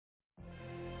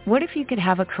What if you could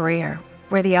have a career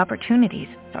where the opportunities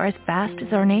are as vast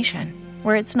as our nation,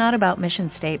 where it's not about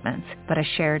mission statements, but a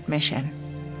shared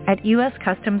mission? At U.S.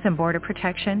 Customs and Border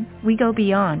Protection, we go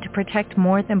beyond to protect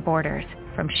more than borders.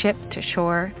 From ship to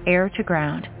shore, air to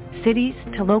ground, cities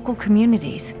to local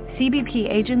communities,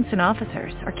 CBP agents and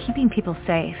officers are keeping people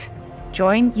safe.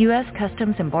 Join U.S.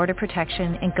 Customs and Border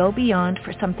Protection and go beyond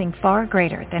for something far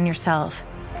greater than yourself.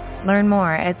 Learn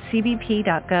more at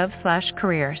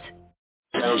cbp.gov/careers.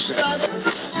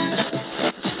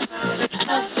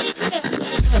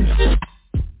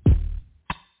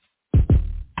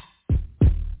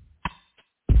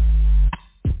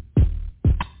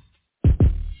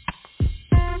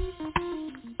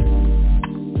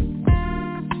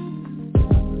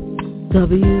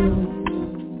 WJBR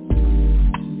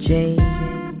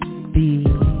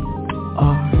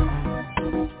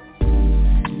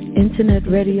Internet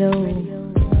radio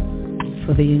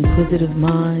for the inquisitive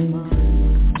mind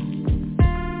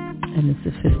and the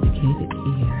sophisticated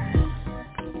ear.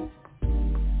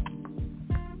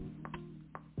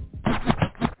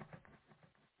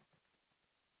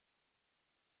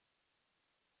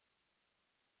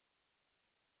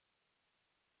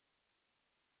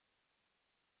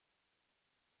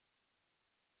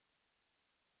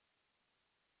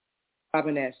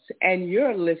 And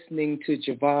you're listening to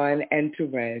JaVonne and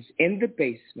Terez in the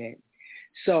basement.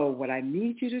 So what I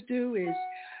need you to do is,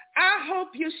 I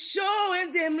hope you're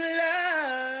showing them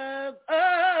love.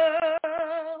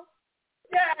 Oh,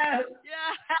 yes.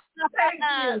 Yeah. Thank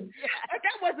you.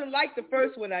 That wasn't like the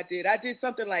first one I did. I did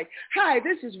something like, hi,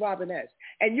 this is Robin S.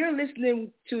 And you're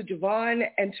listening to JaVonne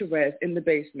and Terez in the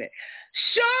basement.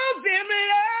 Show them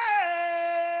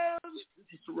love.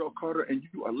 This is Terrell Carter, and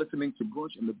you are listening to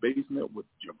Brunch in the Basement with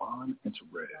JaVonne and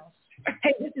Terez.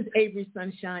 Hey, this is Avery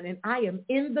Sunshine, and I am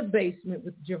in the basement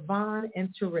with JaVonne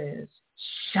and Terez.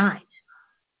 Shine.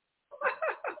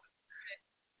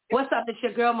 What's up? It's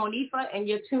your girl Monifa, and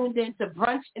you're tuned in to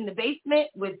Brunch in the Basement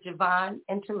with JaVonne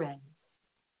and Terez.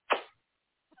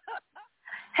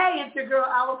 Hey, it's your girl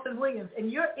Allison Williams, and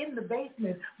you're in the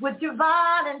basement with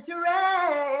JaVonne and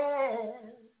Terez.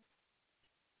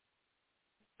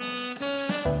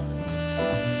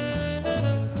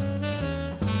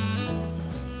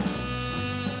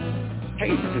 Hey,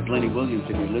 this is Lenny Williams,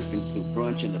 and you're listening to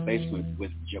Brunch in the Basement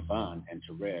with JaVonne and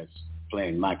Terez,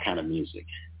 playing my kind of music.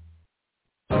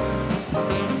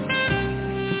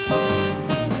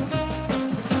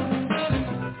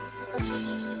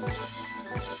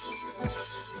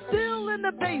 Still in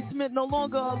the basement, no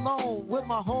longer alone, with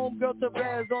my homegirl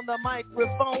Terez on the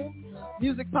microphone.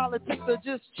 Music politics are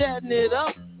just chatting it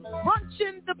up. Brunch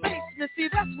in the basement, see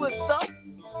that's what's up.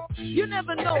 You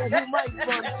never know who might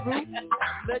run through.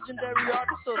 Legendary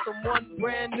artist or someone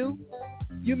brand new.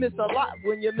 You miss a lot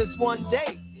when you miss one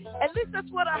day. At least that's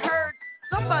what I heard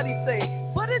somebody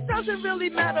say. But it doesn't really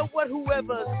matter what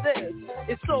whoever says.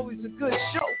 It's always a good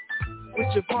show with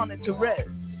JaVonne and Terez.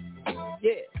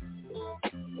 Yeah.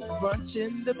 Brunch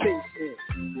in the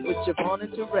basement with JaVonne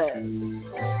and Terez.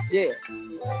 Yeah.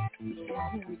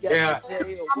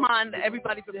 Come on,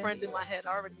 everybody's a friend in my head. I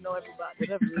already know everybody.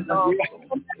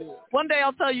 One day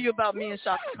I'll tell you about me and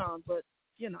Shaka Khan, but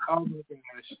you know. Oh my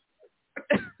gosh.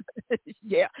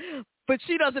 Yeah, but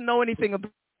she doesn't know anything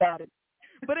about it.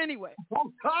 But anyway.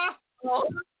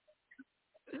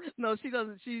 No, she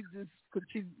doesn't. She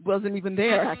wasn't even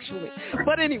there actually.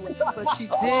 But anyway, but she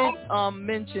did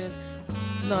mention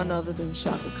none other than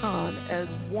Shaka Khan as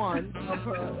one of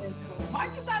her. Why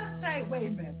you gotta say? Wait a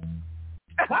minute.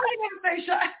 Why you gotta say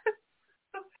Shaka?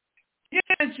 You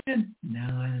mentioned no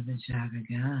other than Shaka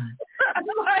Khan. I'm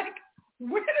like,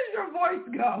 where does your voice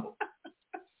go?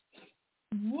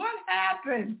 What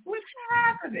happened? What's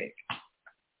happening?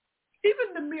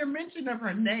 Even the mere mention of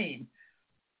her name.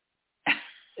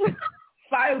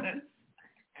 Silence.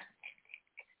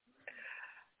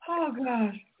 Oh,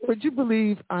 gosh. Would you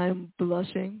believe I'm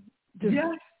blushing?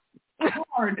 Yes.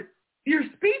 Hard. You're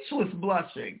speechless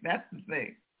blushing. That's the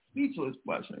thing. Speechless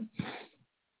blushing.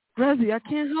 Rezzy, I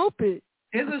can't help it.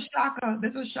 There's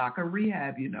a Shaka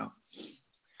rehab, you know.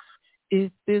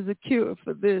 If there's a cure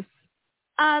for this,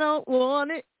 I don't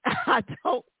want it. I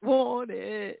don't want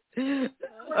it.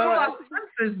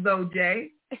 Princess, though,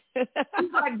 Jay.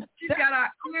 She's like, she got our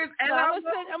ears. And I'm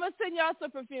gonna send y'all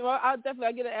some perfume. I'll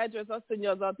definitely get an address. I'll send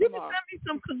y'all out tomorrow. You can send me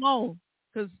some cologne,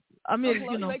 because I mean,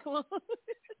 you know.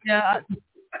 Yeah.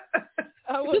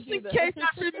 Just in case I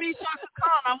should meet Shaka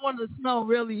Khan, I want to smell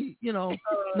really, you know,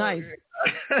 nice.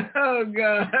 Oh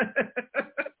God.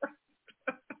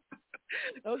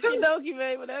 Okie dokie,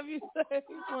 man. Whatever you say. I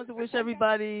just want to wish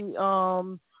everybody a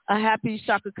happy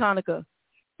Shaka Hanukkah.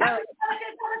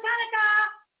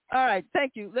 All right,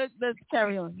 thank you. Let's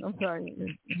carry on. I'm sorry.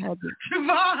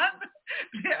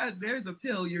 JaVonne, there's a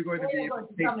pill you're going to be able to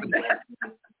take for that.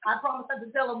 I promise not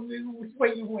to tell them which way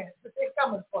you went, but they're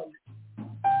coming for you.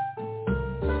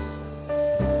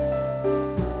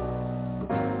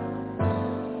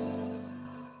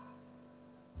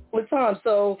 What time?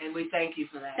 So, And we thank you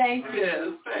for that. Thank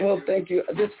you. well, thank you.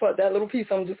 Just for that little piece,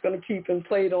 I'm just going to keep and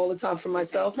play it all the time for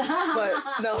myself. But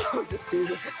no, I'm just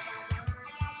teasing.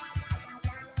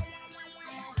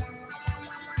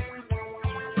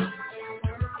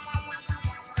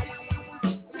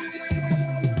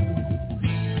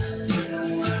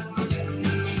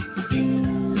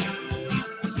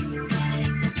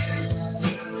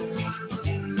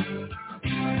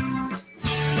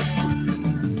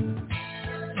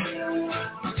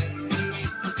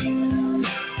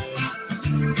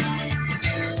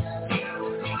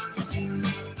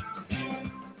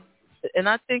 And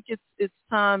I think it's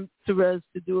time, Terez,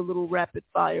 to do a little rapid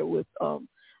fire with Mr.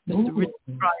 Richard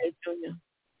Pryor Jr.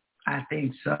 I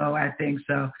think so.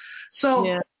 So,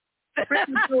 yeah.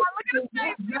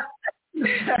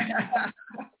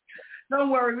 Don't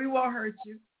worry, we won't hurt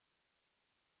you.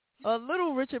 A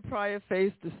little Richard Pryor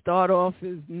face to start off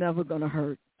is never gonna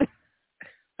hurt.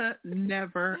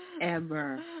 Never,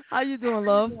 ever. How you doing,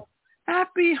 love?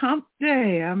 Happy hump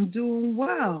day. I'm doing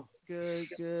well. Good.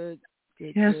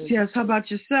 Yes. How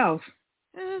about yourself?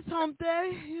 It's hump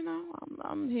day. You know,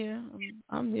 I'm here.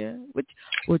 I'm here.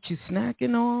 What you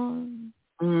snacking on?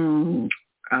 I'm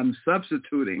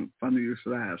substituting. Funny you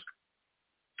should ask.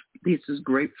 This is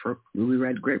grapefruit. We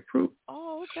read grapefruit.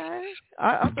 Oh, okay.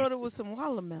 I thought it was some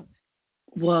watermelon.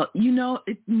 Well, no.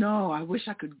 I wish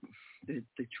I could. The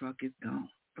truck is gone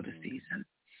for the season.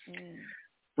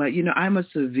 But I'm a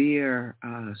severe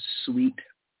sweet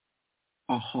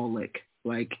aholic.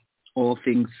 Like all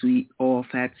things sweet, all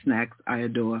fat snacks, I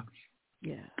adore.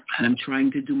 Yeah. And I'm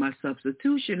trying to do my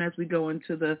substitution as we go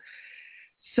into the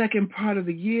second part of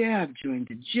the year. I've joined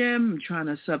the gym. I'm trying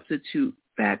to substitute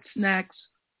fat snacks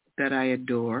that I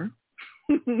adore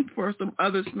for some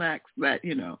other snacks that,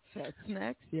 Fat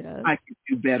snacks, yeah. I could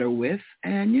do better with.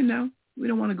 And, we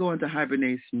don't want to go into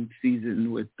hibernation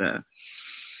season with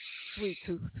sweet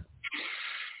tooth.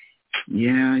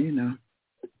 Yeah,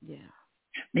 Yeah.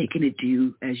 Making it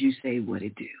do, as you say, what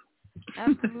it do.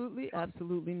 Absolutely,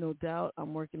 no doubt.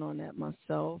 I'm working on that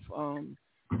myself.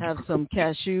 Have some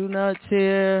cashew nuts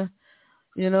here,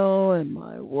 and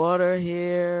my water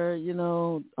here,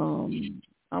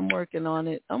 I'm working on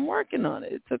it.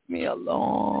 It took me a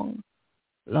long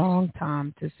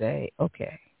time to say,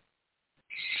 okay,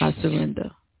 I surrender.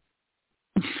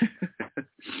 I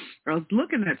was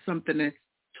looking at something that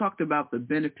talked about the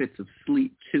benefits of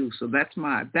sleep too. So that's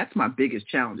my biggest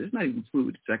challenge. It's not even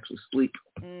food; it's actually sleep.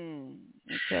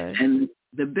 Okay. And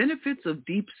the benefits of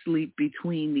deep sleep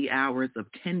between the hours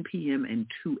of 10 p.m. and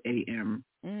 2 a.m.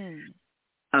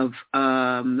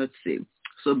 Let's see.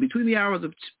 So between the hours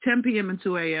of 10 p.m. and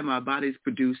 2 a.m., our bodies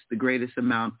produce the greatest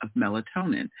amount of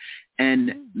melatonin.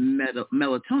 And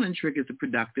melatonin triggers the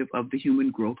production of the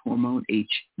human growth hormone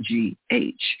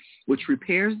HGH, which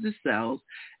repairs the cells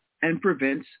and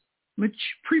prevents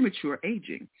premature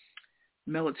aging.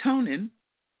 Melatonin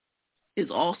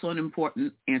is also an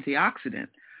important antioxidant,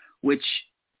 which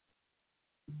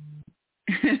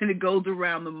and it goes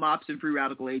around the MOPS and free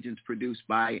radical agents produced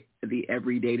by the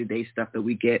every day-to-day stuff that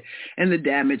we get and the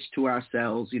damage to our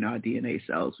cells, our DNA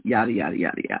cells, yada, yada,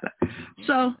 yada, yada.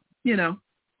 So,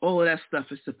 all of that stuff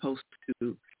is supposed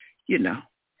to,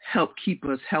 help keep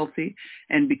us healthy.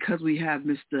 And because we have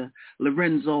Mr.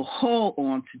 Lorenzo Hall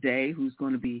on today, who's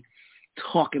going to be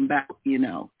talking about,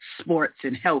 sports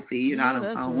and healthy, I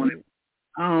want to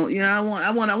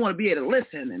be able to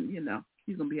listen and,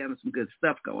 he's going to be having some good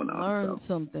stuff going on. Learn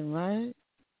something, right?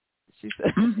 She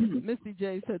said, Misty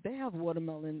J said they have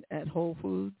watermelon at Whole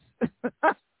Foods.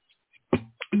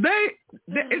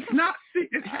 It's not,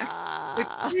 it's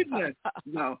seedless.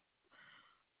 No,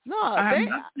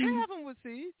 they have them with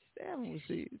seeds.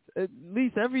 At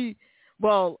least I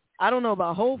don't know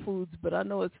about Whole Foods, but I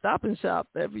know at Stop and Shop,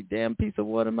 every damn piece of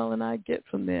watermelon I get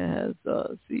from there has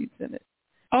seeds in it.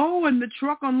 Oh, and the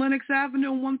truck on Lenox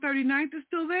Avenue and 139th is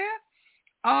still there?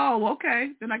 Oh, okay.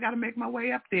 Then I got to make my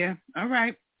way up there. All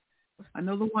right. I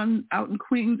know the one out in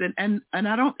Queens, and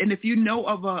I don't. And if you know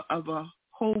of a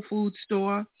Whole Food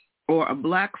store or a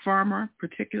black farmer,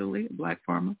 particularly a black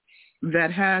farmer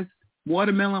that has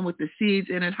watermelon with the seeds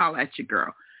in it, holla at your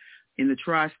girl. In the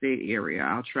tri-state area,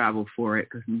 I'll travel for it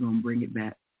because I'm gonna bring it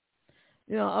back.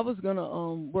 I was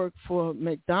gonna work for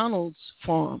McDonald's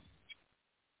farm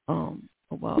a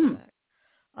while back.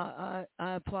 I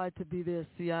applied to be their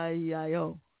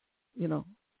CIEIO,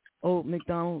 Old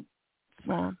McDonald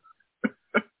Farm.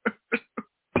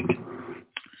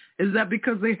 Is that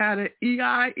because they had an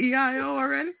EIO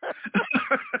already?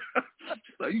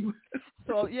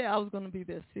 So yeah, I was gonna be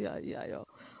their CIEIO.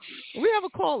 We have a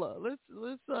caller. Let's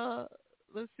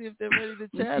see if they're ready to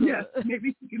chat. Yes,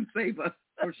 maybe she can save us,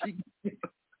 or she can save us.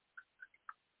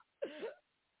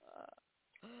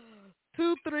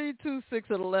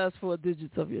 2326 are the last 4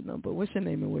 digits of your number. What's your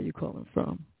name and where you calling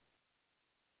from?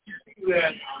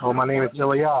 Oh, my name is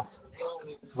Ilyas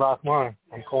Rahman.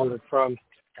 I'm calling from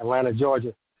Atlanta,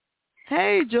 Georgia.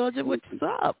 Hey, Georgia, what's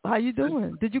up? How you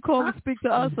doing? Did you call to speak to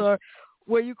us, or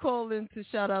were you calling to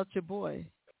shout out your boy?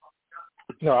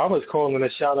 No, I was calling to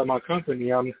shout out my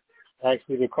company. I'm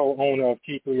actually the co-owner of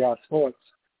T3I Sports.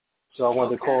 So I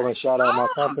wanted to call and shout out my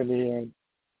company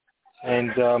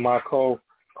and my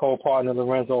co-partner,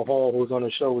 Lorenzo Hall, who's on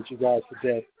the show with you guys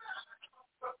today.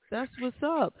 That's what's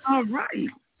up. All right.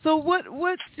 So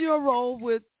what's your role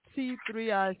with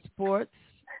T3I Sports,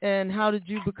 and how did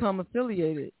you become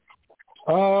affiliated?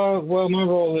 Well, my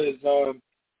role is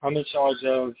I'm in charge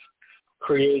of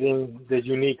creating the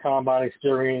unique combine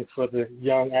experience for the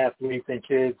young athletes and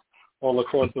kids all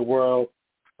across the world,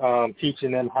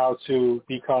 teaching them how to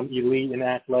become elite and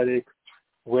athletic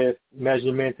with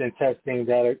measurements and testing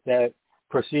that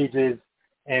procedures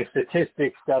and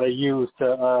statistics that are used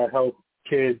to help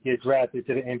kids get drafted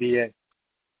to the NBA.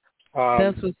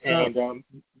 That's what's up. And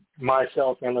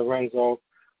myself and Lorenzo,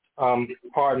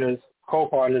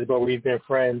 co-partners, but we've been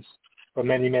friends for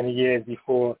many, many years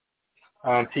before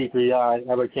T3I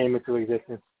ever came into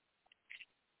existence.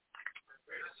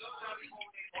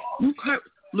 Okay.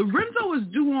 Lorenzo is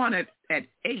due on at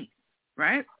 8,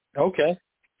 right? Okay.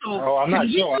 So I'm not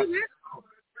sure.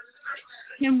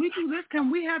 Can we do this? Can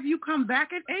we have you come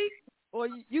back at 8? Or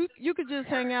you could just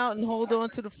hang out and hold on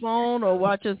to the phone, or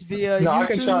watch us via No, YouTube.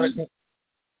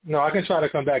 I can try to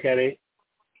come back at 8.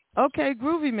 Okay,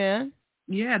 groovy, man.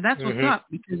 Yeah, that's what's up,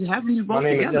 because having you both My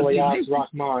name together. is Ilyas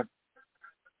Rahman.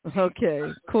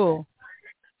 Okay, cool.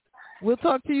 We'll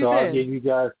talk to you so then. I'll give you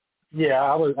guys. Yeah,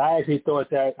 I actually thought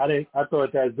that I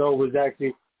thought that Zoe was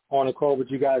actually on the call with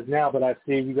you guys now, but I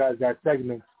see you guys got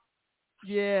segments.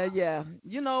 Yeah.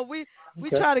 You know, we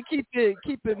try to keep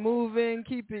it moving,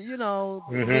 keep it, make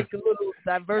it a little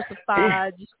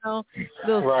diversified,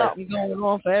 little something going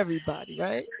on for everybody,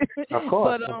 right? Of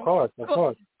course, but, of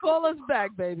course. Call us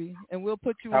back, baby, and we'll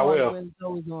put you I on will. when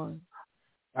Zoe's on.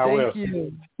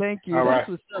 Thank you. All That's right.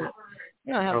 what's up.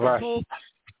 We're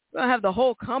gonna have the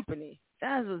whole company.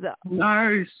 That's what's up.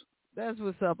 Nice. That's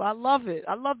what's up. I love it.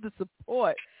 I love the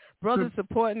support. Brothers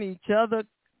supporting each other,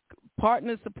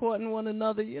 partners supporting one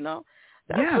another,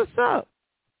 That's what's up.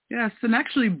 Yes, and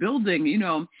actually building,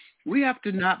 we have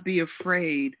to not be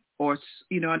afraid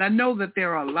and I know that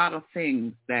there are a lot of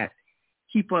things that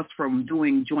keep us from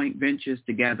doing joint ventures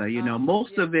together,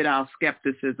 most of it, our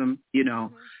skepticism,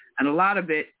 and a lot of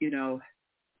it,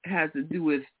 has to do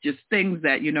with just things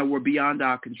that, were beyond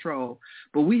our control.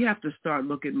 But we have to start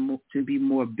looking to be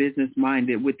more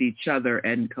business-minded with each other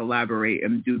and collaborate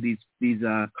and do these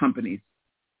companies.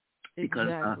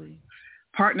 Because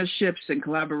partnerships and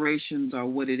collaborations are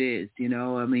what it is,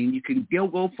 I mean, you can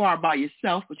go far by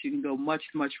yourself, but you can go much,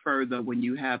 much further when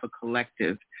you have a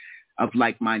collective of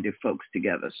like-minded folks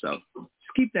together. So just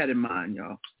keep that in mind,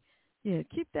 y'all. Yeah,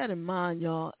 keep that in mind,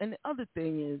 y'all. And the other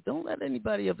thing is, don't let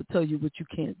anybody ever tell you what you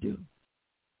can't do.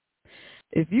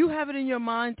 If you have it in your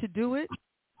mind to do it,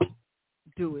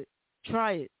 do it.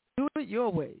 Try it. Do it your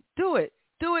way. Do it.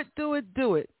 Do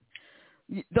it.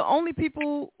 The only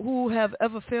people who have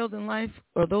ever failed in life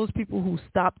are those people who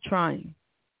stop trying.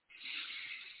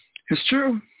 It's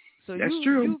true. So That's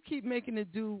true. You keep making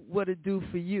it do what it do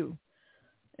for you.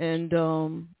 And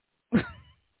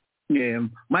yeah,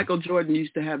 Michael Jordan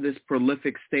used to have this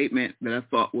prolific statement that I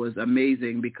thought was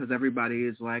amazing, because everybody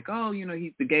is like, oh,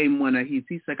 he's the game winner. He's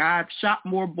like, I've shot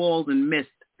more balls and missed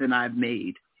than I've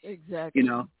made. Exactly.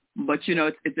 But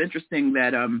it's interesting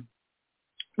that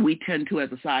we tend to, as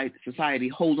a society,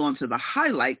 hold on to the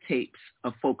highlight tapes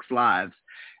of folks' lives,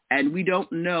 and we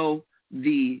don't know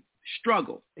the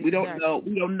struggle. Exactly.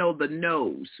 We don't know the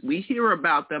no's. We hear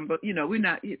about them, but we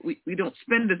don't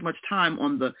spend as much time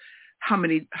on the how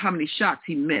many shots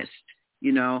he missed,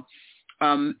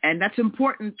 and that's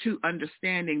important to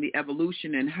understanding the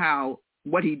evolution and how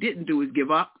what he didn't do is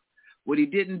give up. What he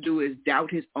didn't do is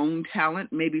doubt his own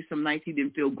talent. Maybe some nights he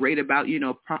didn't feel great about,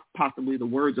 possibly the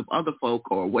words of other folk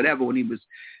or whatever when he was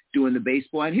doing the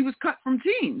baseball. And he was cut from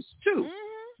teams, too.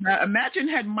 Mm-hmm. Now, imagine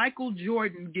had Michael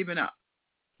Jordan given up.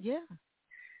 Yeah.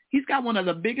 He's got one of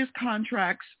the biggest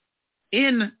contracts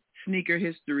in sneaker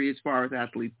history as far as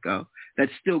athletes go.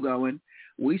 That's still going.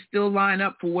 we still line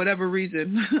up for whatever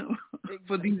reason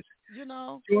for these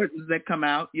Jordans that come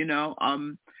out, and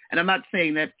I'm not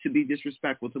saying that to be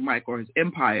disrespectful to Mike or his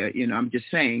empire, I'm just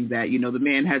saying that, the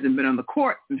man hasn't been on the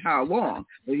court in how long,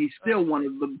 but he's still one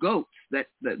of the GOATs that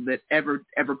ever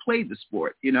played the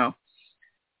sport, he's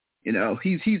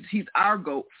our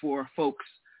GOAT for folks,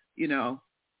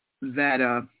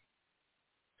 that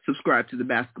subscribe to the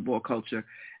basketball culture.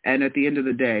 And at the end of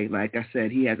the day, like I said,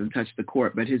 he hasn't touched the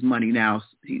court, but his money now,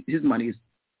 his money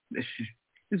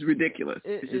is ridiculous.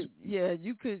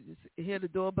 You could hear the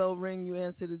doorbell ring, you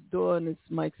answer the door, and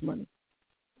it's Mike's money.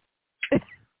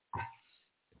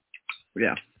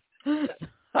 Yeah.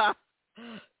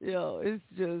 Yo, it's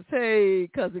just, hey,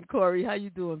 Cousin Corey, how you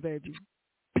doing, baby?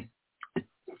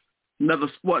 Another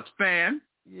sports fan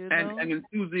and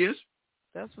enthusiast.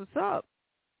 That's what's up.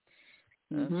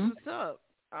 That's what's up.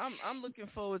 I'm looking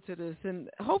forward to this, and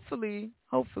hopefully,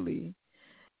 there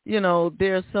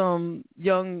are some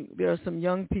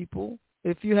young people.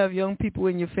 If you have young people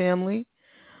in your family,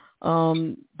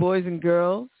 boys and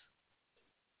girls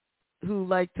who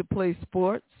like to play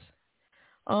sports,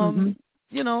 at around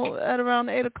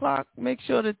 8:00, make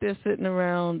sure that they're sitting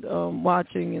around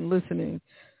watching and listening,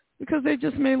 because they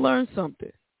just may learn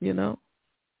something,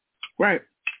 Right.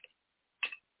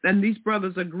 And these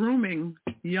brothers are grooming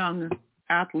young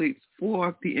athletes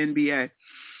for the NBA.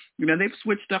 They've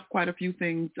switched up quite a few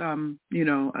things,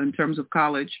 in terms of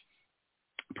college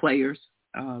players.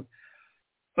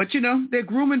 But, they're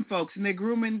grooming folks, and they're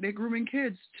grooming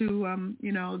kids to,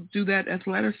 do that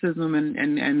athleticism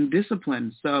and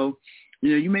discipline. So,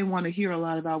 you may want to hear a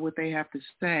lot about what they have to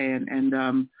say.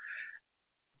 And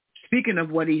speaking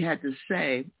of what he had to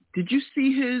say, did you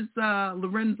see his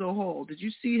Lorenzo Hall? Did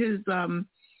you see his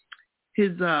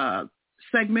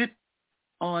segment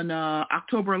on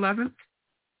October 11th?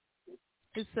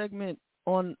 His segment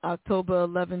on October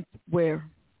 11th, where?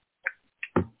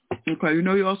 Okay,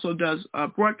 he also does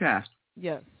broadcast.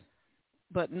 Yes,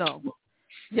 but no.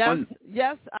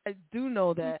 Yes, I do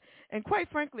know that. And quite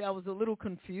frankly, I was a little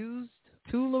confused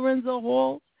to Lorenzo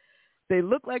Hall. They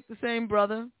look like the same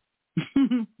brother,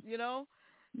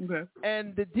 Okay.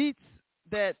 And the deets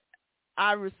that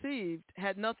I received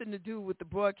had nothing to do with the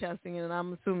broadcasting, and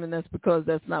I'm assuming that's because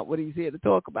that's not what he's here to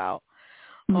talk about.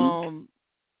 Mm-hmm.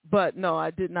 But no,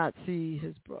 I did not see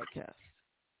his broadcast.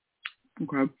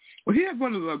 Okay. Well, he had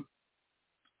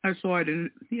I saw it,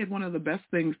 and he had one of the best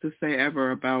things to say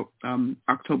ever about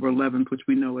October 11th, which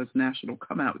we know as National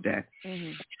Come Out Day.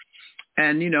 Mm-hmm.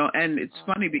 And, and it's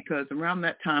funny because around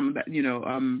that time,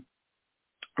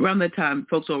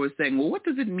 folks are always saying, well, what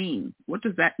does it mean? What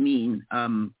does that mean,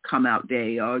 Come Out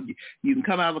Day? Or you can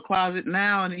come out of the closet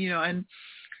now, and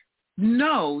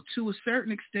no, to a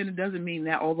certain extent, it doesn't mean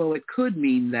that, although it could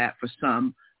mean that for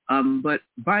some. But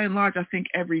by and large, I think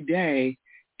every day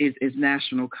is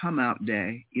National Come Out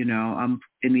Day, in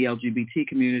the LGBT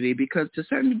community, because to a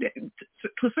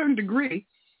certain degree,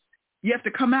 you have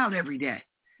to come out every day,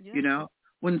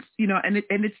 when, and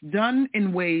it's done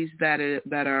in ways that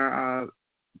are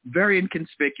very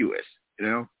inconspicuous,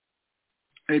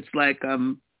 It's like,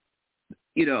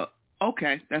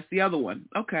 okay, that's the other one.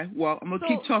 Okay, well, I'm going to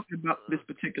keep talking about this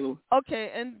particular one.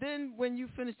 Okay, and then when you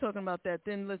finish talking about that,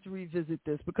 then let's revisit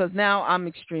this, because now I'm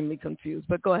extremely confused.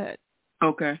 But go ahead.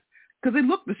 Okay, because they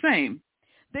look the same.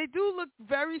 They do look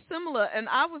very similar, and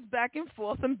I was back and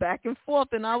forth, and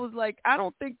I was like, I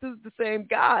don't think this is the same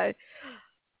guy.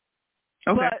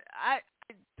 Okay.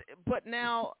 But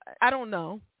now, I don't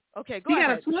know. Okay, go ahead.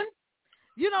 He got a twin?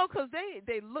 Because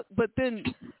they look, but then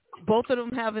both of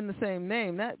them having the same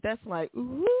name, that's like,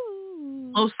 ooh.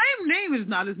 Oh, same name is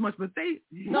not as much, but they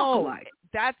look alike.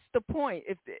 That's the point.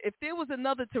 If there was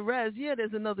another Terez,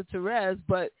 there's another Terez,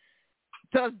 but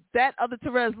does that other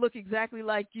Terez look exactly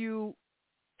like you?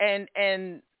 And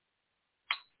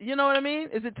you know what I mean?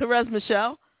 Is it Terez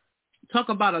Michelle? Talk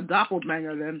about a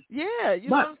doppelganger then. Yeah, you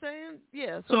know what I'm saying?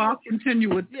 Yeah. So I'll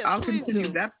continue with do.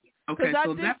 That. Okay, because I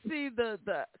did see the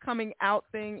coming out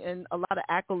thing and a lot of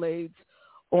accolades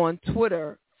on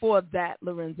Twitter for that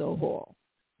Lorenzo Hall.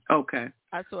 Okay.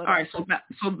 I saw that. All right, so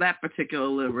that particular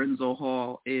Lorenzo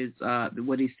Hall is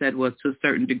what he said was, to a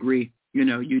certain degree,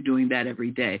 you're doing that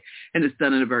every day, and it's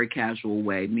done in a very casual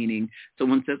way, meaning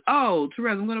someone says, "Oh,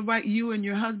 Terez, I'm going to invite you and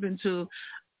your husband to,"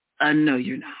 no,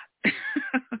 you're not.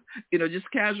 Just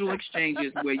casual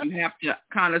exchanges where you have to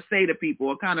kind of say to people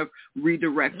or kind of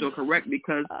redirect or correct,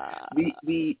 because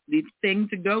the thing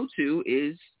to go to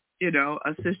is, a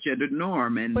cisgender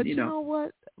norm. And, but you know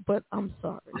what? But I'm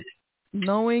sorry.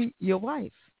 Knowing your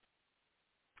wife,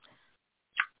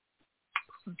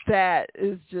 that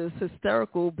is just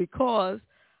hysterical, because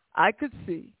I could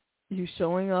see you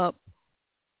showing up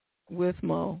with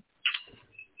Mo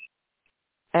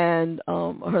and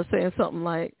her saying something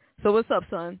like, "So what's up,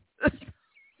 son?"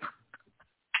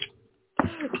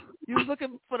 You was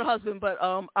looking for the husband, but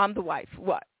I'm the wife.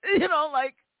 What? You know,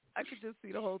 like I could just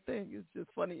see the whole thing. It's just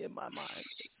funny in my mind.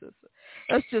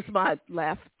 That's just my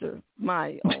laughter,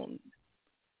 my own.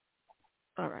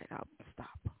 All right, I'll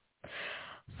stop.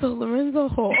 So Lorenzo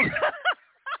Hall.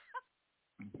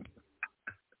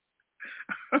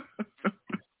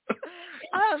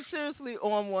 I am seriously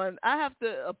on one. I have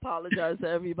to apologize to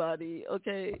everybody,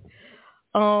 okay?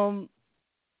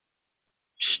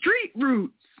 Street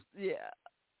roots. Yeah.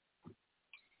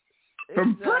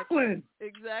 From Brooklyn.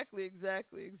 Exactly.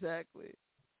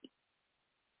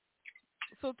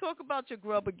 So talk about your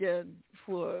grub again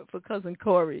for cousin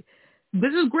Corey.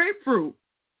 This is grapefruit.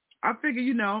 I figure,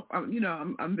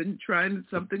 I've been trying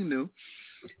something new.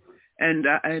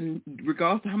 And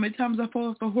regardless of how many times I fall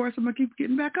off the horse, I'm going to keep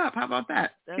getting back up. How about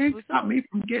that? Can't stop me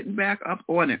from getting back up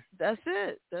on it. That's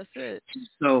it.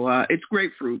 So it's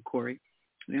grapefruit, Corey.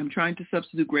 I'm trying to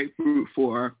substitute grapefruit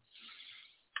for,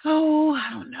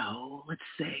 I don't know, let's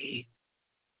say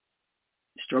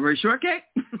strawberry shortcake.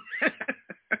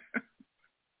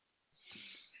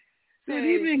 Good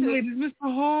evening, ladies.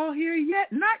 Mr. Hall here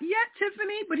yet? Not yet,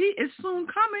 Tiffany, but he is soon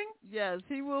coming. Yes,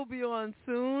 he will be on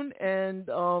soon. And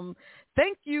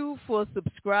thank you for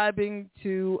subscribing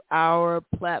to our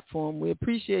platform. We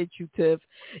appreciate you, Tiff.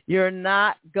 You're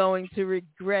not going to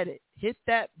regret it. Hit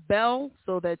that bell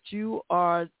so that you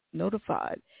are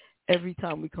notified every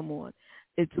time we come on.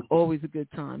 It's always a good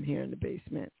time here in the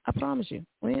basement. I promise you.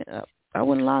 I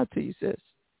wouldn't lie to you, sis.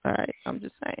 All right? I'm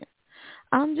just saying.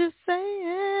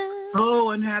 Oh,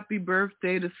 and happy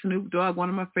birthday to Snoop Dogg, one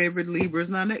of my favorite Libras.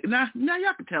 Now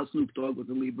y'all can tell Snoop Dogg was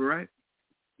a Libra, right?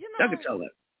 Y'all can tell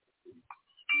that.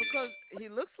 Because he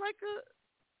looks like a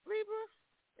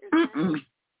Libra?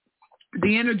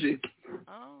 The energy.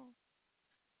 Oh.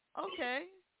 Okay.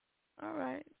 All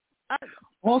right.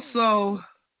 Also,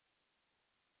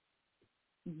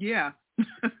 yeah.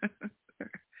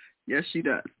 Yes, she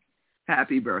does.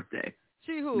 Happy birthday.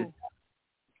 She who?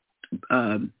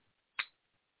 The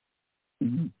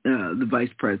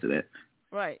vice president.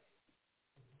 Right.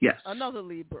 Yes. Another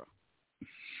Libra.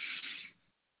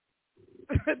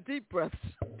 Deep breaths,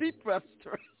 Terez.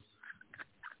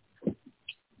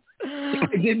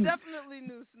 You definitely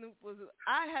knew Snoop was.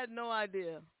 I had no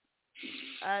idea.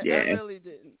 I really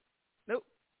didn't. Nope.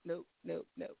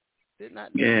 Did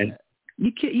not know that.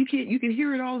 You can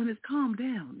hear it all in his calm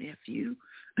down, nephew.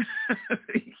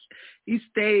 He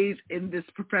stays in this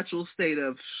perpetual state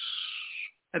of.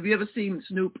 Have you ever seen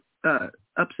Snoop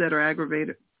upset or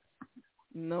aggravated?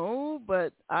 No,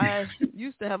 but I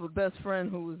used to have a best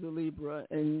friend who was a Libra,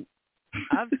 and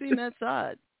I've seen that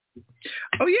side.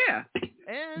 Oh, yeah.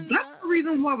 And that's the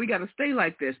reason why we got to stay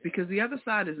like this, because the other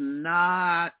side is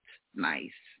not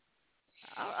nice.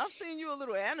 I've seen you a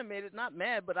little animated, not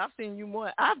mad, but I've seen you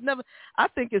more. I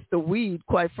think it's the weed,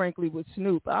 quite frankly, with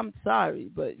Snoop. I'm sorry,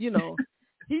 but, he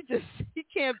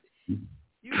can't.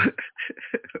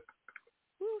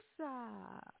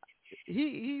 Woosah.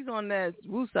 He's on that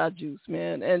woosah juice,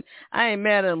 man, and I ain't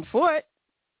mad at him for it.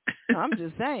 I'm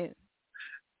just saying.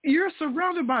 You're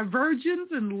surrounded by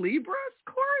virgins and Libras,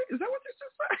 Corey? Is that what you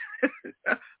just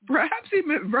said? Perhaps he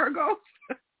meant Virgos,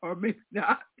 or maybe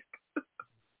not.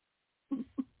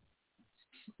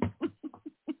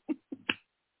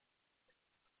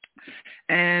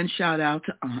 And shout out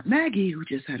to Aunt Maggie, who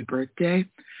just had a birthday.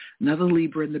 Another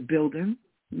Libra in the building.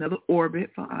 Another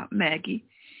orbit for Aunt Maggie.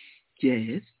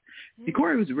 Yes. See,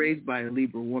 Corey was raised by a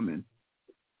Libra woman.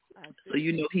 So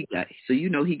you know he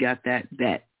got that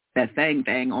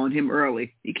thing on him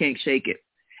early. He can't shake it.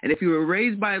 And if you were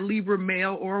raised by a Libra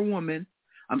male or a woman,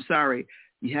 I'm sorry,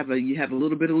 you have a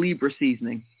little bit of Libra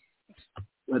seasoning.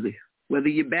 Whether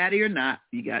you're batty or not,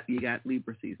 you got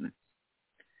Libra seasoning.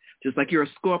 Just like you're a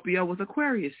Scorpio with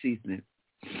Aquarius seasoning.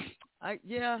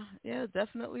 Yeah,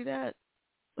 definitely that.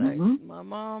 Like my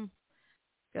mom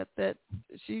got that.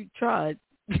 She tried.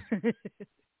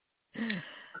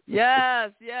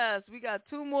 Yes. We got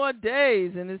 2 more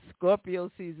days in this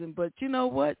Scorpio season, but you know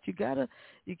what? You gotta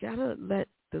let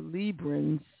the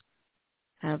Librans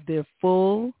have their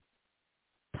full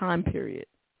time period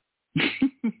to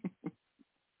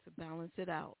balance it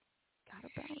out.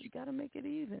 You gotta make it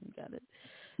even.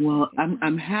 Well,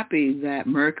 I'm happy that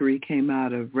Mercury came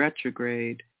out of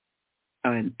retrograde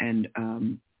and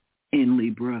in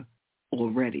Libra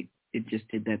already. It just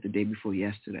did that the day before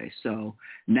yesterday. So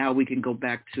now we can go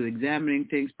back to examining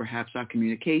things. Perhaps our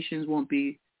communications won't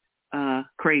be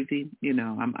crazy.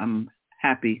 I'm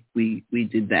happy we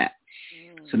did that.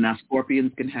 So now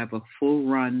Scorpions can have a full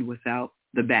run without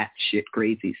the batshit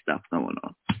crazy stuff going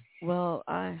on. Well,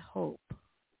 I hope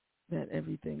that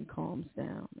everything calms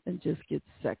down and just gets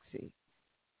sexy.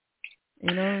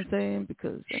 You know what I'm saying?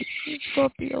 Because that's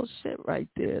Scorpio shit right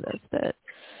there. That's that.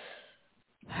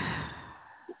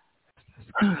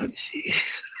 Oh, jeez.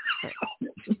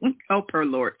 Help her,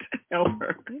 Lord. Help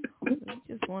her. We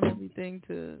just want everything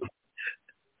to,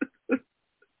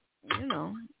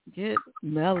 get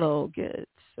mellow, get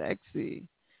sexy.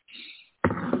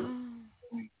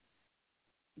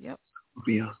 Yep.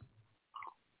 Scorpio.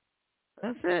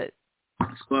 That's it.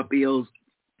 Scorpio's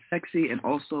sexy and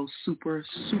also super,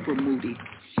 super moody.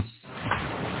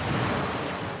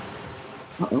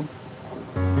 Uh-oh.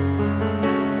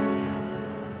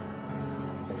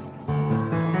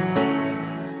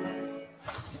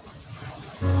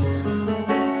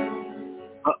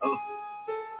 Uh-oh.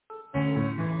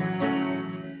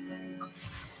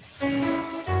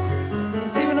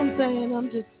 See what I'm saying? I'm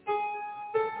just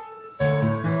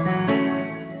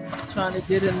trying to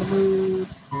get in the mood.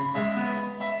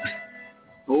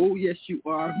 Oh, yes, you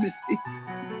are, Misty.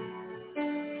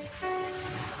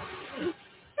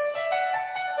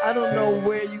 I don't know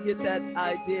where you get that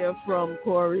idea from,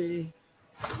 Corey.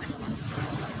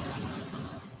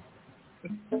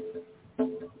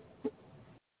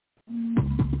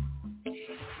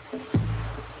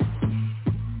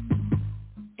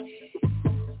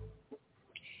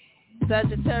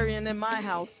 Sagittarian in my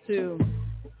house, too.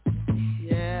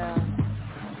 Yeah.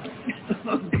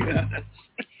 Oh, God.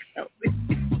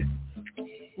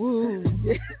 Woo.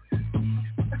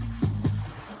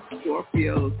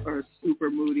 Scorpios are super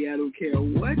moody. I don't care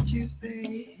what you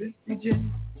say, Misty J.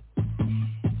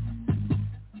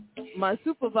 My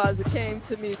supervisor came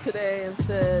to me today and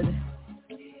said,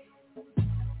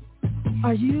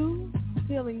 "Are you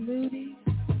feeling moody?"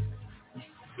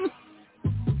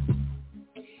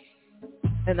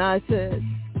 And I said,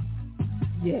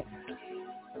 "Yeah."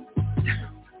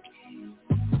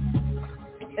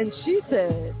 And she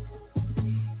said,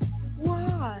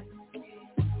 "Why?"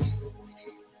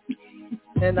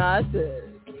 And I said,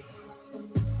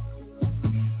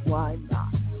 "Why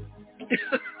not?"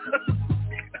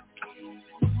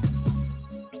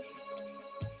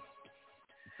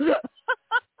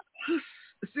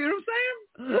 See what I'm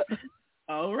saying?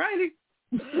 All righty.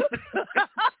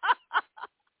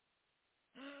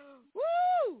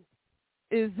 Woo!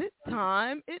 Is it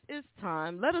time? It is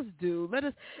time. Let us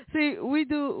see. We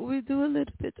do a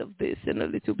little bit of this and a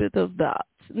little bit of that.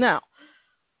 Now,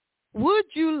 would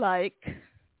you like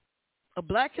a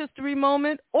Black History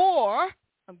moment, or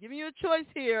I'm giving you a choice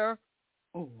here,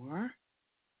 or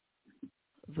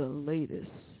the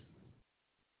latest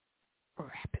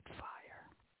rapid fire?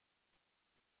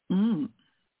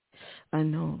 I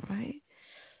know, right?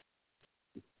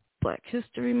 Black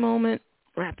History moment,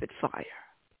 rapid fire.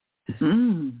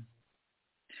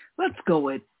 Let's go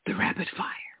with the rapid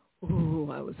fire.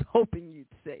 Ooh, I was hoping you'd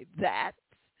say that.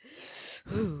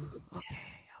 Ooh, okay.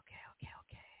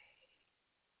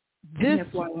 And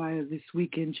FYI, this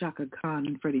weekend, Chaka Khan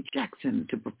and Freddie Jackson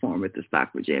to perform at the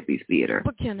Stockbridge Amphitheater.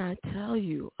 But can I tell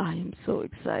you, I am so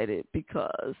excited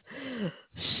because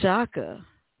Chaka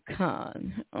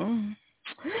Khan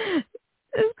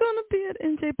is going to be at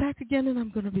NJ Back again, and I'm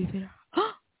going to be there.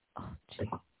 Oh, gee.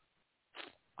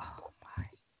 Oh, my.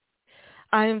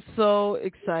 I am so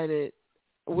excited.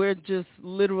 We're just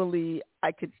literally,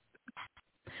 okay,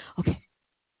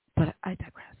 but I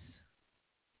digress.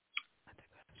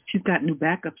 She's got new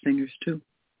backup singers, too.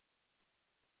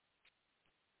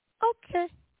 Okay.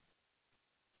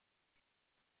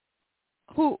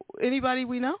 Who? Anybody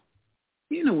we know?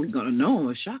 You know we're going to know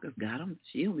them. Shaka's got them.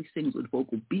 She only sings with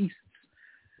vocal beasts.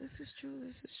 This is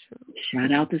true.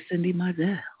 Shout out to Cindy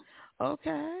Mizell.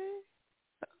 Okay.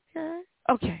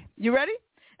 You ready?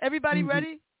 Everybody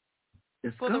ready?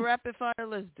 Let's For go. the rapid fire?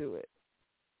 Let's do it.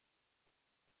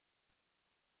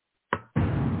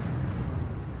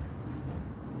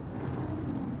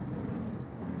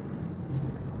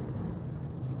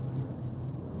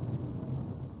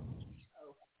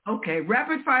 Okay,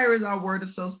 rapid fire is our word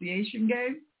association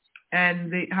game.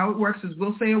 And how it works is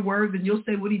we'll say a word, then you'll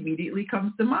say what immediately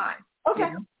comes to mind. Okay.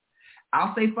 You know?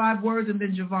 I'll say 5 words, and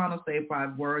then JaVonne will say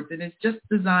 5 words. And it's just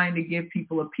designed to give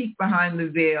people a peek behind the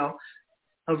veil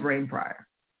of Rain Pryor.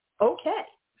 Okay.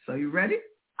 So you ready?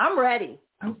 I'm ready.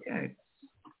 Okay.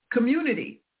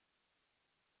 Community.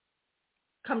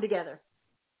 Come together.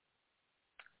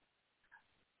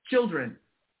 Children.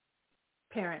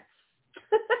 Parents.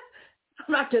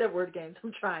 I'm not good at word games.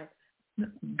 I'm trying.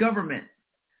 Government.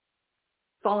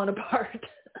 Falling apart.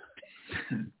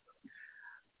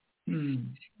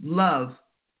 Love.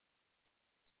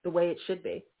 the way it should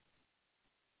be.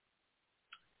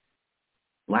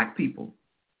 Black people.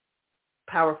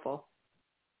 Powerful.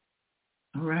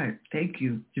 All right. Thank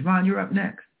you. JaVonne, you're up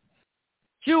next.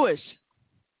 Jewish.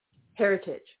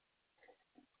 Heritage.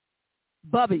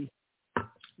 Bubby.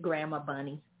 Grandma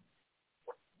Bunny.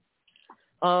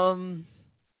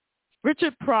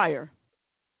 Richard Pryor.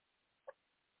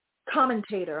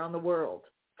 Commentator on the world.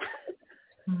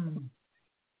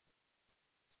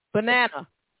 Banana.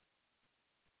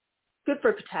 Good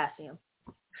for potassium.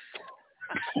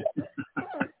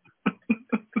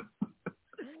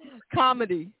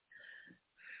 Comedy.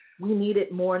 We need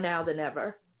it more now than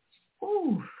ever.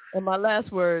 Ooh. And my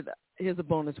last word, here's a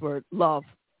bonus word, love.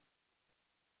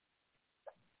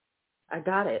 I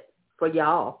got it for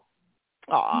y'all.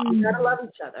 Aww. You gotta love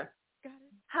each other.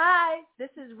 Hi, this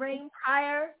is Rain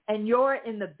Pryor, and you're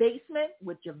in the basement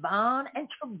with JaVonne and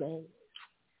Terez.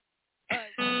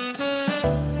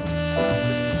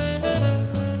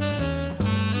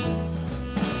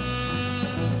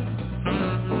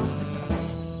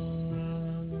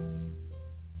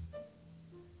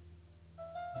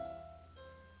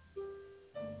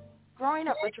 Growing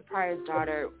up Richard Pryor's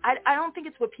daughter, I don't think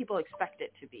it's what people expect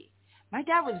it to be. My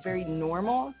dad was very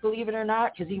normal, believe it or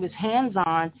not, because he was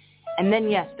hands-on, and then,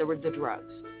 yes, there were the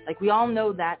drugs. Like, we all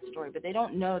know that story, but they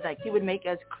don't know that he would make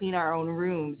us clean our own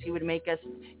rooms. He would make us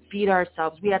feed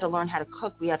ourselves. We had to learn how to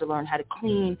cook. We had to learn how to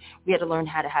clean. We had to learn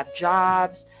how to have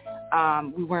jobs.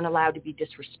 We weren't allowed to be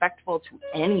disrespectful to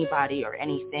anybody or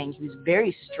anything. He was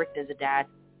very strict as a dad.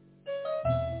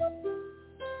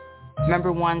 I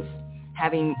remember once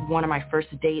having one of my first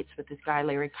dates with this guy,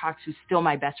 Larry Cox, who's still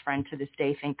my best friend to this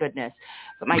day, thank goodness.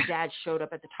 But my dad showed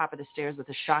up at the top of the stairs with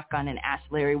a shotgun and asked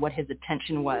Larry what his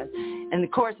intention was. And of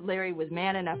course, Larry was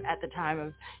man enough at the time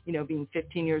of, being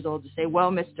 15 years old to say, well,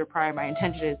 Mr. Pryor, my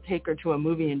intention is to take her to a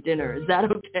movie and dinner. Is that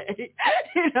okay?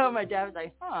 My dad was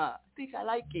like, I think I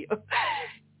like you.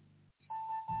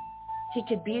 He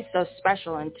could be so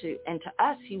special, and to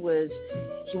us, he was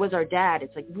our dad.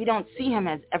 It's like we don't see him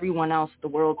as everyone else the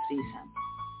world sees him.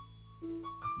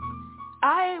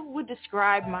 I would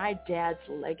describe my dad's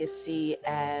legacy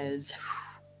as,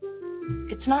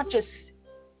 it's not just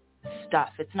stuff.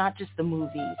 It's not just the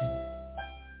movies.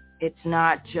 It's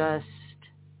not just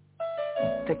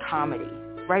the comedy.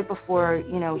 Right before,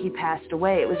 he passed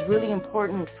away, it was really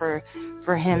important for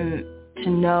him to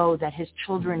know that his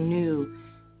children knew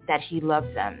that he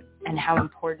loved them and how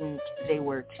important they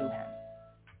were to him.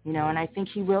 And I think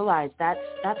he realized that's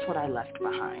what I left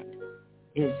behind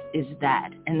is that.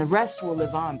 And the rest will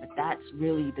live on, but that's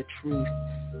really the truth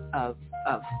of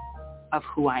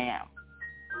who I am.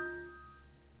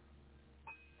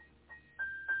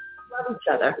 Love each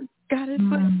other. Got it.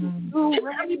 But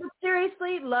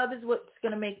seriously, love is what's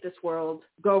going to make this world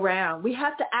go round. We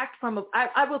have to act from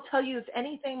I will tell you, if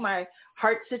anything, my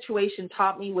heart situation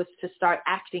taught me was to start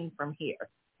acting from here.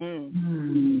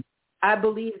 I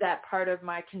believe that part of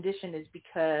my condition is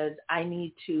because I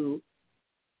need to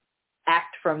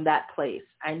act from that place.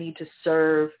 I need to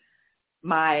serve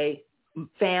my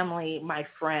family, my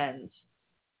friends,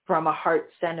 from a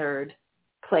heart-centered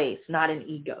place, not an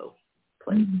ego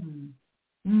place.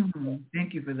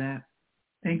 Thank you for that.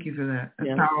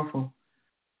 That's powerful.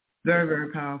 Very,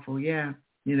 very powerful. Yeah.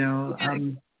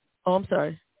 I'm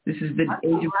sorry. This is the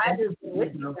age of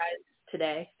with you guys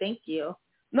today. Thank you.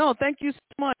 No, thank you so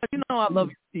much. I love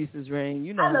your pieces,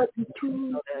 Rain. I love you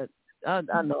too. I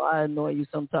know I annoy you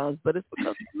sometimes, but it's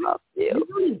because I love you. You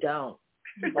really don't.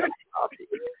 But I love you.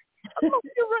 I love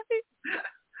you, Rain.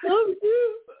 Love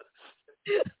you.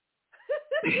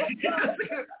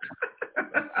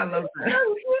 I love that.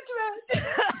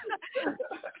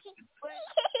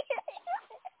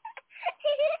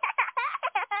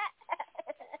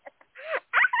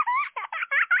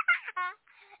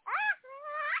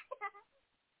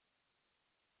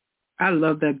 I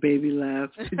love that baby laugh.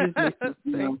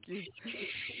 Thank you.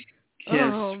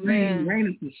 Yes, oh, man. Rain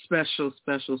is a special,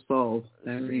 special soul.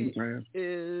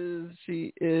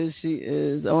 She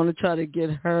is. I want to try to get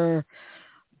her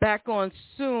back on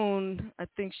soon. I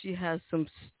think she has some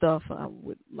stuff I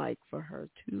would like for her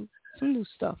to, some new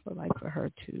stuff I'd like for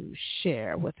her to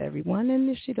share with everyone. And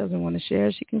if she doesn't want to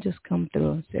share, she can just come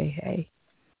through and say, hey.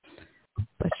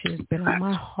 But she has been on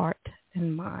my heart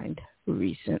and mind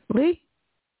recently.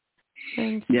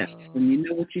 And yes, and you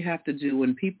know what you have to do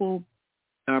when people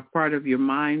are part of your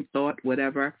mind, thought,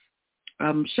 whatever.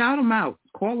 Shout them out,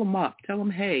 call them up, tell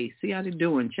them, hey, see how they're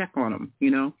doing, check on them.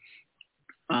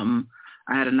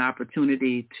 I had an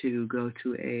opportunity to go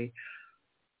to a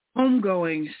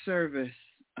homegoing service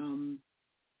on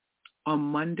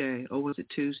Monday, or was it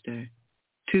Tuesday?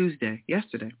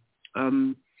 Yesterday.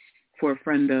 for a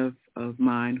friend of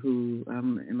mine who,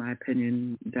 in my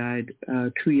opinion, died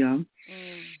too young.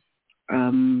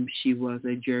 She was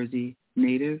a Jersey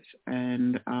native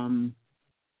and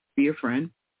dear friend.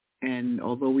 And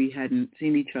although we hadn't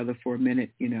seen each other for a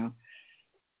minute, your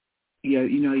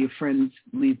friends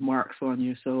leave marks on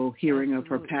you. So hearing of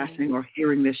her passing or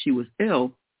hearing that she was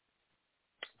ill,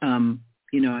 I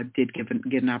did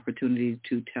get an opportunity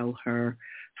to tell her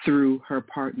through her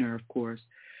partner, of course,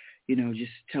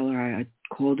 just tell her I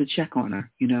called to check on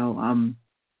her,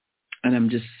 and I'm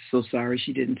just so sorry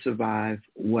she didn't survive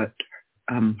what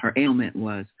her ailment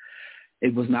was.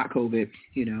 It was not COVID,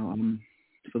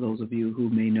 for those of you who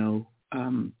may know,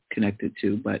 connected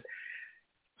to. But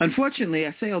unfortunately,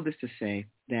 I say all this to say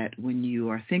that when you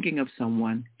are thinking of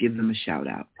someone, give them a shout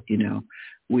out.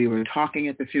 We were talking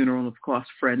at the funeral, of course,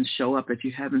 friends show up that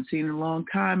you haven't seen in a long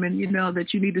time and,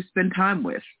 that you need to spend time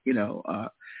with,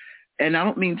 and I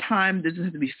don't mean time doesn't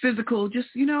have to be physical, just,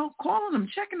 calling them,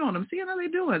 checking on them, seeing how they're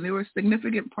doing. They were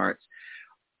significant parts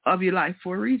of your life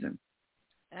for a reason.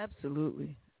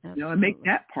 Absolutely. And make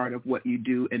that part of what you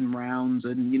do in rounds.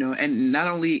 And, and not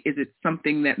only is it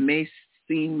something that may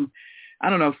seem,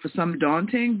 I don't know, for some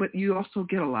daunting, but you also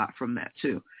get a lot from that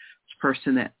too. It's a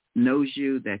person that knows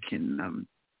you, that can,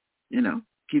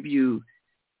 give you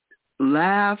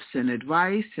laughs and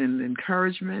advice and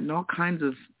encouragement and all kinds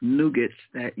of nougats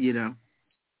that,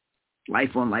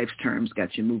 life on life's terms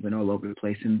got you moving all over the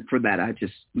place. And for that, I'm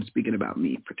speaking about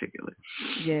me particularly.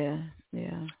 Yeah.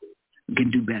 You can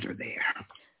do better there.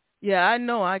 Yeah, I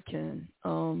know I can.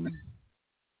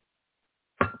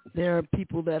 There are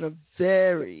people that are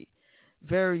very,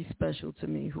 very special to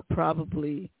me who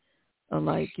probably are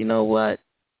like, you know what?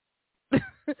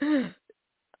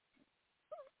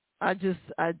 I just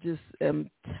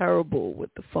am terrible with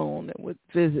the phone and with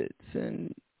visits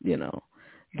and,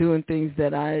 doing things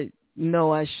that I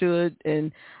know I should.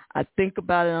 And I think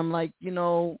about it. I'm like,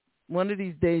 one of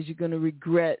these days you're going to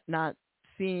regret not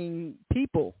seeing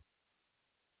people,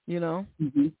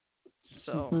 Mm-hmm.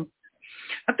 So mm-hmm.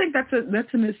 I think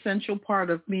that's an essential part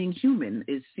of being human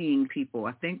is seeing people.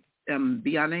 I think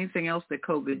beyond anything else that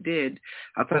COVID did,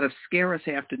 I thought of scare us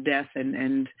half to death,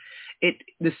 and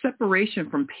the separation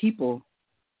from people,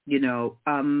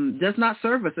 does not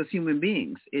serve us as human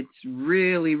beings. It's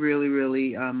really, really,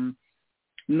 really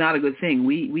not a good thing.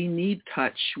 We need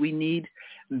touch, we need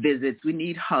visits, we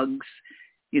need hugs,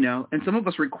 and some of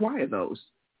us require those,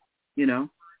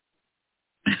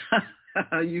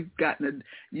 You've gotten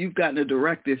a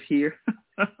directive here.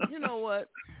 You know what?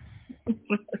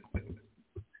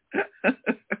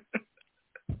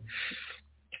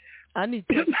 I need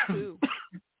touch too.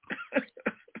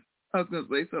 I was going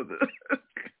to say something.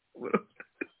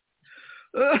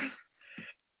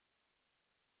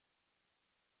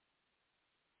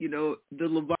 The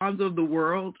Levans of the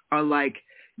world are like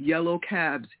yellow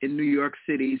cabs in New York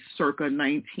City circa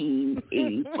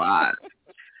 1985.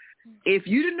 If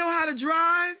you didn't know how to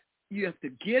drive, you have to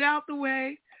get out the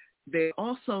way. They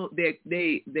also, they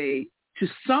to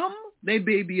some, they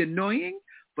may be annoying,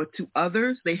 but to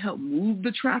others, they help move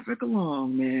the traffic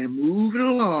along, man. Move it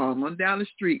along on down the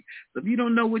street. So if you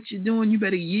don't know what you're doing, you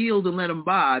better yield and let them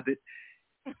by. But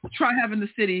try having the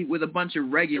city with a bunch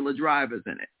of regular drivers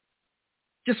in it.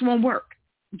 Just won't work.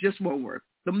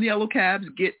 Them yellow cabs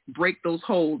break those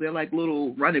holes. They're like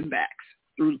little running backs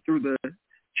through the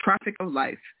traffic of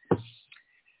life.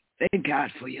 Thank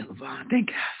God for you, Levon. Thank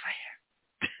God for you.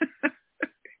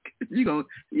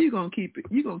 You're gonna keep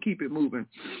it moving.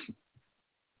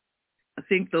 I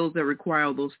think those that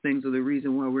require those things are the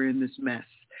reason why we're in this mess.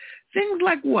 Things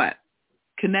like what?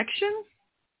 Connection?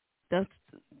 That's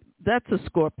a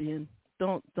Scorpion.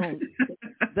 Don't.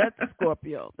 That's a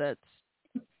Scorpio. That's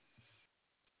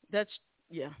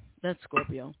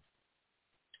Scorpio.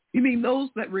 You mean those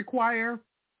that require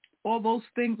all those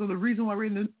things are the reason why we're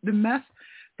in the mess?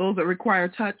 Those that require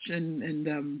touch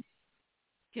and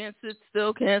can't sit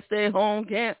still, can't stay home,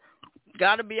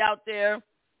 got to be out there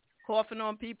coughing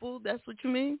on people. That's what you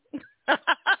mean?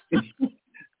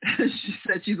 She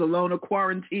said she's alone or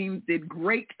quarantined, did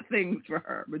great things for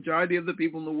her. Majority of the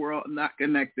people in the world are not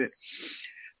connected.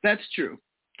 That's true.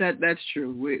 That's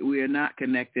true. We are not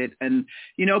connected, and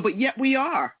but yet we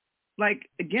are. Like,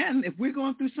 again, if we're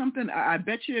going through something, I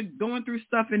bet you going through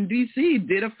stuff in D.C.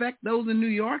 did affect those in New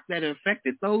York, that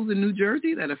affected those in New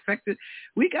Jersey, that affected.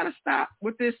 We got to stop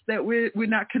with this, that we're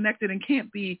not connected and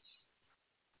can't be,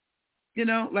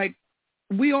 like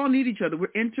we all need each other. We're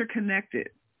interconnected.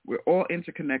 We're all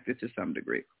interconnected to some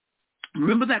degree.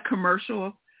 Remember that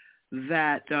commercial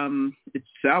that it's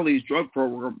Sally's drug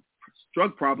program,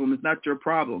 drug problem is not your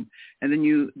problem. And then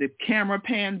the camera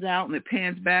pans out and it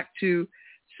pans back to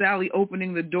Sally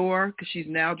opening the door because she's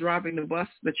now driving the bus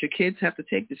that your kids have to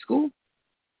take to school.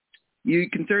 You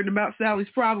concerned about Sally's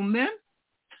problem then?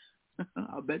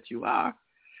 I'll bet you are.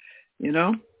 You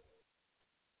know,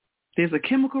 there's a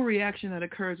chemical reaction that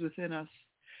occurs within us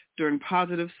during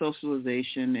positive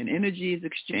socialization, and energy is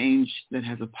exchanged that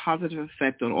has a positive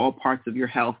effect on all parts of your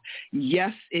health.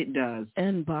 Yes, it does.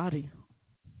 And body.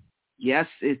 Yes,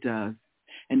 it does.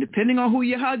 And depending on who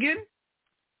you're hugging,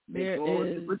 there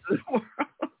is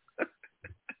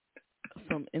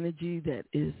some energy that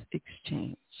is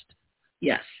exchanged.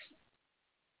 Yes.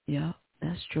 Yeah,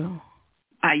 that's true.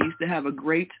 I used to have a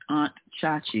great aunt,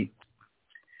 Chachi,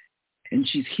 and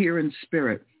she's here in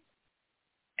spirit.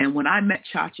 And when I met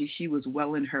Chachi, she was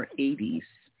well in her 80s.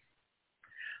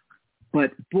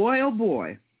 But boy, oh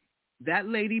boy, that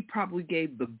lady probably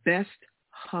gave the best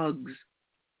hugs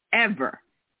ever.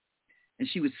 And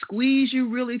she would squeeze you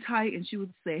really tight and she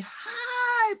would say,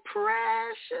 "Hi,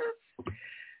 precious."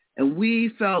 And we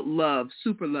felt loved,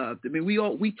 super loved. I mean,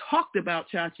 we talked about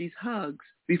Chachi's hugs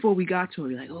before we got to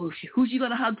her. Like, oh, who's she going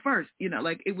to hug first? You know,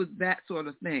 like it was that sort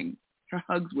of thing. Her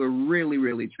hugs were really,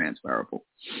 really transferable.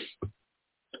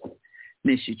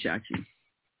 Miss you, Chachi.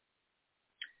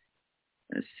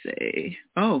 Let's see.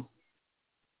 Oh,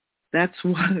 that's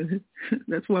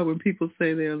why when people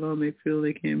say they're alone, they feel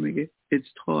they can't make it. It's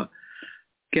taught.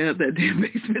 Get out that damn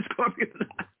basement, Scorpio.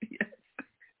 Yes.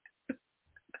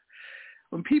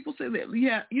 When people say that,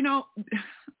 yeah, you know,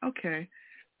 okay.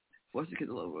 Force the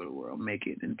kids all over the world, make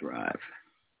it and thrive.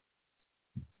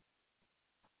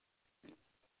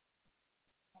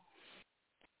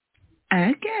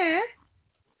 Okay.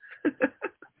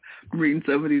 I'm reading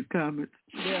some of these comments.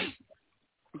 Yeah.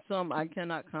 Some I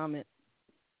cannot comment.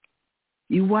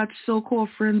 You watch so-called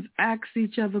friends axe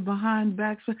each other behind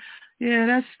backs.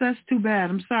 Yeah, that's too bad.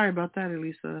 I'm sorry about that,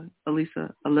 Alyssa. I'm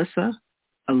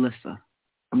going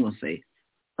to say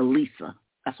Elisa.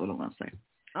 That's what I'm going to say.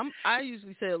 I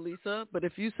usually say Elisa, but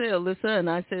if you say Alyssa and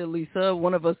I say Elisa,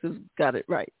 one of us has got it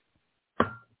right.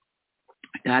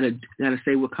 Gotta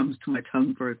say what comes to my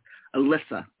tongue first.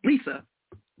 Alyssa. Lisa.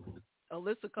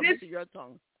 Alyssa comes to your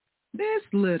tongue. This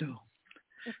little.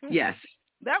 Yes.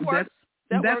 That works.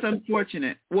 That's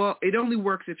unfortunate. Well, it only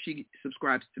works if she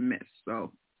subscribes to Miss.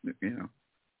 So, you know.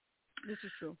 This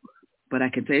is true. But I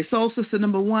can say Soul Sister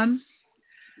number 1.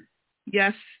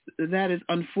 Yes, that is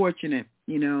unfortunate.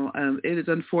 You know, it is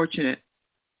unfortunate.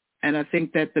 And I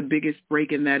think that the biggest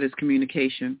break in that is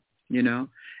communication, you know.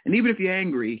 And even if you're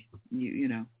angry, you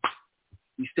know,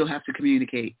 you still have to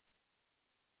communicate.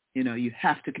 You know, you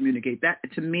have to communicate. That,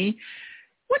 to me,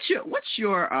 what's your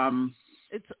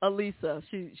It's Elisa.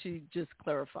 She just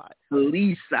clarified.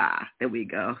 Elisa. There we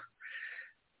go.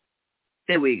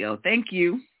 Thank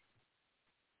you.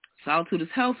 Solitude is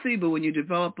healthy, but when you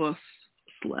develop a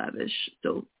slavish,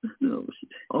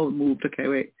 moved. Okay,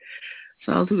 wait.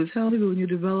 Solitude is healthy, but when you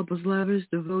develop a slavish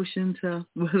devotion to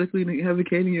politically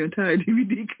advocating your entire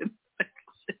DVD connection.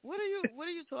 What are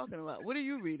you talking about? What are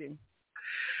you reading?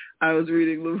 I was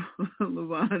reading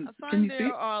LaVonne. I find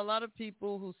there are a lot of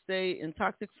people who stay in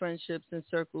toxic friendships and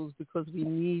circles because we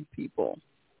need people.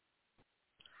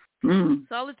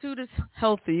 Solitude is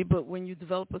healthy, but when you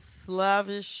develop a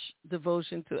slavish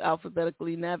devotion to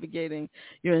alphabetically navigating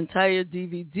your entire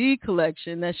DVD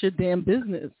collection, that's your damn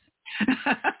business.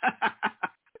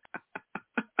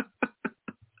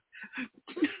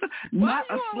 Not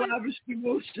a slavish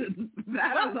devotion.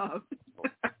 That I love.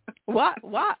 Why?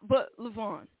 But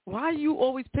LaVonne, why are you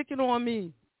always picking on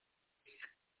me?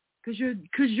 Because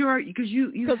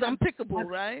I'm pickable,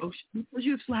 right? Because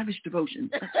you have slavish devotion.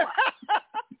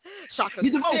 Shaka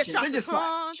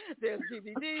Khan. There's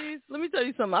DVDs. Let me tell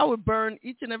you something. I would burn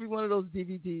each and every one of those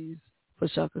DVDs for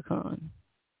Shaka Khan.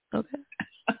 Okay.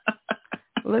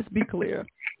 Let's be clear.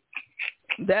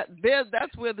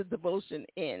 That's where the devotion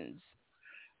ends.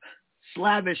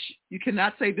 Slavish. You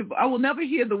cannot say I will never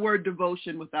hear the word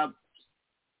devotion without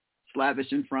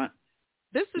slavish in front.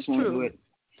 This is true.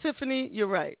 Tiffany, you're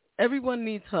right. Everyone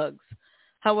needs hugs.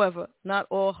 However, not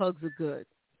all hugs are good.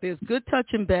 There's good touch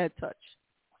and bad touch,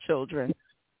 children.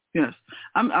 Yes.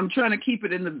 I'm trying to keep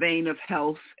it in the vein of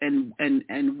health and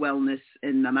wellness,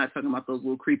 and I'm not talking about those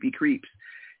little creepy creeps.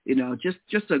 You know,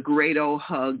 just a great old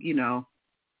hug, you know.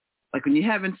 Like when you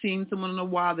haven't seen someone in a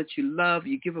while that you love,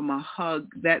 you give them a hug.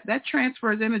 That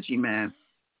transfers energy, man.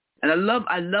 And I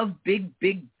love big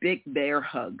bear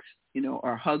hugs, you know,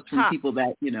 or hugs from people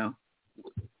that, you know,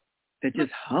 that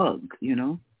just hug, you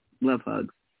know. Love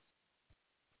hugs.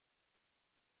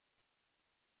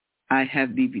 I have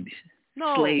DVDs.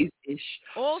 No. Slave-ish.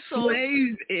 Also,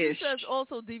 Slave-ish. He says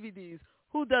also DVDs.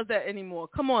 Who does that anymore?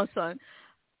 Come on, son.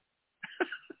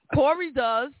 Corey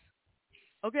does.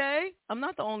 Okay? I'm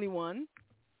not the only one.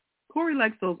 Corey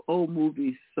likes those old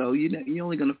movies, so you're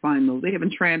only going to find those. They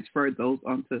haven't transferred those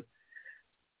onto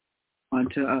I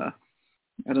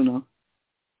don't know,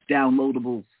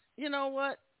 downloadables. You know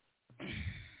what?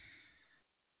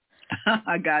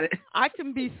 I got it. I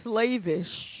can be slavish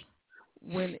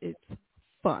when it's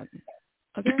fun.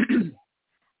 Okay?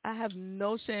 I have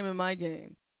no shame in my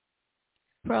game.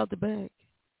 Proud to beg.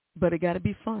 But it got to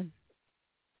be fun.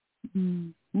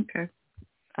 Okay.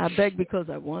 I beg because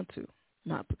I want to,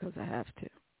 not because I have to.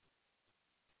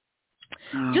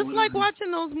 Just like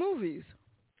watching those movies.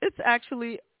 It's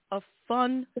actually a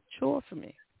fun chore for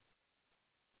me.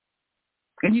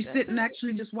 And you sit and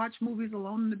actually just watch movies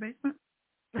alone in the basement?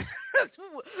 When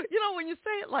you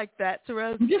say it like that,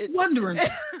 Terez. I'm just wondering.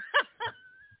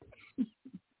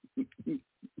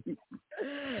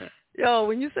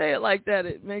 When you say it like that,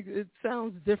 it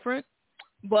sounds different.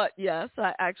 But yes,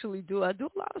 I actually do. I do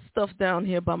a lot of stuff down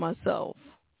here by myself.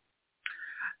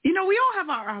 We all have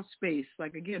our space.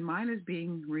 Like, again, mine is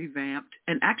being revamped.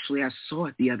 And actually, I saw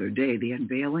it the other day, the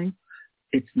unveiling.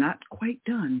 It's not quite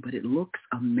done, but it looks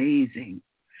amazing.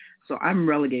 So I'm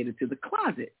relegated to the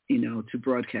closet, to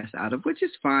broadcast out of, which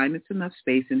is fine. It's enough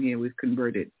space in here. We've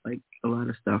converted, like, a lot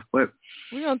of stuff. But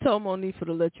we're going to tell Monifa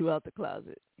to let you out the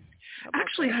closet.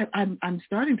 Actually, I'm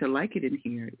starting to like it in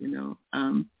here,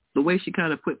 The way she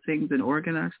kind of put things and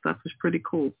organized stuff is pretty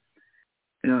cool.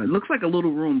 It looks like a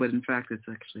little room, but in fact, it's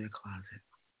actually a closet.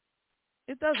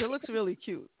 It does. It looks really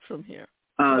cute from here.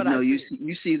 No, you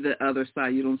see the other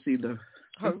side. You don't see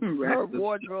her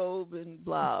wardrobe and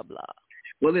blah, blah.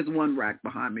 Well, there's one rack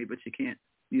behind me, but you can't,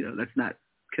 that's not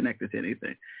connected to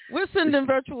anything. We're sending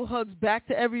virtual hugs back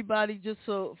to everybody just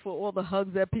for all the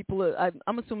hugs that people are.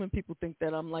 I'm assuming people think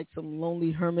that I'm like some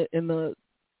lonely hermit in the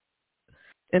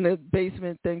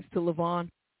basement thanks to LaVonne.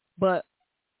 But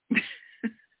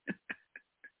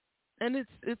and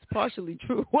it's partially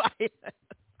true.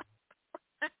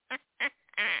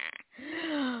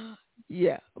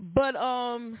 Yeah. But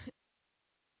I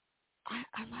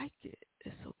like it.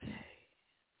 It's okay.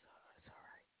 It's all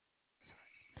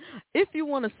right. If you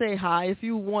want to say hi, if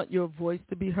you want your voice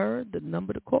to be heard, the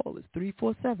number to call is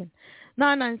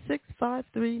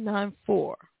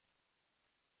 347-996-5394.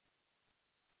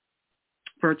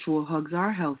 Virtual hugs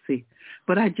are healthy,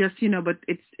 but I just, but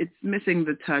it's missing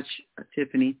the touch,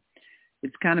 Tiffany.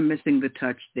 It's kind of missing the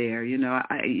touch there,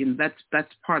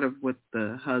 that's part of what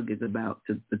the hug is about,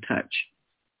 the touch.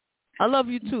 I love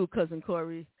you too, Cousin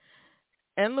Corey,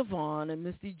 and LaVonne, and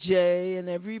Misty J, and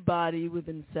everybody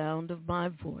within sound of my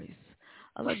voice.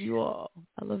 I love you all.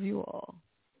 I love you all.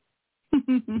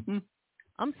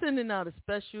 I'm sending out a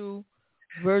special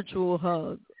virtual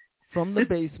hug from the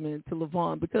basement to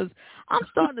LaVonne because I'm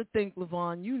starting to think,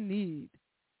 LaVonne, you need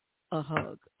a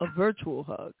hug, a virtual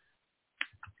hug.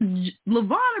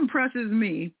 LaVonne impresses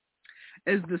me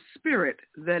as the spirit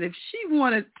that if she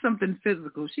wanted something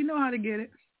physical, she know how to get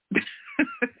it.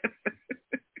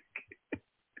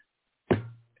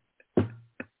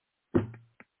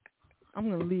 I'm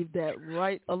going to leave that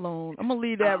right alone. I'm going to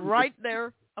leave that right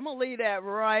there. I'm going to leave that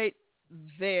right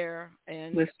there.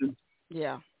 And listen.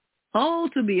 Yeah. Oh,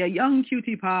 to be a young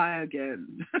cutie pie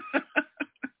again.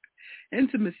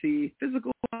 Intimacy.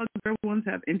 Physical ones, real ones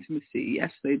have intimacy.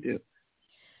 Yes, they do.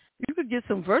 You could get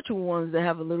some virtual ones that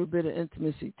have a little bit of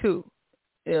intimacy, too.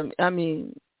 I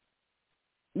mean,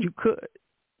 you could.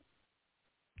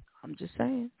 I'm just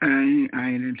saying. I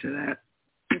ain't into that.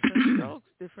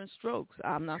 Different strokes.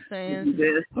 I'm not saying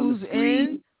who's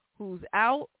in, who's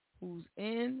out, who's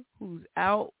in, who's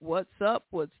out, what's up,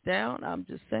 what's down. I'm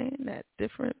just saying that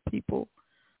different people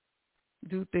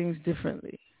do things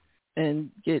differently and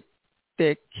get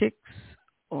their kicks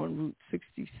on Route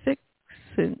 66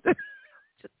 and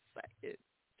just say it.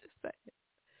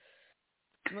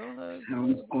 No,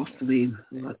 sounds awfully,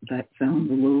 that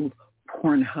sounds a little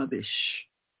Pornhubish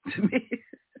to me.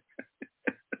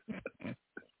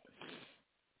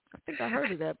 I think I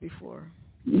heard of that before.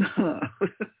 No.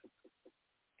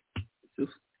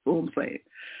 Just all I'm saying.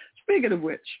 Speaking of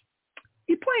which,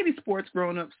 you play any sports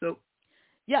growing up? So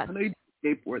yes. I know you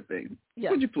did a skateboard thing.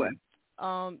 Yes. What'd you play?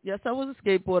 Yes, I was a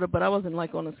skateboarder, but I wasn't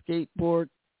like on a skateboard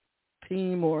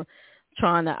team or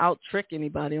trying to out-trick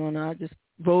anybody on it. I just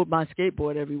rode my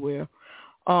skateboard everywhere.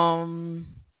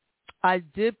 I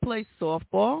did play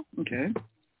softball. Okay.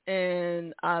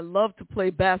 And I loved to play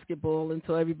basketball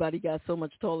until everybody got so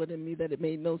much taller than me that it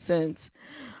made no sense.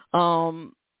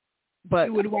 But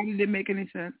why did it make any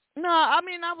sense? No, I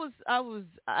mean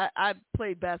I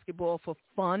played basketball for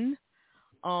fun.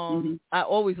 I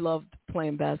always loved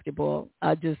playing basketball.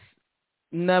 I was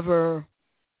never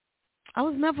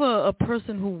a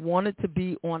person who wanted to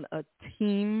be on a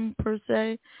team per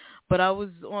se, but I was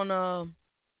on a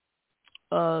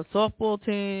softball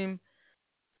team,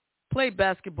 played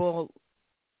basketball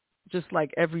just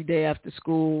like every day after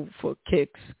school for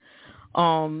kicks.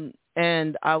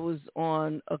 And I was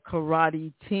on a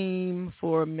karate team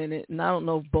for a minute, and I don't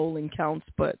know if bowling counts,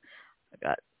 but I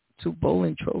got 2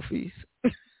 bowling trophies.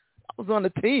 I was on a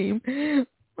team. I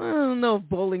don't know if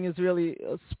bowling is really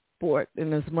a sport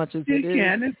in as much as it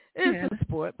is. It's a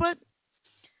sport, but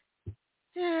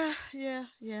yeah.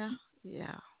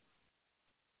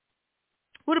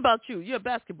 What about you? You're a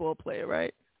basketball player,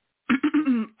 right?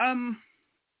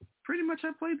 Pretty much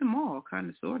I played them all, kind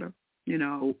of, sort of. You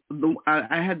know,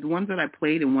 I had the ones that I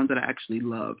played and ones that I actually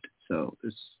loved. So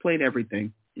just played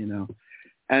everything, you know.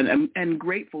 And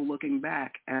grateful looking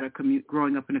back at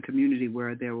growing up in a community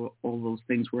where there were all those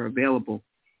things were available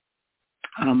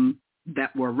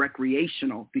that were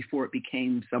recreational before it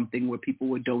became something where people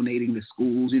were donating to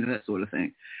schools, you know, that sort of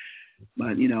thing.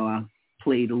 But, you know, I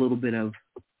played a little bit of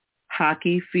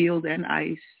hockey, field and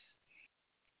ice,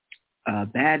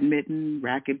 badminton,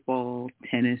 racquetball,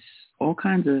 tennis, all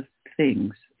kinds of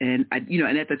things. And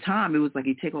and at the time it was like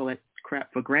you take all that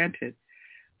crap for granted.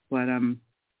 But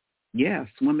yeah,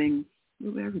 swimming,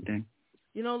 everything.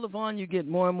 You know, LaVonne, you get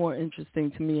more and more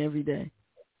interesting to me every day.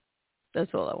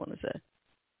 That's all I want to say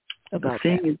about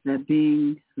the thing is that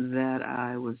being that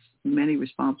I was many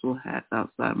responsible hats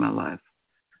outside my life.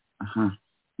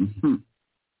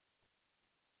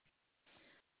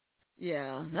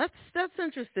 Yeah, that's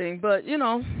interesting. But you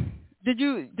know, did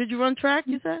you run track?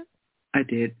 You said I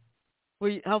did.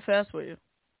 How fast were you?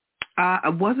 I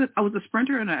was a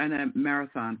sprinter and a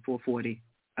marathon 440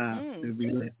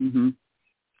 relay.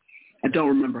 I don't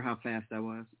remember how fast I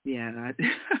was. Yeah,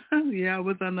 I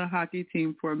was on the hockey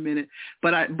team for a minute,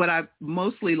 but I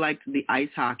mostly liked the ice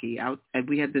hockey.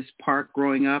 We had this park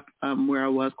growing up where I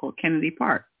was called Kennedy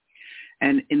Park.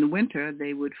 And in the winter,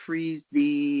 they would freeze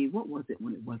what was it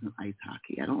when it wasn't ice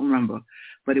hockey? I don't remember.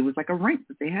 But it was like a rink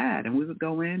that they had. And we would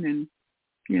go in and,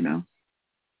 you know,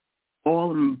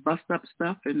 all and bust up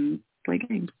stuff and play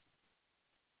games.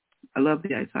 I love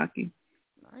the ice hockey.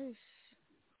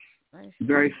 Nice.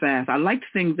 Very fast. I liked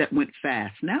things that went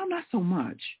fast. Now, not so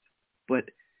much.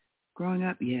 But growing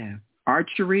up, yeah.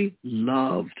 Archery,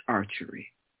 loved archery.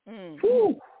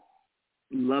 Woo.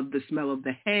 Loved the smell of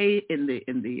the hay in the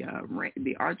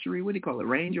archery. What do you call it?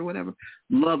 Range or whatever.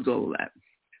 Loved all of that.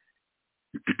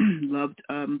 Loved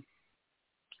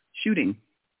shooting,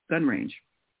 gun range.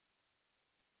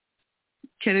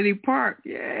 Kennedy Park,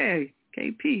 yay,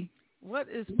 KP. What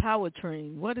is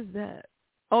powertrain? What is that?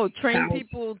 Oh, train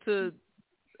people to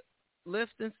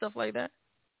lift and stuff like that.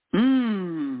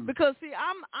 Because see,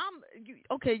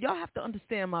 okay. Y'all have to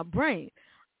understand my brain.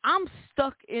 I'm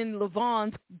stuck in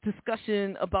LaVonne's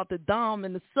discussion about the dom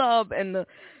and the sub and the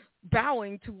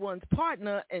bowing to one's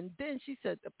partner, and then she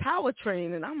said the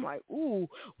powertrain, and I'm like, ooh,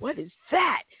 what is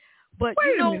that? But Wait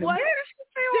you know a minute, what? where did she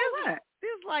say all that?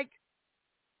 There's like,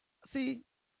 see,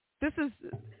 this is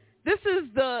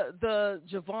the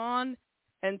JaVonne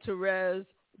and Terez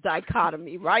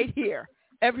dichotomy right here.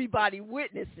 Everybody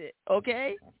witness it,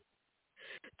 okay?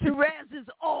 Terez is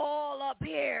all up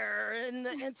here in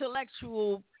the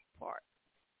intellectual part.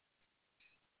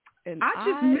 And I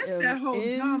just missed that whole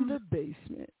in the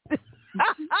basement.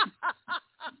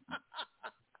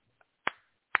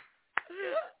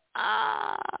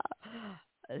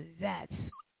 That's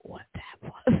what that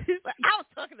was. He's like, I was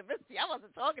talking to Misty. I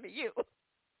wasn't talking to you.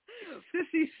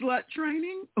 Sissy slut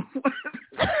training?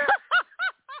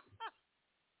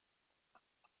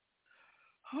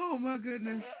 Oh, my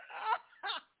goodness.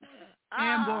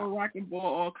 Handball, racquetball,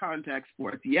 all contact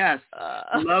sports. Yes,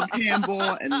 love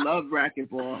handball and love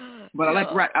racquetball. But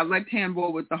I like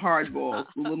handball with the hard balls,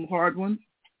 the little hard ones.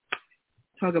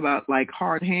 Talk about like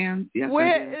hard hands. Yes,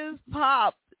 Where is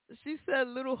Pop? She said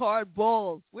little hard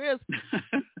balls. Where's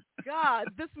God?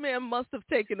 This man must have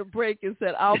taken a break and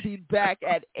said, "I'll be back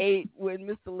at 8 when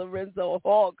Mr. Lorenzo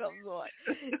Hall comes on."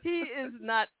 He is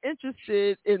not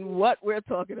interested in what we're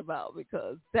talking about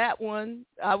because that one,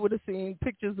 I would have seen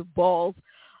pictures of balls,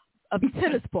 of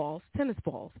tennis balls,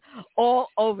 all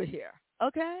over here.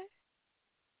 Okay?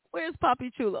 Where's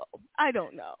Papi Chulo? I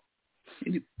don't know.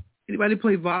 Anybody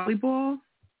play volleyball?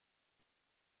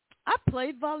 I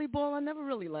played volleyball. I never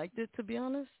really liked it, to be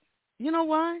honest. You know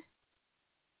why?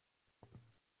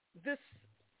 This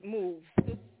move,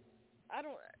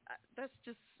 that's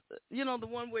just, the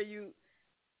one where you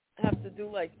have to do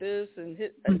like this and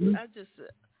hit. I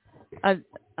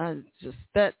just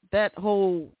that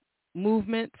whole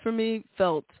movement for me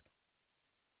felt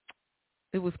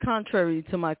it was contrary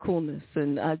to my coolness,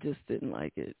 and I just didn't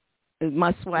like it.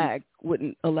 My swag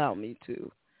wouldn't allow me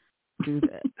to do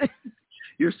that.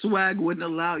 Your swag wouldn't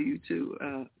allow you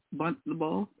to bunt the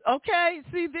ball? Okay,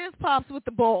 see, there's Pops with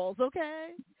the balls, okay?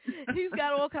 He's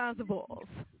got all kinds of balls.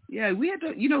 Yeah, we had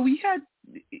to, we had,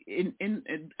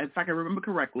 if I can remember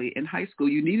correctly, in high school,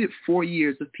 you needed 4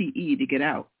 years of PE to get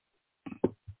out.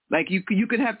 Like you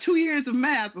could have 2 years of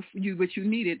math, but you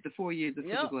needed the 4 years of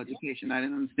physical education. I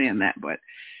didn't understand that, but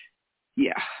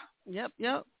yeah. Yep.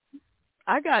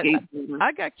 I got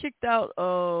kicked out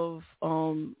of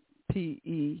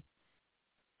PE.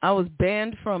 I was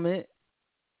banned from it.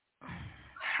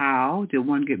 How did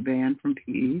one get banned from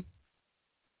PE?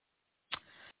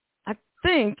 I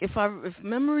think if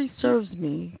memory serves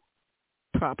me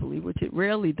properly, which it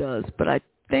rarely does, but I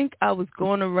think I was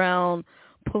going around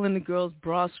pulling the girls'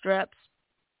 bra straps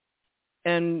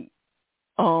and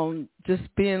just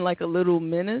being like a little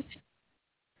menace.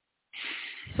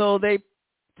 So they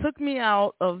took me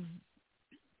out of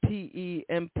PE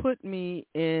and put me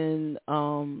in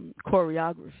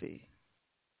choreography.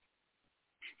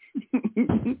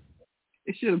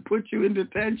 They should have put you in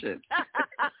detention.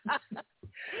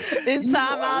 In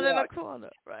time out in a corner,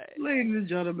 right? Ladies and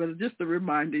gentlemen, just a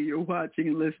reminder, you're watching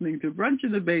and listening to Brunch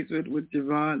in the Basement with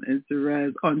JaVonne and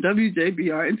Terez on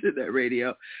WJBR Internet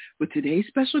Radio, with today's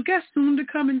special guest soon to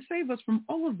come and save us from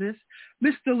all of this,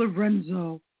 Mr.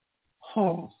 Lorenzo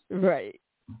Hall. Right.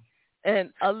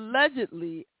 And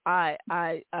allegedly, I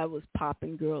was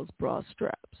popping girls' bra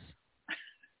straps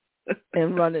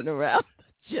and running around the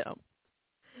gym.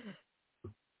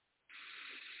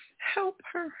 Help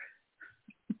her.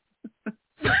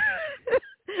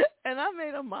 And I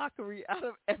made a mockery out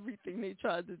of everything they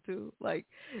tried to do. Like,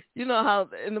 you know how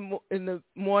in the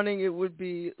morning it would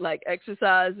be like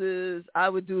exercises. I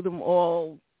would do them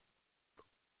all,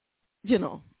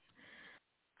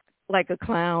 like a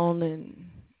clown. And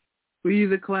were you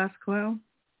the class clown?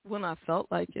 When I felt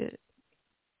like it.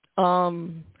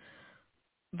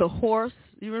 The horse.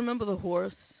 You remember the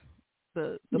horse?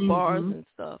 The bars and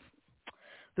stuff.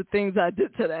 The things I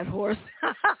did to that horse.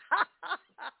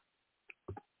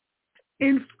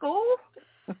 In school?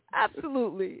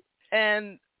 Absolutely.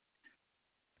 And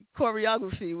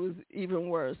choreography was even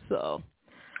worse, so.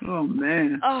 Oh,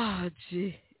 man. Oh,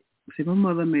 gee. See, my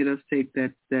mother made us take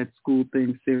that school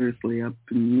thing seriously up,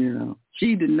 and,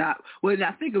 she did not. Well,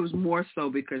 I think it was more so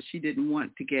because she didn't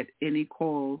want to get any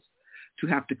calls to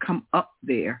have to come up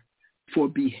there for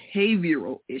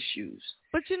behavioral issues.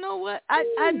 But you know what?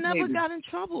 I never got in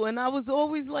trouble, and I was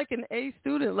always like an A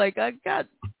student. Like I got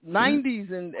 90s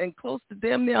and close to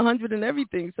damn near 100 and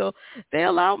everything. So they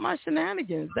allowed my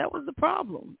shenanigans. That was the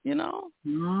problem,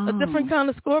 A different kind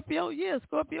of Scorpio. Yeah,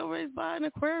 Scorpio raised by an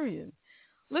Aquarian.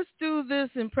 Let's do this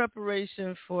in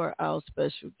preparation for our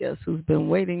special guest who's been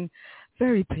waiting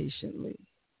very patiently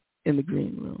in the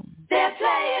green room. They're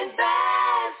playing basketball.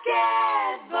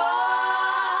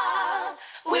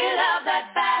 We love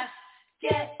that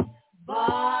basketball.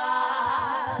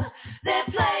 They're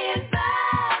playing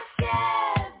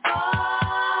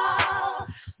basketball.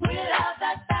 We love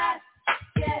that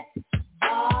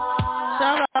basketball.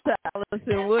 Shout out to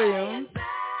Allison Williams.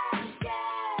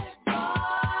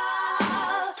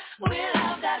 We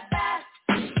love that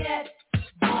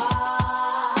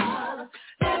basketball.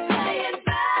 They're playing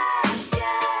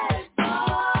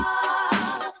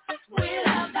basketball. We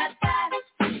love that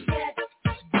basketball.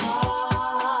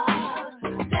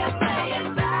 They're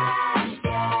playing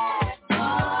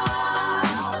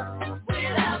basketball. We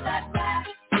love that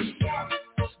basketball.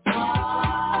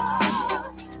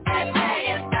 They're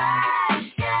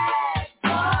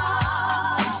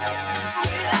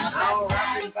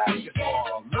playing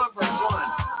basketball. Number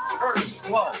one, first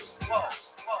whoa.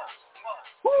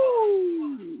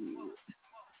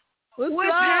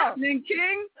 What's happening,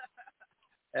 King?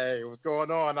 Hey, what's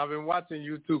going on? I've been watching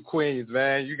you two queens,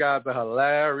 man. You guys are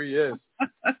hilarious,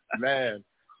 man.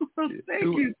 Thank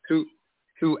you.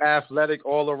 Two athletic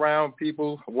all-around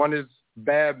people. One is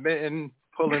badminton,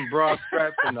 pulling bra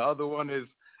straps, and the other one is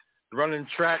running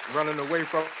track, running away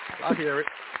from. I hear it.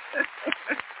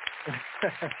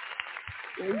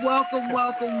 Welcome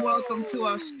to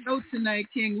our show tonight,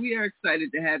 King. We are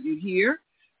excited to have you here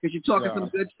because you're talking some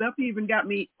good stuff. You even got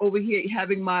me over here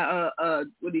having my,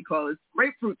 what do you call it,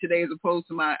 grapefruit today as opposed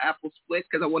to my apple split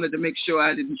because I wanted to make sure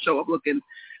I didn't show up looking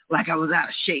like I was out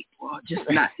of shape or just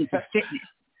not into fitness.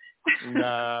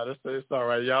 Nah, it's all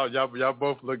right. Y'all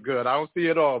both look good. I don't see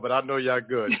it all, but I know y'all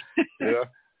good. Yeah.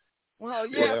 Well,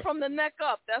 yeah, from the neck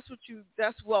up.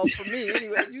 That's well for me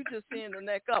anyway. You just seeing the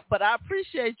neck up, but I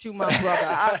appreciate you, my brother.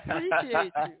 I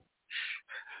appreciate you.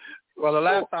 Well, the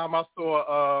last time I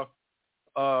saw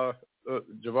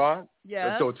JaVonne,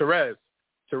 so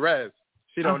Terez,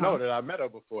 she don't know that I met her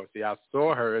before. See, I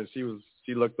saw her and she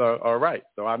looked all right,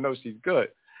 so I know she's good.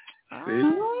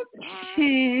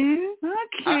 See?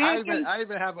 Okay. I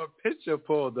even have a picture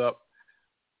pulled up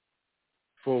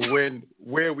for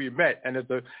where we met, and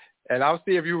I'll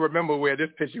see if you remember where this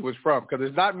picture was from, because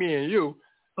it's not me and you,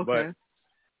 but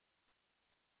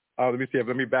let me see.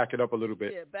 Let me back it up a little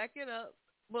bit. Yeah, back it up.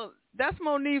 Well, that's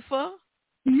Monifa.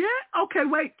 Yeah. Okay.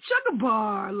 Wait. Sugar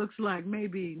Bar looks like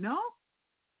maybe no.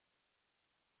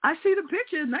 I see the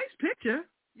picture. Nice picture.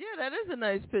 Yeah, that is a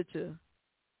nice picture.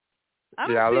 I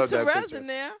love see that Terez picture. in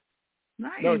there.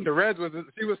 Nice. No, Terez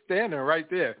was standing right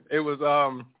there. It was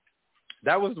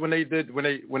that was when they did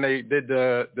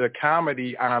the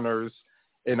comedy honors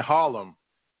in Harlem.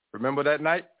 Remember that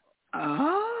night?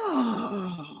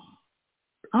 Oh.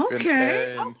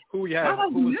 Okay. And who we had?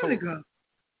 Who was ago?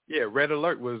 Yeah, Red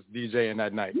Alert was DJing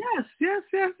that night. Yes. Yeah.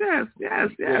 That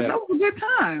was a good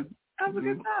time. Okay.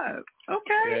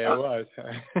 Yeah, it was.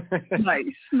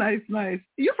 Nice.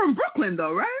 You're from Brooklyn,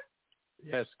 though, right?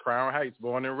 Yes, Crown Heights,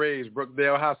 born and raised,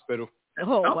 Brookdale Hospital.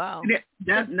 Oh wow.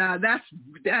 That's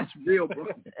real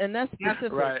Brooklyn. And that's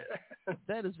specific. Right.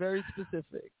 That is very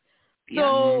specific. Yeah.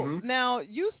 So now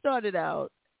you started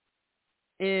out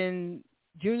in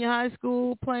junior high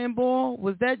school playing ball.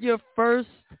 Was that your first,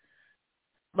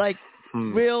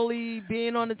 really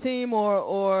being on the team,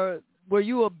 or were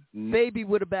you a baby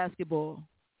with a basketball?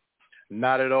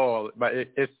 Not at all, but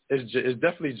it's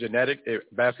definitely genetic.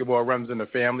 Basketball runs in the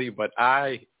family, but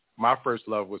my first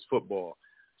love was football.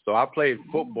 So I played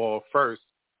football first.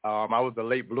 I was a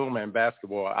late bloomer in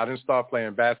basketball. I didn't start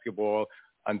playing basketball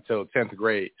until 10th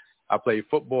grade. I played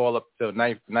football up till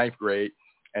ninth grade,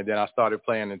 and then I started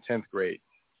playing in 10th grade.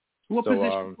 What position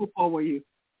of football were you?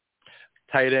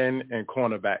 Tight end and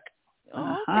cornerback.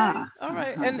 Oh, okay. All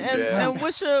right. And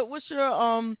what's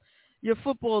your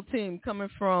football team coming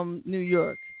from New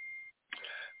York?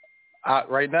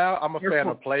 Right now, I'm a fan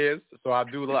of players, so I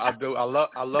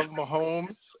love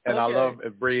Mahomes and I love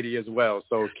Brady as well.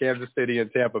 So Kansas City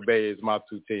and Tampa Bay is my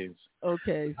two teams.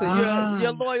 Okay, so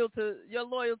your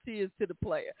loyalty is to the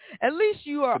player. At least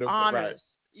you are honest.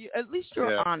 Right. At least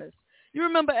you're honest. You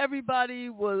remember everybody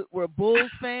were Bulls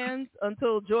fans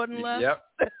until Jordan left?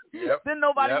 Yep. Then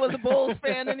nobody was a Bulls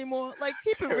fan anymore. Like,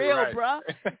 keep it real, right. bruh.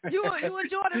 You a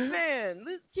Jordan fan.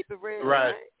 Let's keep it real.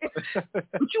 Right.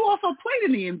 But you also played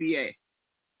in the NBA.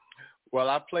 Well,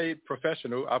 I played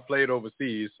professional. I played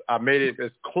overseas. I made it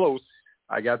as close.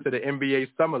 I got to the NBA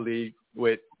Summer League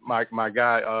with my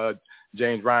guy,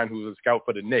 James Ryan, who was a scout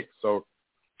for the Knicks. So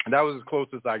that was as close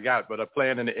as I got. But I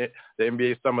played in the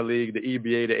NBA Summer League, the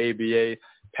EBA, the ABA,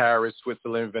 Paris,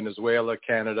 Switzerland, Venezuela,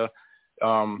 Canada.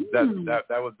 That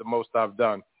was the most I've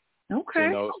done.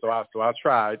 Okay. So I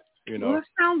tried. Well, it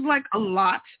sounds like a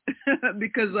lot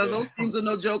because those teams are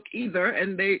no joke either,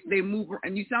 and they move.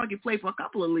 And you sound like you play for a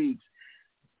couple of leagues.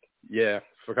 Yeah,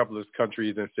 for a couple of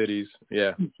countries and cities.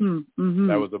 Yeah, That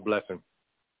was a blessing.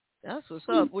 That's what's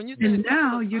up. And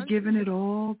now you're giving it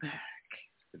all back.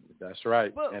 That's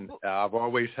right. And I've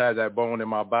always had that bone in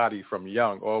my body from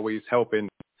young, always helping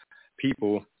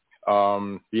people,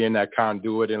 being that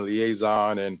conduit and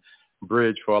liaison and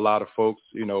bridge for a lot of folks,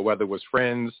 whether it was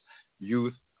friends,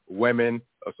 youth, women,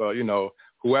 so,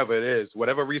 whoever it is,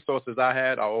 whatever resources I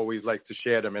had, I always like to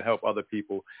share them and help other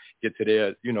people get to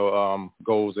their,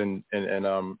 goals and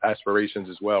aspirations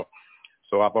as well.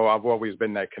 So I've always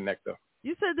been that connector.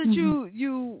 You said that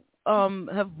you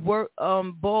have worked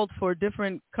balled for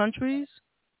different countries.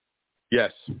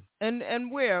 Yes.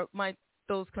 And where might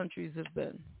those countries have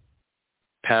been?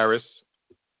 Paris,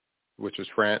 which was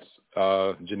France,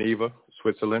 Geneva,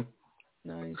 Switzerland,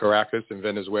 nice. Caracas in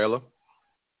Venezuela,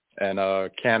 and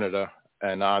Canada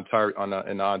and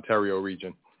in the Ontario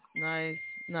region. Nice.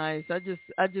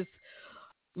 I just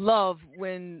love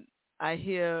when I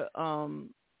hear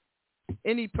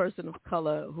any person of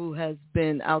color who has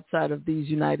been outside of these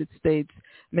United States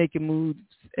making moves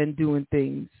and doing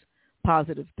things,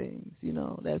 positive things.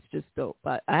 That's just dope.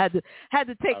 I had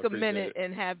to take a minute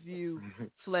and have you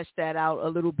flesh that out a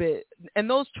little bit. And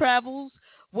those travels,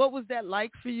 what was that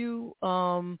like for you?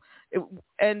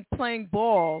 And playing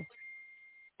ball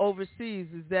overseas,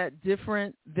 is that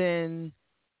different than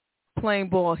playing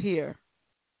ball here?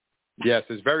 Yes,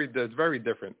 it's very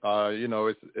different.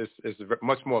 It's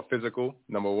much more physical.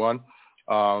 Number one,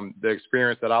 the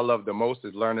experience that I love the most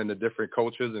is learning the different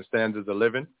cultures and standards of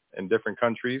living in different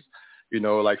countries. You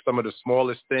know, like some of the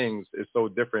smallest things is so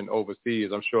different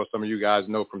overseas. I'm sure some of you guys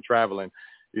know from traveling.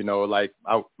 You know, like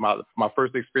my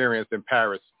first experience in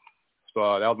Paris.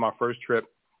 So that was my first trip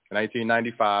in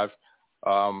 1995.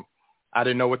 I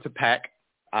didn't know what to pack.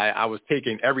 I was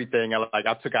taking everything.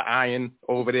 I took an iron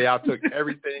over there. I took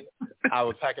everything I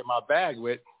was packing my bag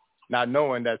with, not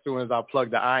knowing that as soon as I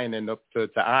plugged the iron in to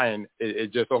iron,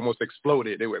 it just almost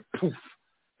exploded. It went poof,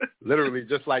 literally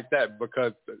just like that,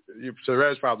 because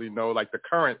Terez probably know, like the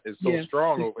current is so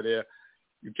strong over there,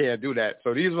 you can't do that.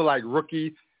 So these were like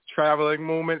rookie traveling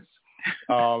moments.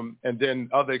 And then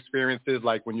other experiences,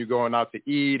 like when you're going out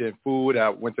to eat and food. I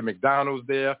went to McDonald's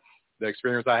there. The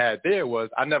experience I had there was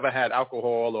I never had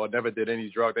alcohol or never did any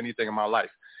drugs, anything in my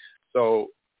life. So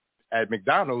at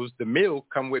McDonald's, the meal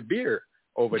come with beer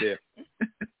over there,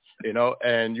 you know,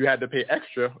 and you had to pay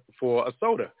extra for a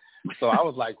soda. So I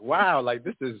was like, wow, like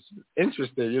this is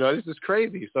interesting, you know, this is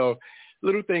crazy. So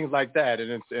little things like that.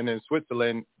 And in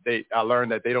Switzerland, I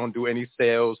learned that they don't do any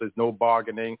sales. There's no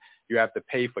bargaining. You have to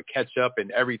pay for ketchup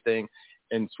and everything.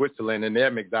 In Switzerland, in their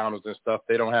McDonald's and stuff,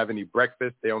 they don't have any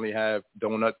breakfast. They only have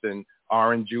donuts and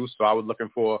orange juice. So I was looking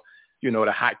for, you know,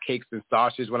 the hot cakes and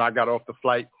sausages when I got off the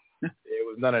flight. It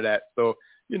was none of that. So,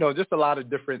 you know, just a lot of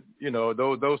different, you know,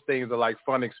 those things are like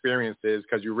fun experiences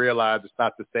because you realize it's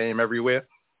not the same everywhere.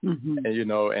 Mm-hmm. And, you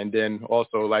know, and then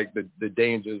also like the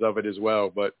dangers of it as well.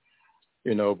 But,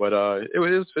 you know,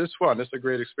 it's fun. It's a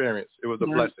great experience. It was a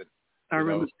blessing. I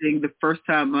remember seeing the first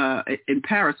time in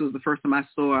Paris was the first time I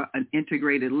saw an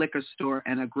integrated liquor store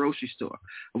and a grocery store.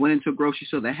 I went into a grocery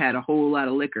store that had a whole lot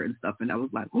of liquor and stuff, and I was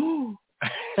like, oh.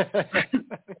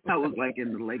 I was like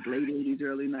in the late 80s,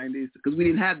 early 90s, because we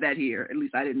didn't have that here. At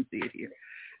least I didn't see it here.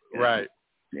 Right.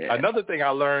 Yeah. Another thing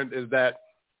I learned is that,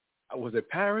 was it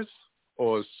Paris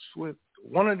or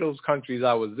one of those countries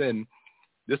I was in,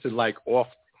 this is like off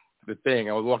the thing.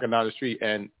 I was walking down the street,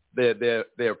 and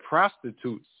they're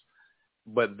prostitutes.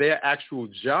 But their actual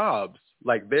jobs,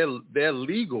 like they're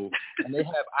legal and they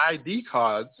have ID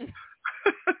cards.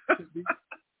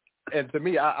 And to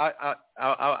me,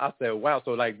 I said, wow.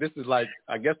 So like, this is like,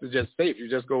 I guess it's just safe. You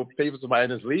just go pay for somebody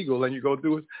and it's legal and you go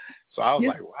do it. So I was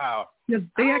like, wow. Yeah,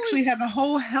 they actually have a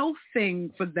whole health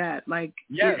thing for that. Like,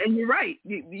 and you're right.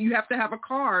 You have to have a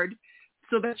card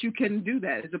so that you can do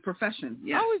that as a profession.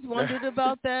 Yeah. I always wondered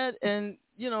about that. And,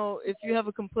 you know, if you have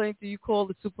a complaint, do you call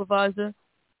the supervisor?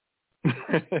 I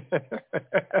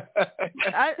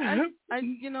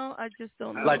just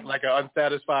don't know. Like an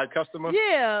unsatisfied customer?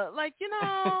 Yeah, like, you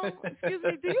know, excuse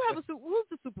me, do you have who's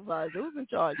the supervisor? Who's in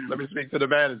charge? Let me speak to the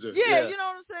manager. Yeah, you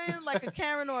know what I'm saying? Like a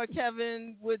Karen or a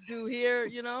Kevin would do here,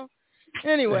 you know?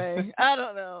 Anyway, I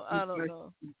don't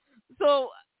know. So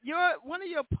one of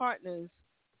your partners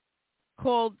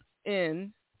called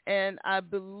in, and I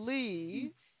believe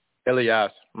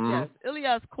Elias. Mm-hmm. Yes,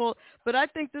 Elias called, but I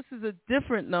think this is a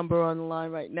different number on the line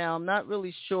right now. I'm not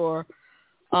really sure.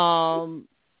 I'm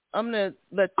going to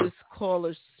let this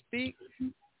caller speak.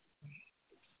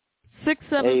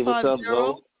 6750. Hey, what's up,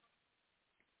 Zoe?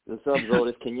 What's up, Zoe?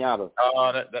 It's Kenyatta.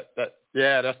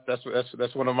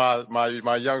 That's one of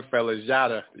my young fellas,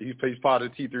 Yada. He's part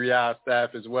of the T3I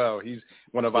staff as well. He's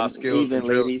one of our skills. Evening,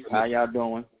 ladies. How y'all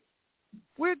doing?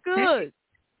 We're good.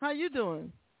 How you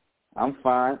doing? I'm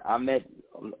fine. I met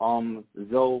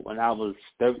Zoe when I was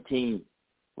 13,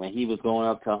 when he was going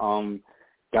up to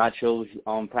Gaucho's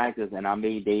practice, and I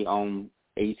made they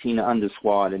 18 and under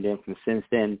squad, and then since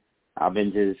then I've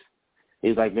been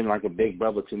he's been like a big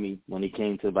brother to me when it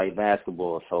came to like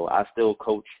basketball. So I still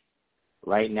coach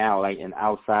right now, like in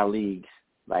outside leagues,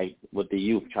 like with the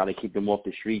youth, try to keep them off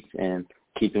the streets and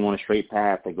keep them on a straight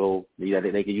path to go.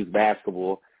 They can use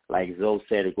basketball, like Zoe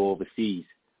said, to go overseas,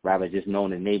 rather just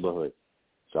knowing the neighborhood.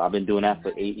 So I've been doing that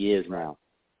for 8 years now,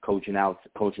 coaching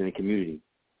the community.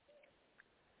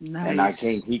 Nice.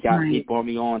 And he brought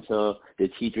me on to the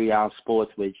T3I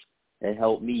sports, which it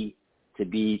helped me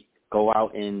to go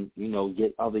out and, you know,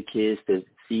 get other kids to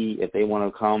see if they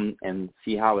want to come and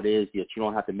see how it is. That you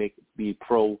don't have to be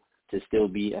pro to still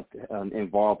be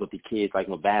involved with the kids, like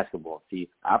with basketball. See,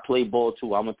 I played ball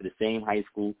too. I went to the same high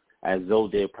school as Zoe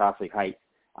did, Prospect Heights.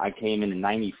 I came in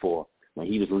 94 when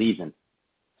he was leaving.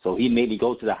 So he made me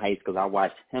go to the Heights because I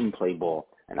watched him play ball,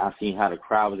 and I seen how the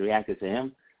crowd was reacting to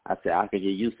him. I said, I could get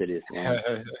used to this.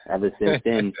 And ever since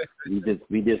then,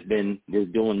 we just been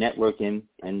doing networking.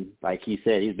 And like he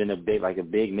said, he's been a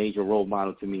big major role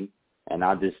model to me. And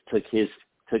I just took his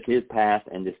path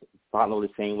and just follow the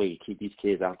same way, keep these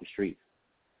kids out the streets.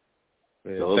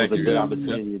 Yeah, so it was a good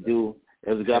opportunity to do. It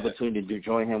was a good opportunity to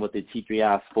join him with the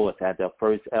T3I sports at the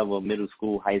first ever middle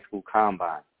school, high school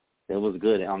combine. It was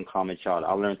good at Uncommon Charter.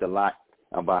 I learned a lot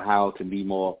about how to be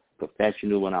more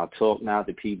professional when I talk now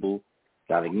to people.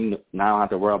 Now I don't have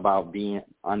to worry about being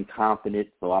unconfident,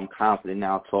 so I'm confident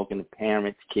now talking to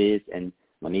parents, kids, and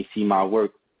when they see my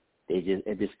work,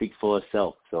 it just speaks for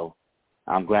itself. So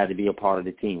I'm glad to be a part of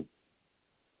the team.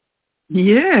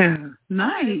 Yeah,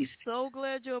 nice. I'm so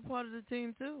glad you're a part of the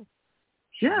team too.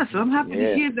 Yeah, so I'm happy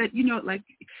to hear that.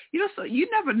 So you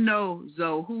never know,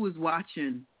 Zoe, who is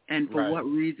watching and for what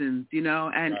reasons,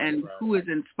 and who is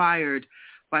inspired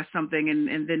by something,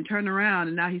 and then turn around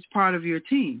and now he's part of your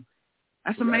team.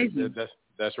 That's amazing.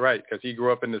 That's right, because he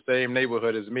grew up in the same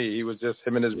neighborhood as me. He was just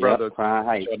him and his brother.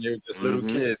 They were just little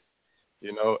kids,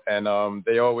 and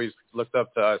they always looked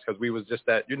up to us because we was just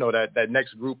that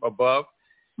next group above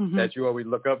that you always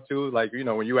look up to. Like,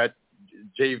 when you at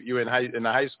you in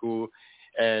the high school,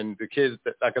 and the kids,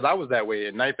 because I was that way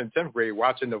in 9th and 10th grade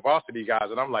watching the varsity guys,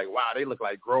 and I'm like, wow, they look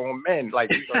like grown men. Like,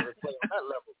 we going to play on that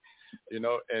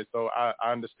level, And so I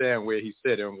understand where he's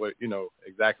sitting and what,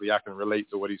 exactly I can relate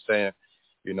to what he's saying,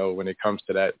 when it comes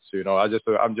to that. So,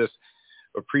 I'm just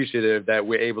appreciative that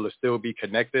we're able to still be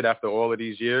connected after all of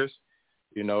these years,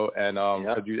 and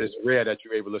it's rare that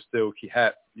you're able to still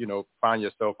find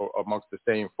yourself amongst the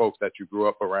same folks that you grew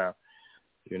up around,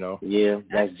 Yeah,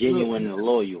 that's genuine and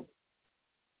loyal.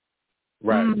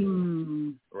 Right.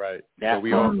 Mm. Right. That's so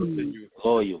we all continue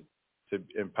loyal to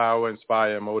empower,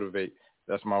 inspire, and motivate.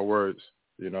 That's my words,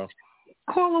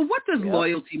 Carla, what does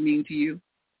loyalty mean to you?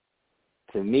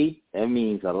 To me, it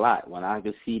means a lot. When I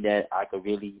could see that I could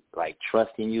really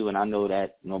trust in you, and I know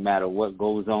that no matter what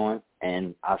goes on,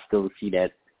 and I still see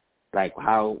that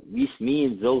how me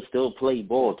and Zoe still play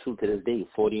ball too to this day,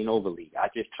 40 and over league. I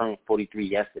just turned 43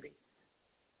 yesterday.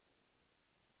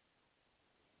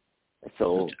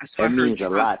 So that means a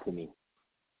lot to me.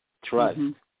 Trust.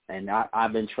 Mm-hmm. And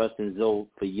I've been trusting Zoe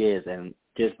for years, and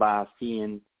just by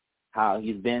seeing how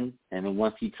he's been, and then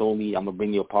once he told me I'm going to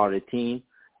bring you a part of the team,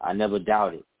 I never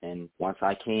doubted. And once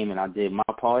I came and I did my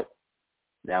part,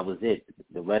 that was it.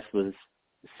 The rest was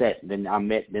set. Then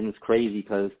it's crazy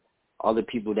because all the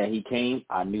people that he came,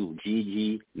 I knew,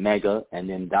 Gigi, Mega, and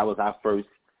then that was our first,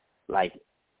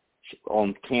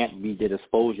 on camp, we did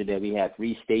exposure there. We had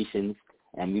 3 stations,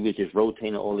 and we were just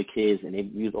rotating all the kids, and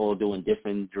we was all doing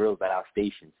different drills at our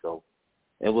station. So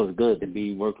it was good to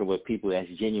be working with people that's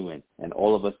genuine, and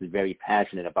all of us is very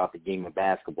passionate about the game of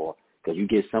basketball, because you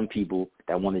get some people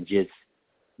that want to just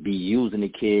be using the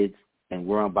kids and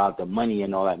worrying about the money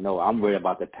and all that. No, I'm worried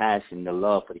about the passion, the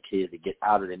love for the kids to get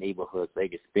out of the neighborhood so they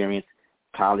can experience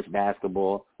college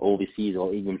basketball, overseas,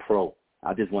 or even pro.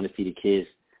 I just want to see the kids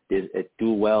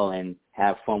do well and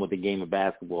have fun with the game of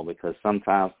basketball, because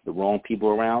sometimes the wrong people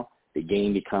around, the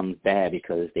game becomes bad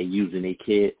because they're using their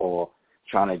kid or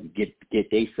trying to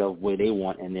get themselves where they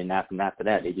want, and then after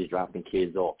that, they just dropping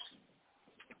kids off.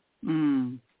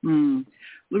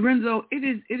 Lorenzo,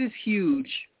 it is huge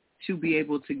to be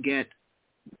able to get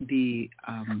the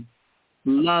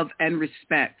love and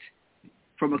respect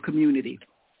from a community.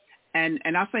 And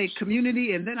I'll say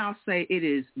community, and then I'll say it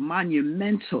is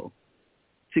monumental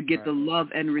to get the love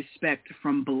and respect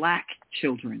from Black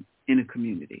children in a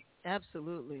community.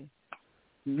 Absolutely.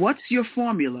 What's your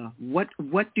formula? What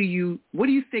do you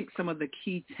think some of the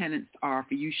key tenets are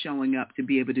for you showing up to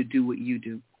be able to do what you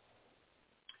do?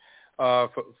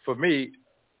 For me,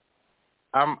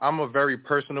 I'm a very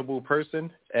personable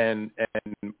person, and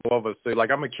more of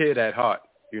I'm a kid at heart.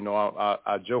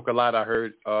 I joke a lot. I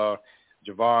heard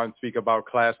JaVonne speak about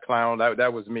class clown.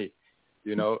 That was me.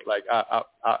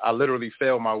 I literally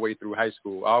failed my way through high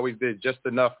school. I always did just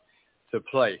enough to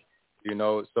play.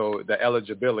 So the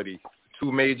eligibility,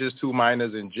 2 majors, 2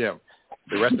 minors, and gym.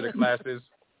 The rest of the classes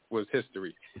was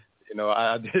history.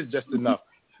 I did just enough.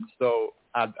 So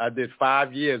I did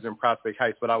 5 years in Prospect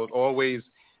Heights, but I was always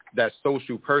that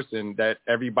social person that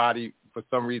everybody, for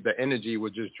some reason, the energy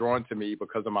was just drawn to me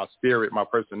because of my spirit, my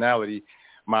personality,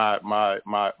 my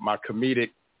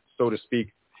comedic, so to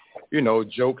speak,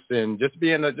 jokes and just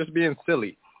being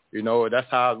silly. That's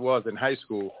how it was in high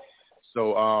school.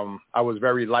 So I was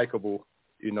very likable,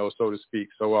 so to speak.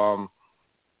 So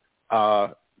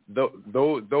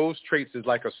those traits is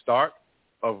like a start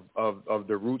of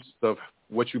the roots of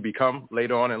what you become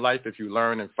later on in life if you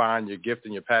learn and find your gift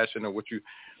and your passion or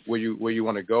where you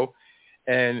want to go.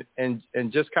 And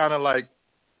just kind of like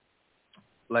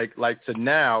to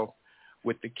now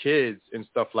with the kids and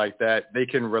stuff like that, they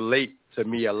can relate to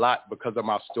me a lot because of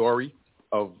my story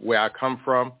of where I come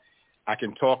from. I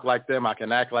can talk like them, I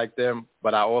can act like them,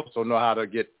 but I also know how to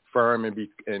get firm and be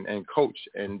and coach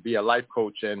and be a life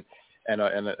coach and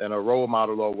a role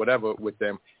model or whatever with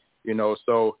them,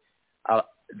 So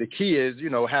the key is,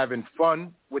 having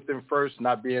fun with them first,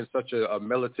 not being such a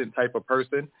militant type of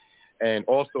person, and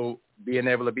also being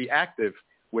able to be active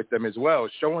with them as well,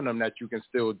 showing them that you can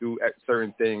still do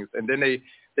certain things. And then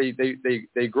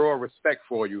they grow a respect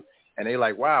for you, and they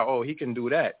like, wow, oh, he can do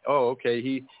that. Oh, okay,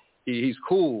 he's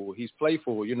cool, he's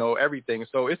playful, everything.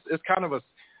 So it's kind of a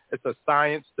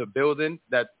science to building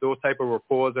those type of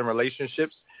rapports and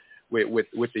relationships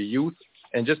with the youth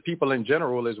and just people in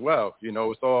general as well.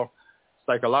 It's all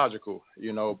psychological,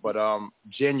 but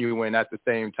genuine at the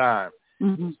same time.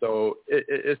 Mm-hmm. So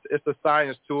it's a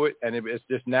science to it, and it's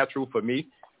just natural for me.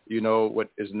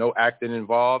 There's no acting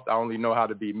involved. I only know how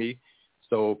to be me.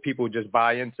 So people just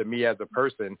buy into me as a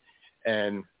person,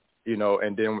 and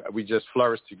and then we just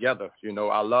flourish together.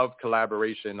 I love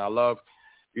collaboration. I love,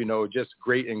 just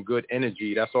great and good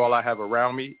energy. That's all I have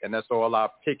around me, and that's all I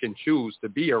pick and choose to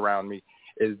be around me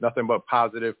is nothing but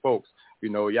positive folks.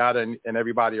 Yada and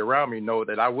everybody around me know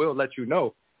that I will let you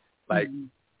know, like, mm-hmm.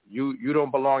 you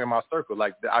don't belong in my circle.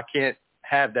 Like, I can't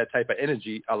have that type of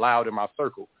energy allowed in my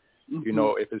circle, mm-hmm.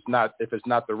 If it's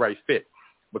not the right fit,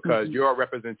 because mm-hmm. you're a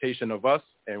representation of us,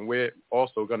 and we're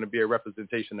also going to be a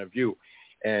representation of you.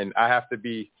 And I have to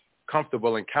be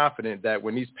comfortable and confident that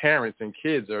when these parents and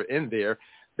kids are in there,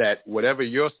 that whatever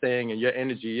you're saying and your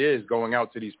energy is going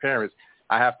out to these parents,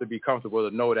 I have to be comfortable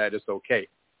to know that it's okay,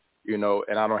 and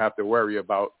I don't have to worry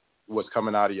about what's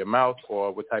coming out of your mouth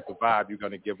or what type of vibe you're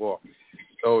going to give off.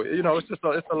 So,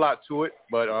 it's a lot to it,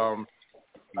 but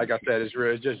like I said,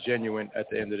 it's just genuine at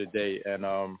the end of the day, and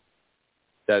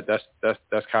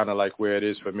that's kind of like where it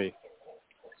is for me.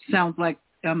 Sounds like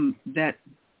that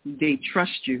they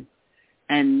trust you,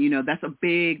 and that's a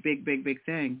big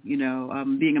thing.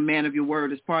 Being a man of your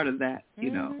word is part of that.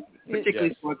 Particularly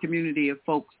yes. for a community of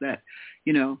folks that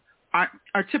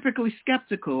are typically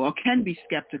skeptical or can be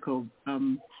skeptical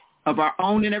of our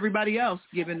own and everybody else,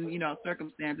 given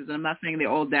circumstances. And I'm not saying they're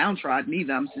all downtrodden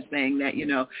either. I'm just saying that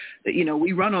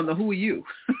we run on the who are you,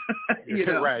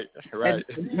 right. And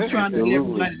trying to get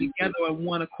everybody together on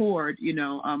one accord,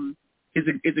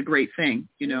 is a great thing.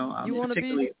 You want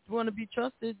to be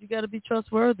trusted. You got to be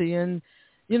trustworthy, and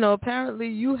apparently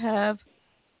you have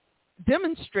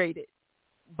demonstrated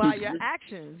by your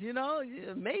actions.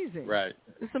 Amazing. Right.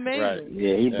 It's amazing. Right.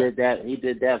 Yeah, he did that. He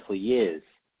did that for years.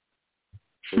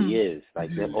 Like,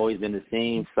 they've always been the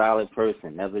same solid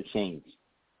person, never changed.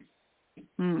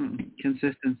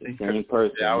 Consistency. Same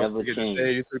person, yeah, never changed.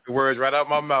 You took the words right out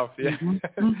my mouth. Yeah.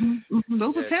 Mm-hmm.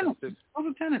 Those are tenants. Those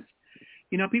are tenants.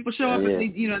 People show up, and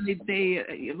they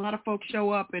a lot of folks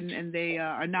show up and they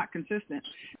are not consistent.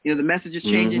 The message is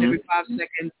changing every 5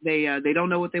 seconds. They don't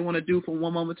know what they want to do from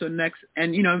one moment to the next.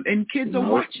 And and kids are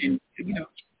watching. The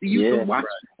youth are watching.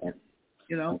 Right.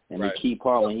 And the key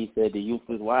part when he said the youth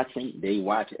is watching, they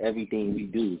watch everything we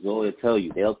do. Zoe will tell you.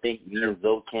 They'll think me and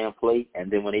Zoe can't play, and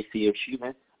then when they see us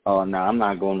shooting, oh no, I'm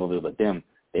not going over there. But them,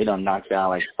 they done knocked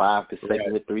down like 5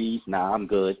 consecutive threes. Nah, I'm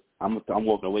good. I'm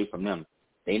walking away from them.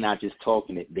 They not just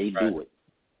talking it, they do it.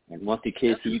 And once the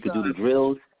kids see you can do the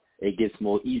drills, it gets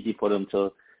more easy for them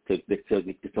to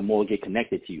more get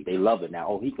connected to you. They love it now.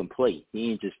 Oh, he can play.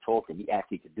 He ain't just talking. He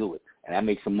actually can do it. And that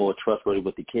makes them more trustworthy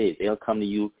with the kids. They'll come to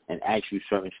you and ask you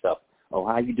certain stuff. Oh,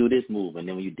 how you do this move? And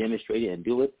then when you demonstrate it and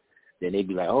do it, then they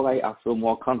be like, all right, I feel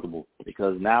more comfortable.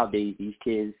 Because nowadays these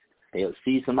kids, they'll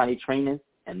see somebody training,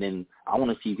 and then I want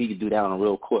to see if he can do that on a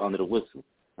real court under the whistle.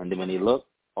 And then when they look,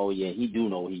 oh, yeah, he do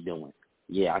know what he's doing.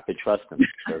 Yeah, I could trust him.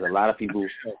 Because a lot of people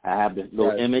have this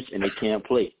little image and they can't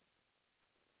play.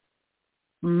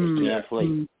 They can't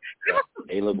play.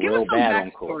 They look real bad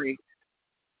on court.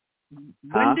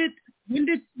 When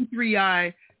did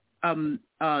T3I,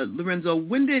 Lorenzo?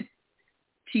 When did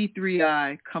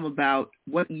T3I come about?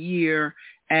 What year?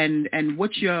 And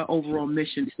what's your overall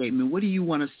mission statement? What do you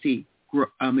want to see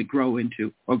grow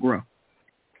into or grow?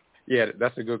 Yeah,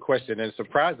 that's a good question. And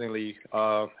surprisingly,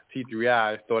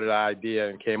 T3I thought of the idea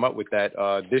and came up with that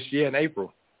this year in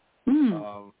April.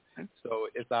 So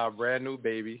it's our brand new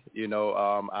baby.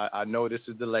 I know this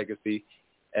is the legacy.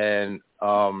 And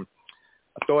I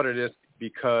thought of this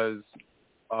because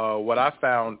what I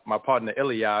found, my partner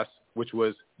Elias, which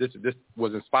was this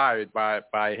was inspired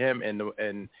by him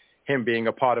and him being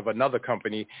a part of another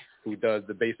company who does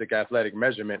the basic athletic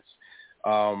measurements.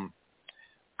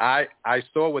 I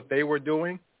saw what they were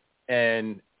doing,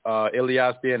 and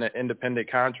Elias being an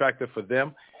independent contractor for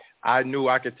them, I knew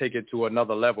I could take it to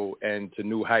another level and to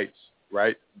new heights,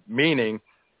 right? Meaning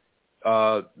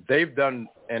they've done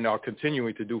and are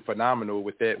continuing to do phenomenal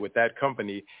with that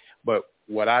company. But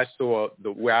what I saw,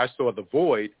 where I saw the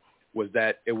void was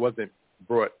that it wasn't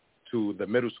brought to the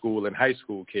middle school and high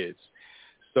school kids.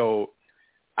 So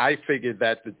I figured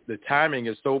that the timing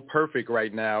is so perfect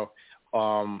right now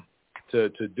to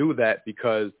do that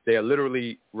because they're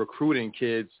literally recruiting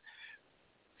kids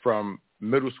from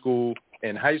middle school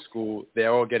and high school.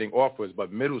 They're all getting offers,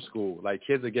 but middle school, like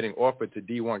kids are getting offered to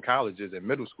D1 colleges in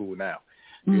middle school now,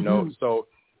 you know? So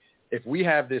if we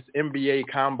have this NBA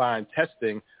combine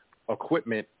testing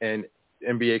equipment and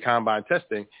NBA combine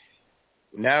testing,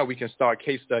 now we can start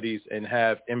case studies and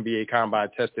have NBA combine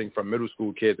testing from middle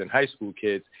school kids and high school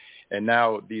kids. And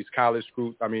now these college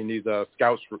groups, these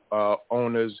scouts,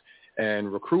 owners,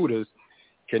 and recruiters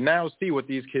can now see what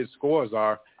these kids' scores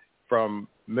are from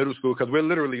middle school, because we're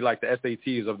literally like the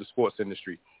SATs of the sports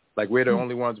industry. Like, we're the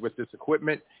only ones with this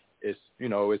equipment.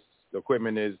 The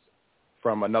equipment is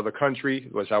from another country,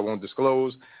 which I won't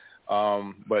disclose,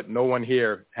 but no one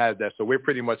here has that. So we're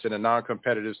pretty much in a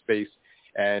non-competitive space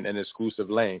and an exclusive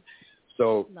lane.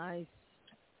 So nice.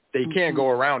 They can't go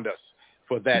around us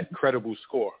for that credible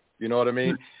score. You know what I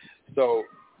mean? So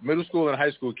middle school and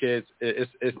high school kids,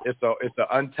 it's an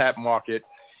untapped market.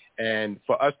 And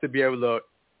for us to be able to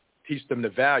teach them the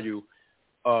value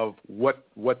of what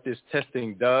this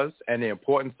testing does and the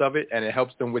importance of it, and it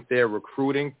helps them with their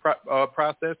recruiting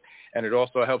process, and it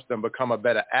also helps them become a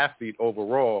better athlete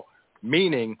overall,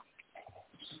 meaning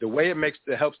the way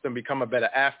it helps them become a better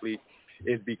athlete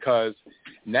is because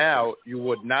now you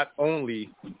would not only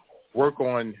work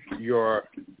on your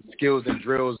skills and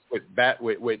drills with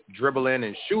dribbling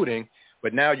and shooting,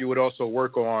 but now you would also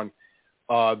work on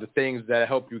the things that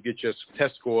help you get your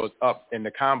test scores up in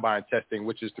the combine testing,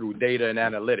 which is through data and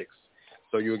analytics.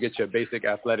 So you'll get your basic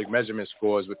athletic measurement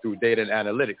scores through data and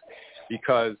analytics,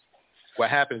 because what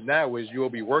happens now is you'll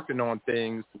be working on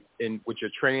things with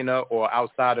your trainer or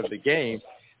outside of the game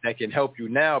that can help you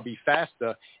now be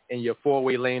faster in your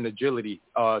four-way lane agility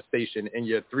station, in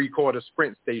your three-quarter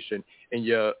sprint station, in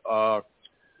your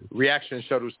reaction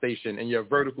shuttle station, in your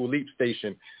vertical leap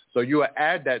station. So you will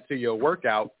add that to your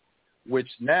workout, which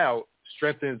now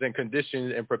strengthens and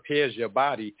conditions and prepares your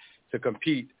body to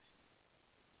compete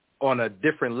on a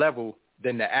different level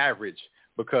than the average,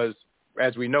 because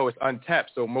as we know, it's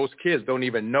untapped. So most kids don't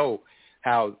even know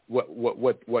how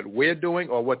what we're doing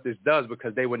or what this does,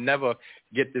 because they would never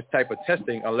get this type of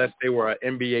testing unless they were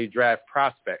an NBA draft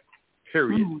prospect,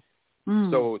 period.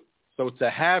 So to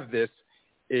have this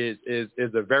is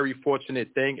a very fortunate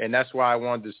thing, and that's why I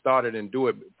wanted to start it and do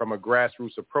it from a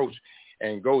grassroots approach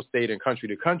and go state and country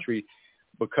to country,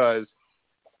 because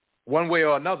one way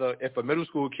or another, if a middle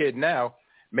school kid now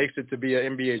makes it to be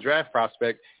an NBA draft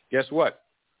prospect, guess what?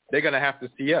 They're going to have to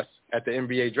see us at the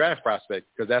NBA draft prospect,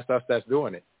 because that's us that's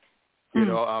doing it, you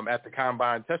know, at the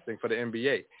combine testing for the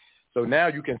NBA. So now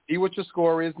you can see what your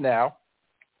score is now,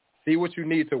 see what you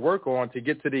need to work on to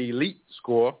get to the elite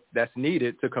score that's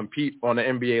needed to compete on the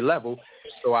NBA level.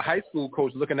 So a high school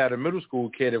coach looking at a middle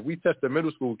school kid, if we test a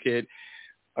middle school kid,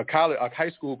 a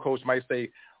high school coach might say,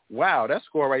 wow, that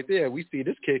score right there, we see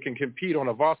this kid can compete on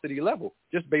a varsity level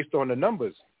just based on the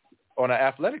numbers on the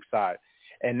athletic side.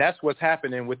 And that's what's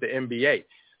happening with the NBA.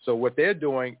 So what they're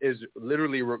doing is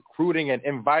literally recruiting and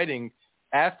inviting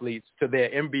athletes to their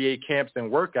NBA camps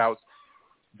and workouts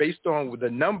based on the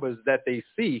numbers that they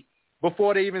see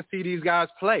before they even see these guys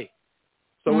play.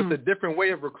 So it's a different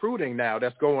way of recruiting now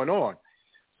that's going on.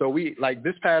 So we, like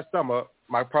this past summer,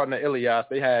 my partner Elias,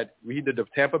 we did the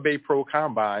Tampa Bay Pro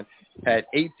Combine, had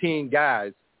 18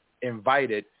 guys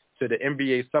invited to the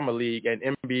NBA Summer League and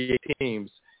NBA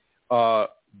teams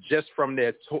just from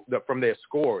their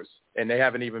scores, and they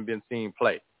haven't even been seen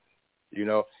play, you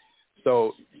know.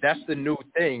 So that's the new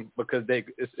thing, because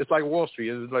it's like Wall Street.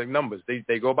 It's like numbers.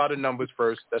 They go by the numbers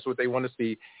first. That's what they want to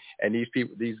see, and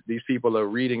these people are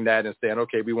reading that and saying,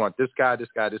 okay, we want this guy.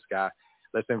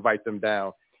 Let's invite them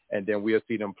down, and then we'll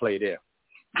see them play there.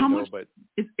 How much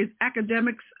is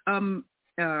academics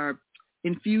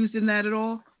infused in that at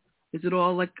all? Is it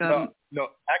all like no,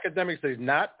 academics is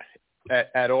not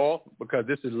at all, because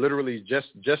this is literally just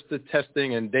the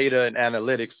testing and data and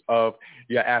analytics of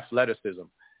your athleticism.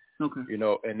 Okay. You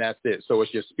know, and that's it. So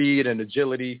it's your speed and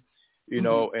agility, you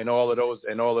know, and all of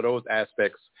those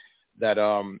aspects that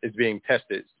is being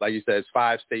tested. Like you said, it's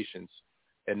 5 stations,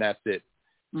 and that's it.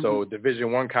 So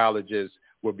Division I colleges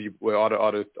will be where all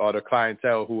the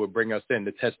clientele who would bring us in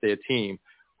to test their team,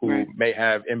 who may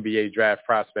have NBA draft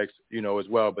prospects, you know, as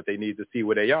well, but they need to see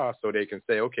where they are so they can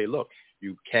say, okay, look,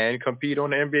 you can compete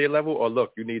on the NBA level, or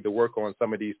look, you need to work on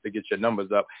some of these to get your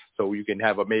numbers up so you can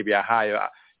have maybe a higher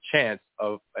chance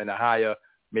of and a higher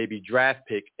maybe draft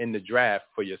pick in the draft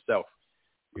for yourself,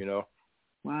 you know.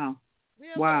 Wow.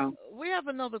 We have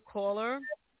another caller.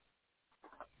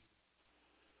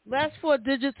 Last 4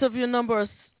 digits of your number is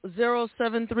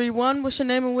 0731. What's your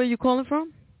name and where you calling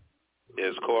from?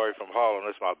 It's Corey from Harlem.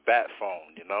 It's my bat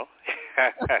phone, you know.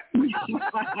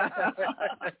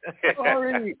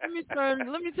 Corey,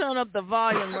 let me turn up the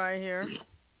volume right here.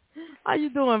 How you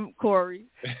doing, Corey?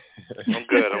 I'm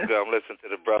good. I'm listening to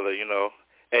the brother, you know.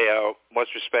 Hey, much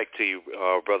respect to you,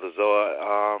 Brother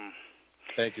Zoa.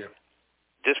 Thank you.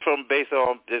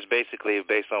 Basically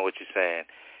based on what you're saying,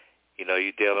 you know,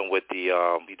 you're dealing with the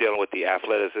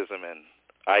athleticism and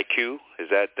IQ. Is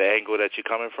that the angle that you're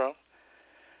coming from?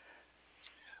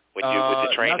 With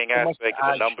the training so aspect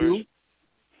and the numbers.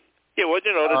 Yeah, well,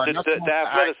 you know, the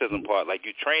athleticism part. Like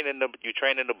you training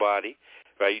the body,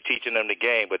 right? You're teaching them the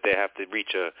game, but they have to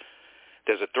reach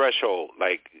there's a threshold.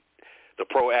 Like the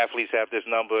pro athletes have this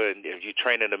number, and if you're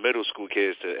training the middle school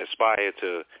kids to aspire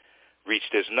to reach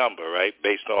this number, right,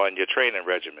 based on your training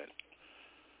regimen.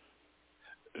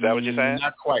 Is that what you're saying?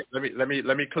 Not quite. Let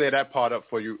me clear that part up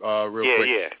for you real quick.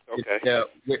 Yeah.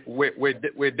 Okay.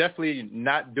 We're definitely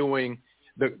not doing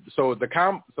the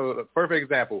perfect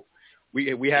example. We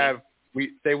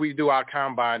say we do our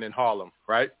combine in Harlem,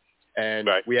 right? And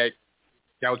we at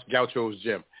Gaucho's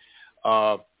gym.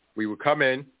 We would come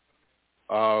in.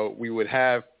 We would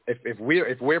have if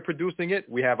we're producing it,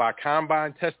 we have our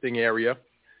combine testing area.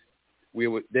 We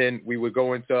would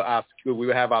go into our school. We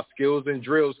would have our skills and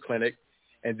drills clinic,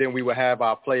 and then we would have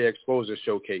our player exposure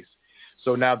showcase.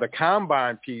 So now the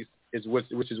combine piece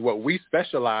which is what we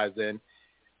specialize in,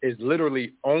 is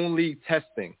literally only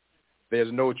testing.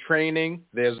 There's no training.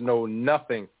 There's no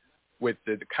nothing with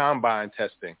the combine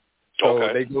testing. So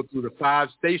they go through the 5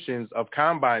 stations of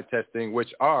combine testing,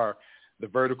 which are the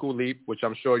vertical leap, which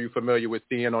I'm sure you're familiar with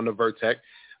seeing on the Vertex,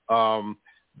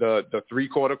 the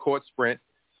 3/4 court sprint,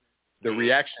 the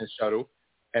reaction shuttle,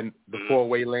 and the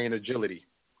 4-way lane agility.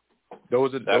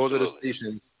 Those are the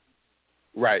stations,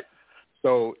 right?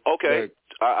 So I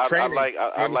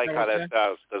like how that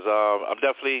sounds, because I'm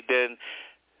definitely then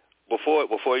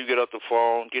before you get off the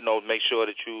phone, you know, make sure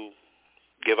that you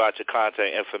give out your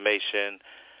contact information.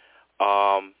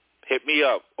 Hit me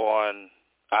up on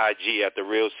IG at the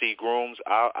Real C Grooms.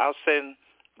 I'll send.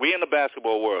 We in the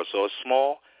basketball world, so it's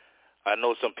small. I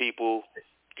know some people,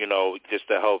 you know, just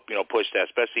to help, you know, push that,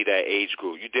 especially that age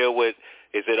group. You deal with,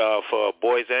 is it for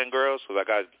boys and girls? Because I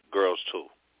got girls too.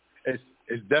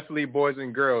 It's definitely boys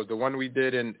and girls. The one we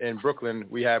did in Brooklyn,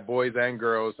 we had boys and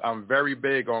girls. I'm very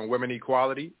big on women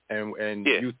equality and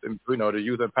youth, you know, the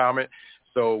youth empowerment.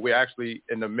 So we're actually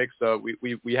in the mix of,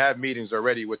 we have meetings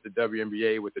already with the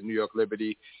WNBA, with the New York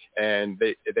Liberty, and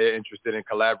they're interested in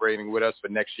collaborating with us for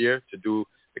next year to do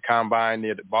the combine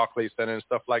near the Barclays Center and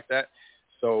stuff like that.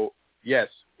 So yes,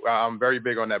 I'm very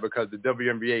big on that because the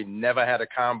WNBA never had a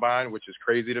combine, which is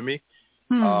crazy to me.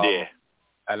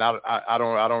 And I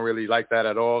don't really like that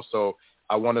at all. So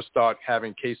I want to start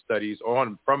having case studies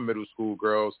from middle school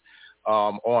girls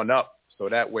on up, so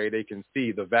that way they can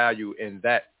see the value in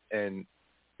that. And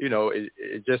you know,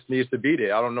 it just needs to be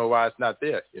there. I don't know why it's not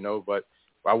there, you know, but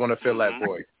I want to fill that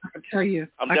void. I can tell you.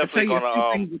 I'm definitely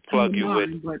going to plug you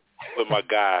with my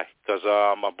guy, because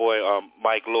my boy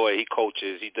Mike Lloyd, he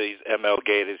coaches. He's ML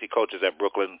Gators. He coaches at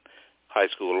Brooklyn High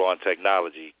School of Law and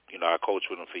Technology. You know, I coached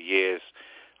with him for years.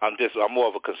 I'm more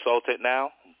of a consultant now,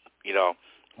 you know,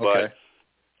 but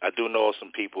I do know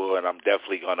some people, and I'm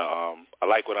definitely going to, I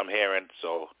like what I'm hearing,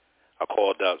 so I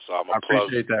called up. So I'm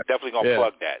definitely going to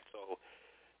plug that. So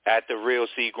at the Real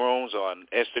C Grooms on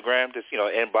Instagram, just, you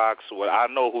know, inbox. I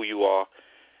know who you are,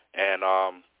 and,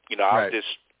 you know, I'll just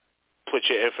put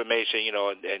your information, you know,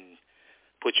 and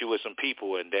put you with some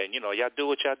people, and then, you know, y'all do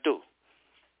what y'all do.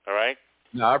 All right?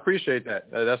 No, I appreciate that.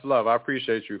 That's love. I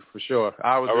appreciate you for sure.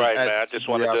 All right, man. I just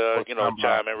wanted to, you know,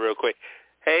 chime in real quick.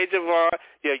 Hey, JaVonne.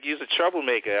 Yeah, you're a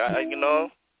troublemaker. You know,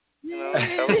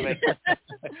 troublemaker.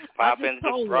 Pop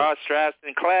into bra straps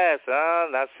in class.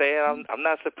 Not saying I'm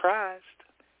not surprised.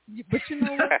 But you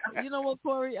know what? You know what,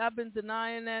 Corey? I've been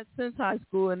denying that since high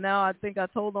school, and now I think I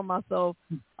told on myself.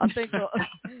 I think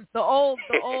the old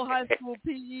high school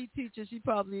PE teacher, she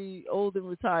probably old and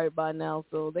retired by now,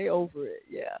 so they over it.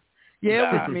 Yeah.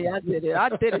 Yeah, it was me. I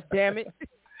did it. Damn it.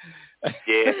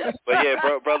 Yeah, but yeah,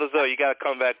 Brother Zoe, you got to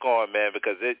come back on, man,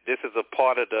 because this is a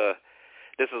part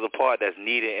that's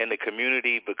needed in the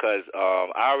community, because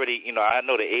I already, you know, I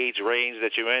know the age range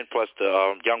that you're in, plus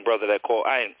the young brother that called.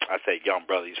 I said young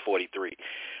brother, he's 43,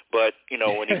 but you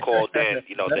know, when he called in,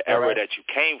 you know, the era that you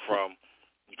came from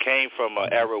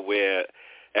an era where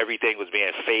everything was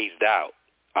being phased out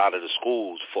of the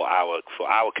schools for our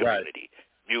community.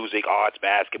 Music, arts,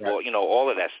 basketball, you know, all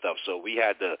of that stuff. So we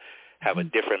had to have a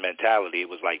different mentality. It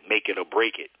was like make it or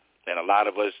break it. And a lot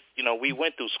of us, you know, we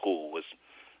went through school.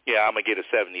 I'm going to get a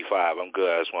 75. I'm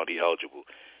good. I just want to be eligible.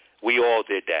 We all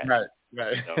did that. Right.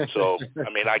 Right. You know? So, I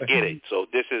mean, I get it. So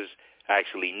this is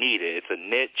actually needed. It's a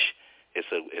niche. It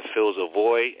fills a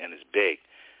void, and it's big.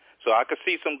 So I could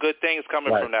see some good things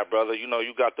coming from that, brother. You know,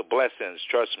 you got the blessings.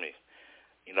 Trust me.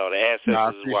 You know, the ancestors I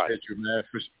is watching. appreciate you, man.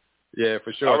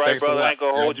 For sure. All right, Thanks brother. I ain't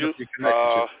going to hold you.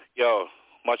 Yo,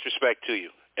 much respect to you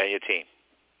and your team.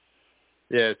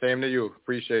 Yeah, same to you.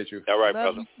 Appreciate you. All right,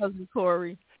 love brother. You, cousin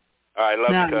Corey. All right,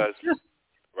 love you, cuz.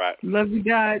 Right. Love you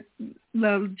guys.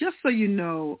 Love, just so you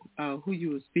know who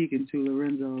you were speaking to,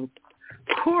 Lorenzo,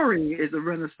 Corey is a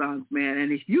Renaissance man,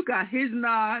 and if you got his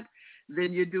nod,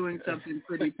 then you're doing something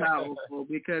pretty powerful,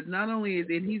 because not only is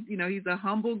it, he's a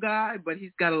humble guy, but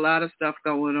he's got a lot of stuff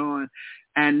going on.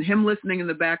 And him listening in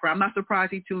the background, I'm not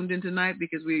surprised he tuned in tonight,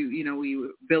 because we were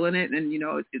billing it, and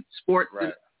it's sports,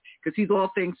 because he's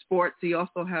all things sports. He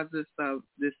also has this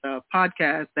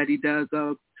podcast that he does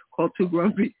called Two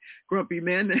Grumpy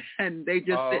Men, and they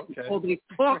just they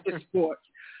talk to sports.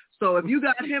 So if you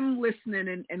got him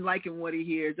listening and liking what he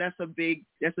hears, that's a big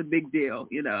deal.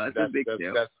 It's a big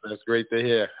deal. That's great to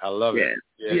hear. I love it.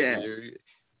 Yeah.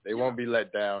 They won't be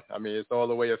let down. I mean, it's all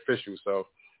the way official. So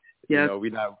we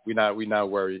not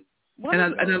worried. And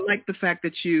I like the fact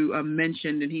that you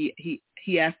mentioned, and he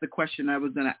asked the question I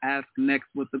was going to ask next,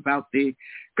 was about the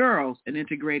girls and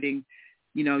integrating,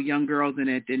 young girls in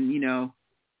it. And,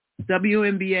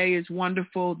 WNBA is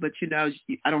wonderful, but, I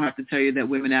don't have to tell you that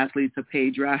women athletes are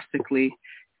paid drastically,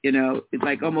 it's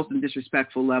like almost in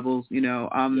disrespectful levels,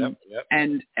 and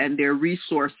their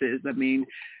resources. I mean,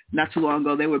 not too long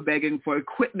ago, they were begging for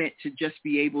equipment to just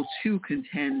be able to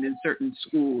contend in certain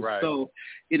schools. Right. So,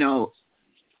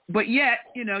 but yet,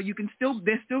 they're still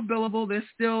billable. They're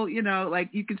still, you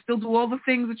can still do all the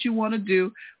things that you want to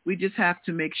do. We just have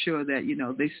to make sure that,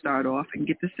 they start off and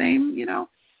get the same,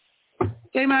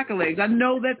 same accolades. I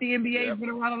know that the NBA has been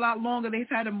around a lot longer. They've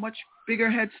had a much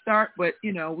bigger head start, but,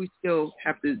 we still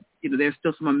have to, there's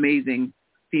still some amazing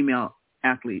female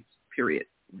athletes, period.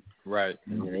 Right.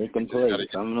 Yeah, they can play.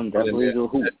 Some of them definitely do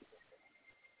hoop.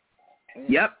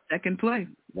 Yep, that can play.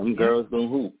 Them girls can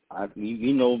hoop.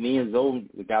 Me and Zoe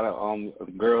got a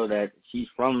girl that she's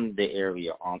from the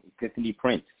area, Tiffany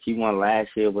Prince. She won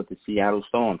last year with the Seattle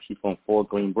Storm. She's from Fort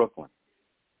Greene, Brooklyn.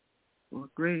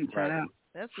 Fort Greene, shout out.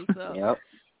 That's what's up. Yep.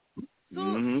 So,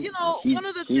 one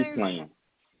of the she's things playing.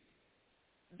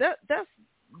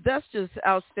 That's just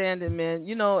outstanding, man.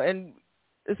 And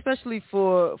especially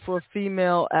for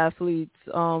female athletes,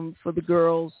 for the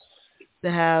girls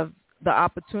to have the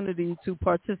opportunity to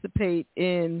participate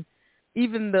in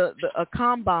even a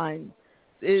combine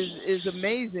is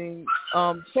amazing.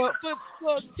 For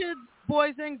kids,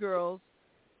 boys and girls,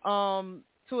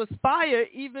 to aspire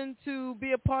even to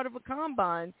be a part of a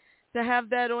combine, to have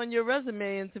that on your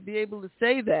resume and to be able to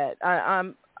say that.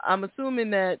 I'm assuming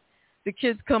that the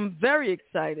kids come very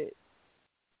excited.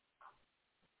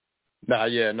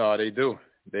 They do.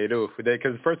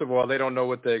 Because first of all, they don't know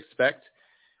what to expect.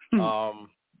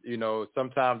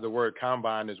 Sometimes the word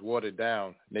combine is watered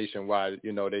down nationwide.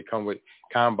 They come with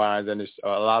combines, and it's a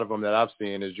lot of them that I've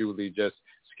seen is usually just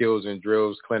skills and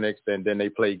drills clinics, and then they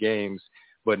play games.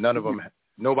 But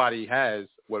nobody has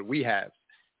what we have.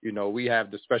 We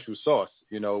have the special sauce,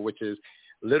 which is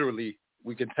literally,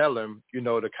 we can tell them,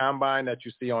 the combine that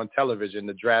you see on television,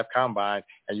 the draft combine,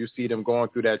 and you see them going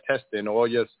through that testing, all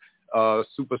your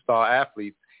superstar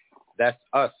athletes, that's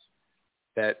us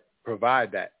that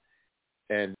provide that.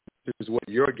 And this is what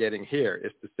you're getting here.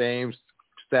 It's the same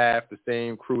staff, the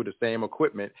same crew, the same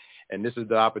equipment, and this is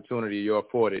the opportunity you're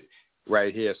afforded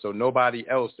right here. So nobody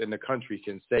else in the country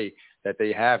can say that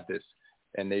they have this,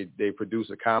 and they produce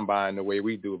a combine the way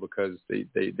we do, because they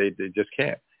just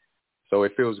can't. So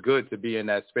it feels good to be in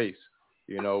that space,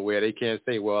 where they can't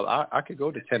say, well, I could go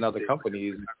to 10 other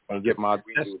companies and get my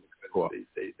test score.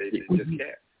 They just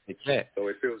can't. They can't. So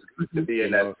it feels good to be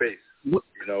in that space,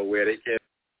 where they can't.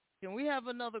 Can we have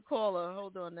another caller?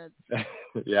 Hold on.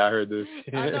 Yeah, I heard this.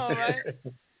 I know, right?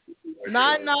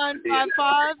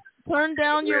 9955. Turn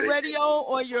down your radio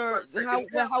or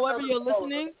however you're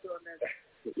listening.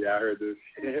 Yeah, I heard this.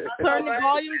 Turn the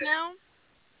volume down.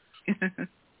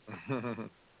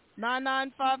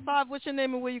 9955. What's your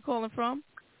name and where you calling from?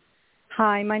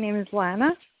 Hi, my name is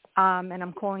Lana, and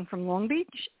I'm calling from Long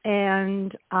Beach.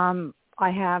 And I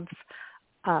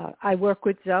work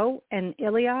with Zoe and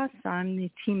Ilias. I'm the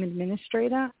team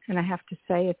administrator, and I have to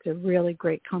say it's a really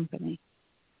great company.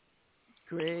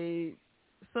 Great.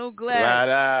 So glad.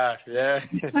 Right, yeah.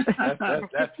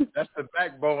 That's the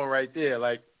backbone right there.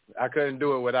 Like, I couldn't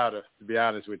do it without her, to be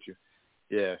honest with you.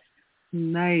 Yeah.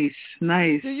 Nice.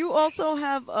 Do you also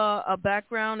have a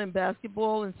background in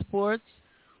basketball and sports?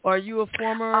 Or are you a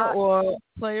former or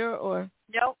player? Or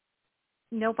Nope.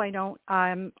 Nope, I don't.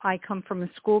 I come from a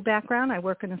school background. I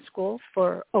work in a school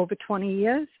for over 20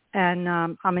 years, and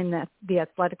I'm in the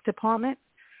athletic department.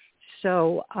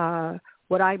 So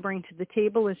what I bring to the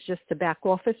table is just the back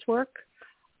office work.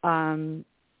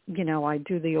 I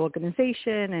do the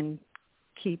organization and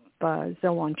keep Zoe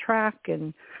on track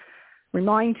and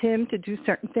remind him to do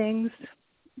certain things,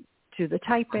 do the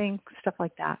typing, stuff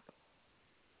like that.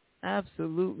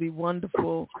 Absolutely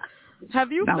wonderful.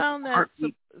 Have you found that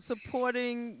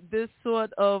supporting this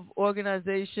sort of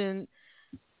organization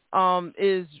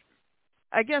is,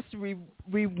 I guess,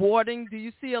 rewarding? Do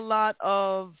you see a lot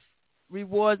of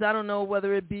rewards? I don't know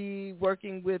whether it be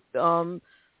working with an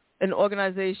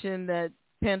organization that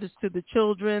panders to the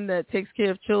children, that takes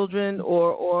care of children,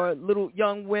 or little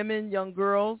young women, young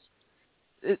girls.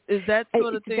 Is that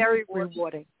sort of thing? It's very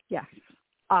rewarding, yes.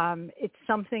 It's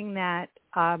something that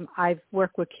I've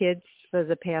worked with kids for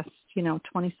the past,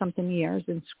 20-something years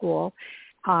in school.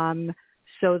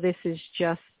 So this is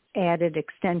just added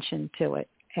extension to it.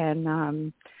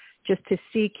 And just to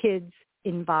see kids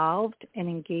involved and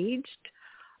engaged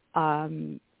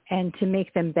and to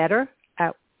make them better,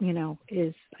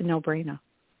 is a no-brainer.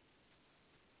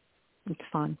 It's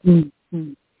fun.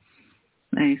 Mm-hmm.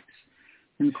 Nice.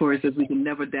 And of course, as we can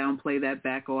never downplay that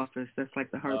back office. That's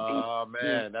like the heartbeat. Oh,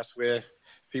 man, that's where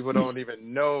people don't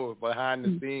even know behind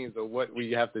the scenes of what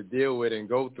we have to deal with and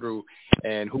go through,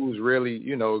 and who's really,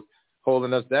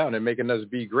 holding us down and making us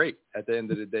be great at the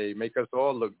end of the day, make us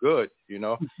all look good,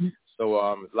 Mm-hmm.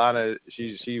 So Lana,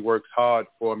 she works hard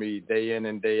for me day in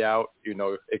and day out.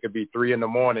 It could be 3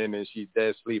 a.m. and she's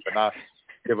dead asleep, and I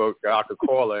could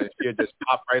call her and she'll just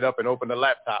pop right up and open the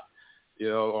laptop,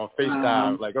 on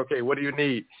FaceTime. Like, okay, what do you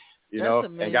need?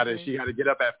 And she got to get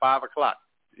up at 5 o'clock.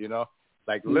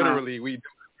 Like literally we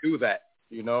do that.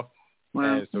 Wow.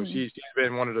 And so she's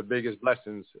been one of the biggest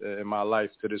blessings in my life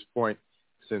to this point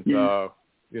since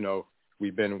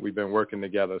we've been working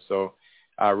together. So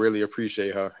I really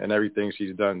appreciate her and everything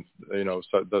she's done,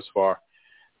 thus far.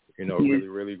 Really,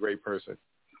 really great person.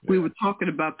 We were talking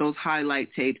about those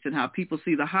highlight tapes and how people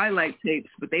see the highlight tapes,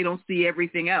 but they don't see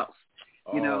everything else.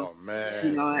 Oh,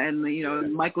 man.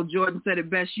 And Michael Jordan said it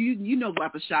best. You know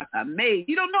about the shots I made.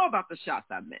 You don't know about the shots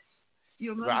I missed.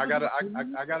 Well, I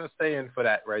gotta stay in for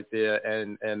that right there,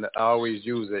 and I always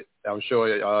use it. I'm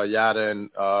sure Yada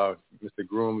and Mr.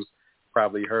 Grooms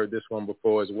probably heard this one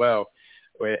before as well.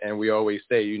 And we always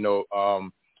say,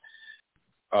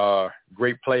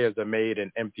 great players are made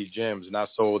in empty gyms, not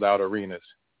sold out arenas.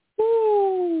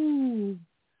 Ooh,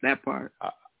 that part.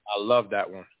 I love that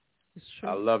one.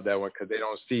 I love that one because they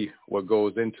don't see what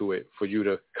goes into it for you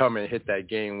to come and hit that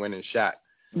game-winning shot.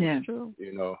 Yeah,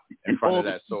 in front of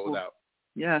that sold out.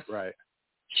 Yes. Right.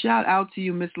 Shout out to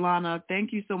you, Miss Lana.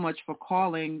 Thank you so much for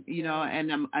calling.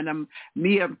 I'm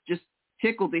just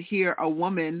tickled to hear a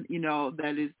woman,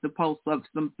 that is the pulse of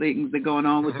some things that are going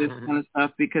on with this kind of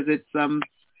stuff, because it's,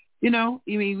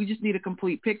 we just need a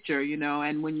complete picture,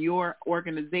 and when your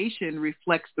organization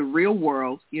reflects the real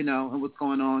world, and what's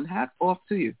going on, hats off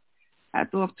to you.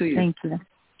 Hats off to you. Thank you.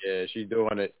 Yeah, she's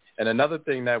doing it. And another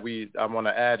thing that I want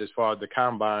to add as far as the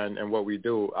combine and what we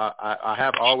do, I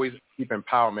have always keep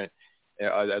empowerment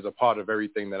as a part of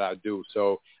everything that I do.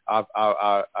 So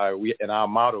we in our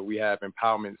model, we have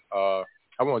empowerment.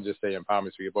 I won't just say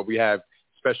empowerment speaker, but we have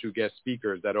special guest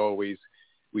speakers that always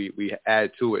we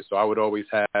add to it. So I would always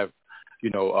have,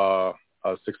 a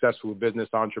successful business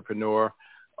entrepreneur,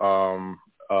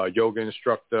 a yoga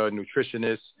instructor,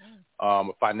 nutritionist, a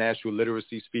financial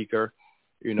literacy speaker,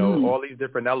 all these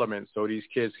different elements so these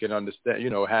kids can understand,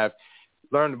 have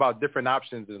learned about different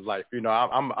options in life.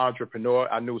 I'm an entrepreneur.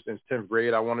 I knew since 10th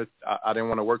grade I didn't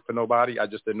want to work for nobody. I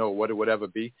just didn't know what it would ever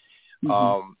be.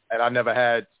 And I never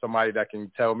had somebody that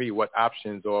can tell me what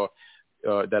options or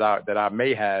that I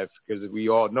may have, because we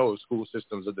all know school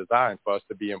systems are designed for us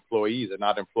to be employees and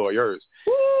not employers.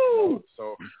 Woo!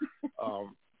 So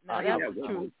I've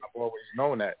always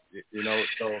known that,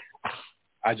 so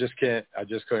I just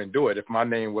couldn't do it. If my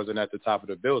name wasn't at the top of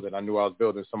the building, I knew I was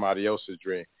building somebody else's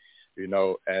dream,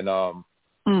 and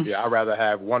I'd rather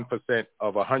have 1%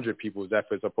 of 100 people's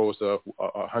efforts opposed to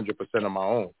 100% of my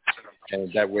own.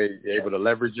 And that way you're able to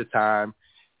leverage your time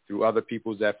through other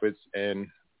people's efforts and,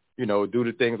 do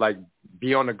the things like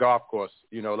be on the golf course.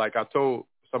 Like I told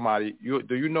somebody,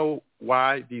 do you know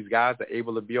why these guys are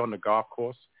able to be on the golf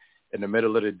course in the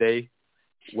middle of the day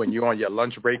when you're on your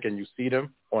lunch break and you see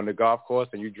them on the golf course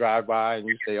and you drive by and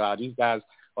you say, these guys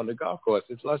on the golf course,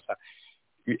 it's lunchtime.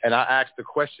 And I asked the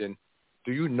question,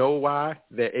 do you know why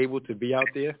they're able to be out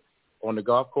there on the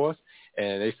golf course?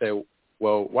 And they said,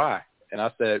 well, why? And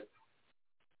I said,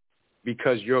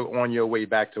 because you're on your way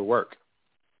back to work.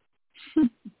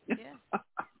 Yeah,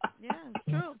 it's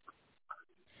true.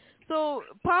 So,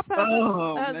 Pop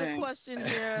has a question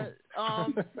here.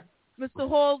 Mr.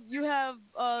 Hall, you have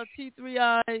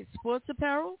T3I sports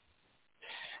apparel?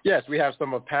 Yes, we have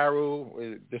some apparel.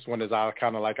 This one is our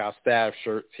kind of like our staff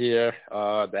shirts here.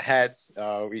 The hats,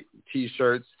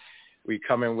 T-shirts. We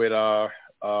come in with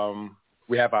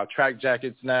we have our track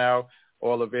jackets now,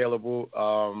 all available,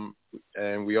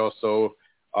 and we also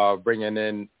bringing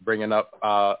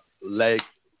up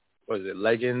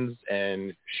leggings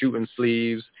and shooting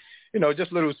sleeves.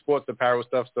 Just little sports apparel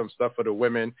stuff, some stuff for the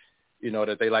women,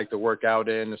 that they like to work out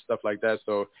in and stuff like that.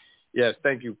 So, yes,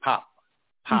 thank you, Pop.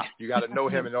 Pop. You got to know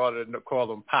him in order to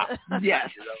call him Pop. Yes.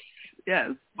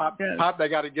 Yes. Pop, yes. Pop, they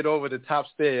got to get over the top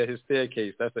stair, his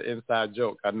staircase. That's an inside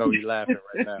joke. I know he's laughing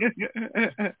right now.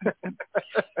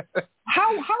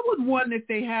 How would one, if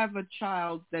they have a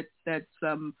child that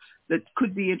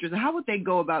could be interested, how would they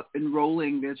go about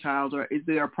enrolling their child, or is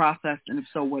there a process, and if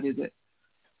so, what is it?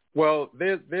 Well,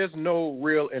 there's no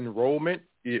real enrollment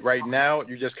right now.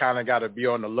 You just kind of got to be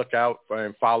on the lookout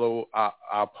and follow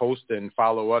our post and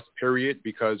follow us, period,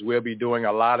 because we'll be doing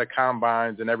a lot of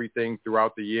combines and everything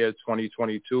throughout the year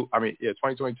 2022.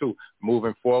 2022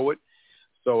 moving forward.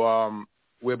 So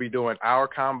we'll be doing our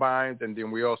combines, and then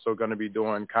we're also going to be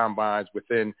doing combines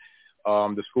within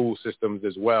the school systems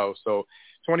as well. So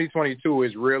 2022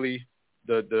 is really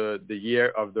the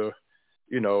year of the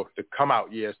come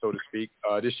out year, so to speak.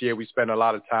 This year we're spending a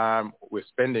lot of time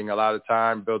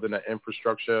building an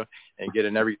infrastructure and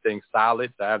getting everything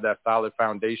solid to have that solid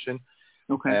foundation.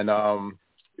 Okay. And,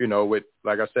 with,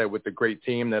 like I said, with the great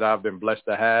team that I've been blessed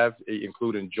to have,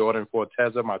 including Jordan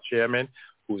Forteza, my chairman,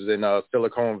 who's in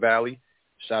Silicon Valley.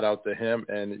 Shout out to him.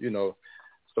 And,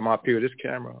 so my peer, this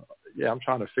camera, I'm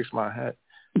trying to fix my hat.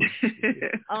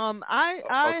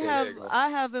 I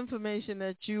have information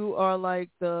that you are like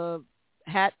the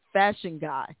hat fashion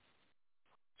guy.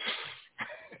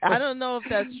 I don't know if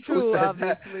that's true.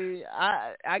 Obviously,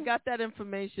 I got that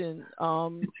information.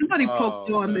 Somebody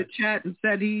poked on the chat and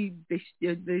said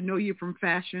they know you from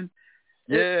fashion.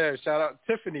 Yeah, shout out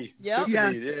Tiffany. Yep.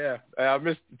 Tiffany, yeah. I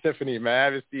miss Tiffany, man. I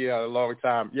haven't seen her in a long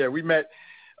time. Yeah, we met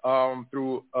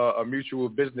through a mutual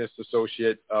business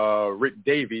associate, Rick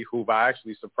Davey, who I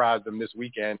actually surprised him this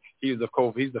weekend. He's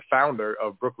the founder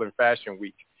of Brooklyn Fashion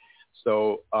Week.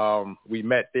 So we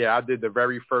met there. I did the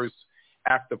very first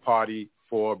after party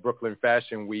for Brooklyn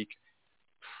Fashion Week.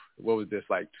 What was this,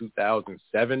 like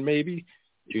 2007 maybe?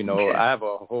 I have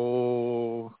a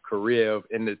whole career of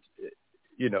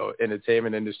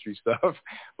entertainment industry stuff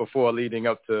before leading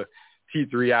up to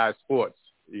T3I Sports.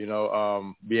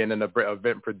 Being an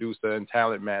event producer and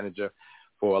talent manager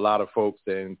for a lot of folks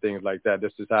and things like that.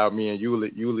 This is how me and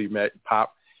Yuli met.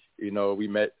 Pop, we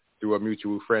met through a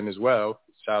mutual friend as well.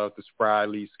 Shout out to Spry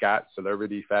Lee Scott,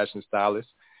 celebrity fashion stylist.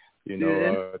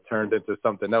 Turned into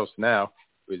something else now.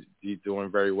 He's doing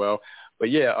very well.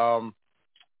 But yeah,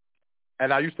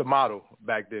 and I used to model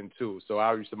back then too. So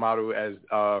I used to model as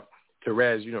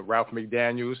Terez, Ralph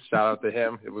McDaniels. Shout out to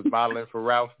him. It was modeling for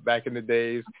Ralph back in the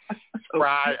days.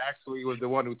 Spry actually was the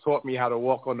one who taught me how to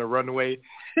walk on the runway.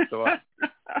 So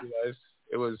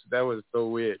that was so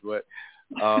weird, but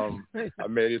I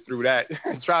made it through that.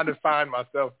 Trying to find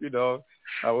myself,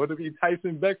 I want to be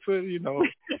Tyson Beckford,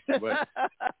 but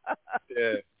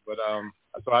yeah, but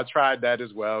so I tried that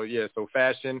as well. Yeah, so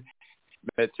fashion,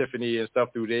 met Tiffany and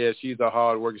stuff through there. She's a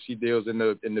hard worker. She deals in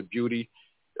the beauty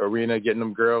arena, getting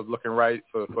them girls looking right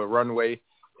for runway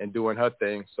and doing her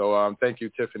thing. So thank you,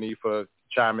 Tiffany, for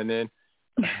chiming in.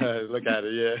 Look at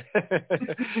her, yeah.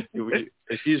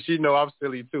 She know I'm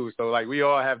silly too. So like we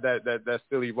all have that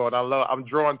silly bone. I'm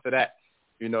drawn to that.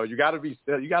 You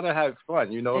gotta have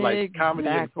fun. Like comedy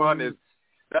and fun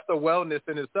that's a wellness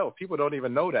in itself. People don't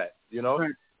even know that.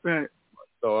 Right.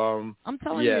 So I'm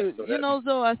telling you, Zoe,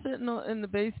 I sit in the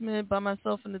basement by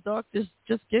myself in the dark, just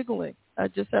giggling. I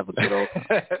just have a good old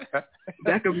time.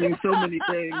 That could mean so many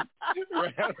things.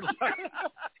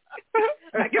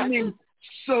 That could mean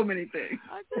so many things.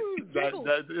 I do.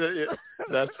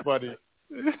 That's funny.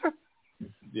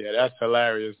 Yeah, that's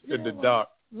hilarious. In the dark.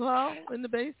 Well, in the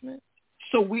basement.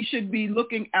 So we should be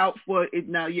looking out for it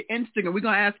now. Your Instagram, we're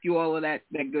gonna ask you all of that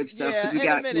good stuff.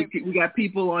 Yeah, we got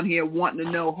people on here wanting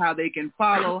to know how they can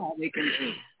follow, how they can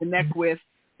connect with,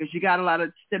 because you got a lot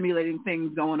of stimulating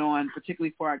things going on,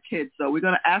 particularly for our kids. So we're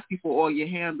gonna ask you for all your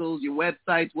handles, your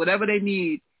websites, whatever they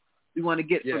need. We want to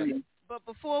get from you. But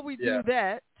before we do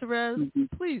that, Terez,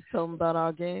 please tell them about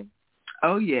our game.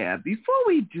 Oh yeah, before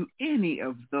we do any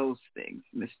of those things,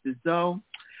 Mr. Zoe,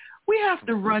 we have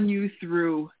to run you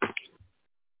through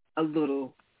a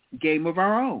little game of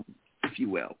our own, if you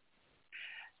will.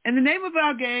 And the name of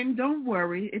our game, don't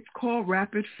worry, it's called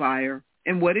Rapid Fire.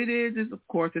 And what it is, of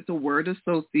course, it's a word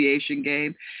association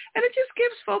game. And it just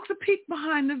gives folks a peek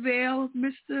behind the veil of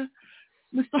Mr.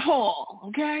 Hall,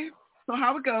 okay? So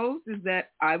how it goes is that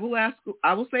I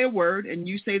will say a word, and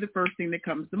you say the first thing that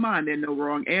comes to mind. There are no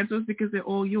wrong answers because they're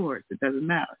all yours. It doesn't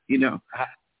matter, you know.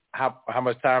 How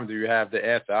much time do you have to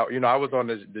answer? I was on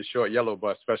the short yellow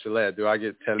bus, special ed. Do I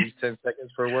get at least 10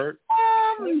 seconds per word?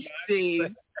 Let me see.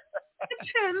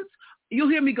 You'll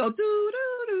hear me go do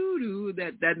do do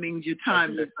do. That means your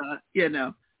time is you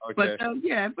know. Okay.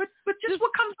 But but just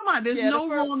what comes to mind. There's no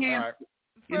wrong answer.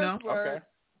 You know. Okay.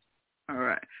 All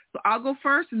right. So I'll go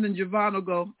first, and then JaVonne will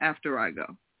go after I go.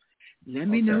 Let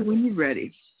me know when you're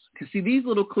ready. Cause see, these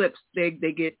little clips they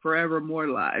get forever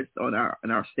immortalized on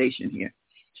our station here.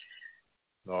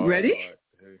 All ready?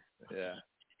 Right. Yeah.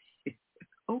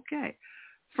 Okay.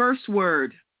 First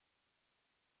word.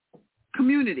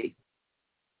 Community.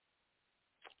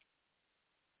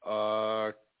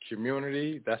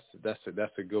 Community. That's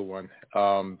a good one.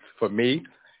 For me,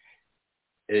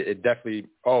 it definitely.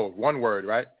 Oh, one word,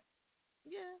 right?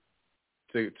 Yeah.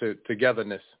 To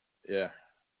togetherness. Yeah.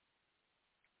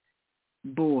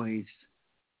 Boys.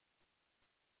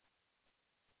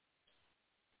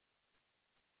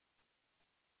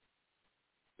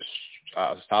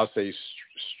 I'll say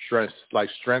strength, like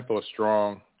strength or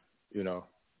strong. You know.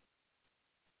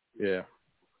 Yeah.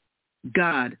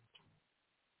 God.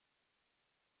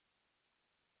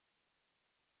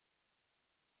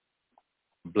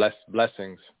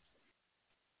 Blessings.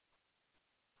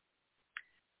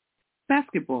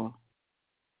 Basketball.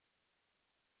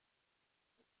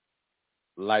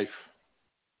 Life.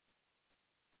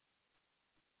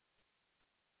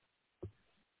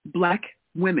 Black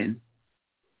women.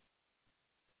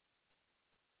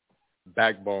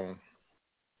 Backbone.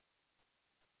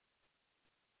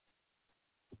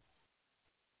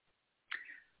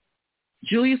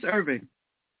 Julius Erving.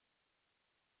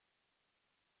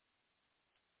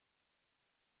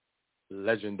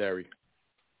 Legendary.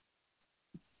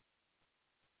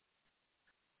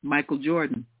 Michael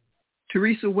Jordan.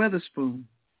 Teresa Weatherspoon.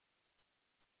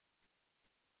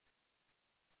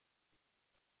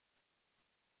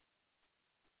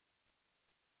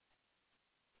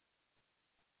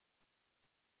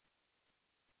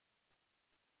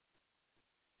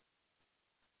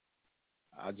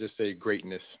 I'll just say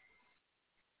greatness.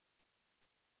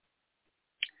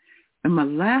 And my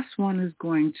last one is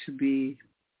going to be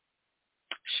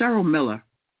Cheryl Miller.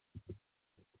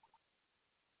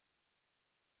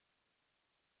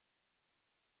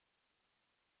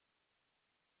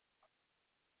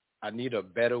 I need a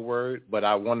better word, but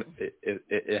I want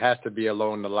it has to be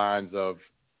along the lines of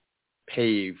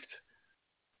paved.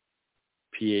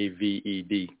 Paved.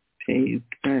 Paved.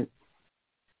 Right.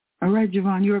 All right,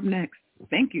 JaVonne, you're up next.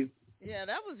 Thank you. Yeah,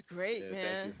 that was great,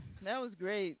 man. That was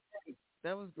great.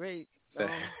 That was great.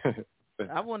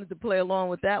 I wanted to play along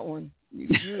with that one.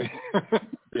 Yeah,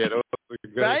 that was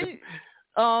good. Right?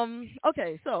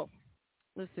 Okay, so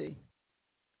let's see.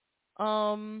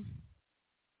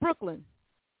 Brooklyn.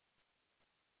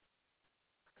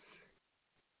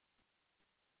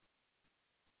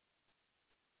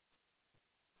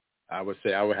 I would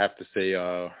have to say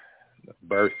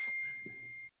birth.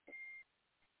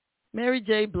 Mary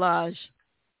J. Blige.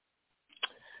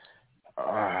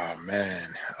 Oh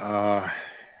man.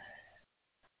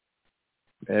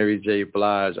 Mary J.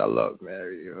 Blige. I love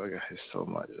Mary. It's so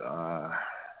much.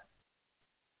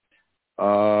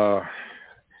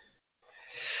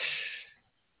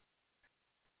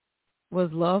 Was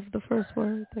love the first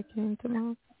word that came to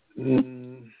mind?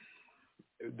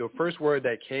 The first word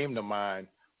that came to mind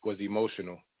was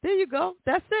emotional. There you go.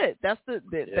 That's it. That's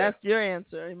your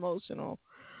answer. Emotional.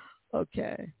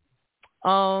 Okay.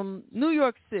 New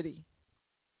York City.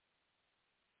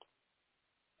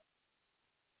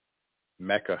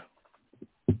 Mecca.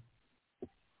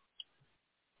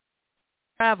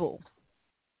 Travel.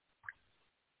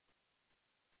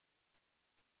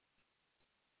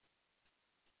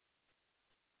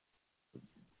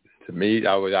 To me,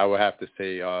 I would have to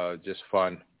say just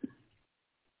fun.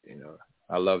 You know,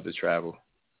 I love to travel.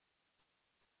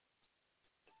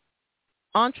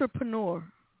 Entrepreneur.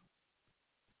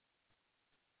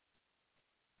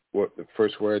 What the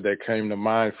first word that came to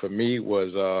mind for me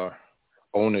was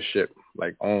ownership,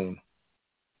 like own.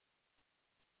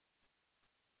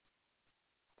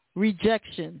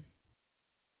 Rejection.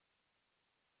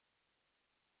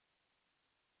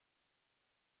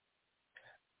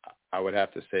 I would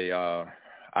have to say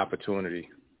opportunity.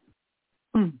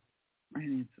 Right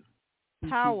answer.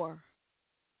 Power.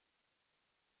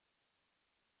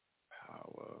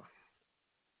 Power.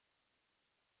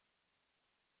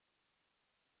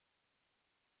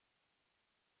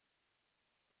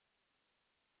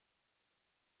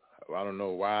 I don't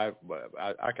know why, but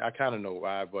I kind of know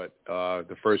why. But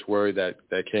the first word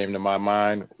that came to my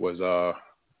mind was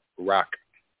rock.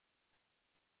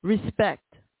 Respect.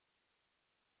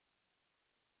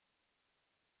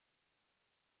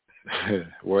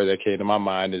 Word that came to my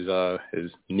mind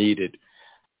is needed.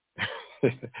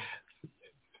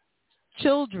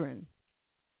 Children.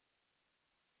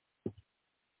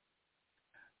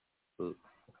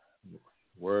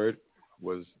 Word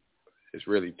it's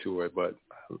really two words, but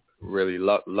really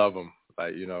love them,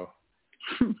 like, you know.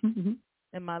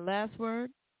 And my last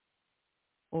word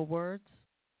or words,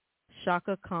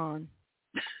 Shaka Khan.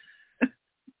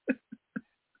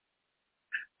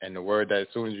 And the word that as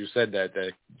soon as you said that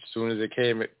as soon as it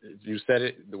came, you said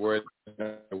it, the word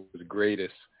was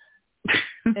greatest.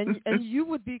 And you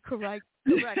would be correct,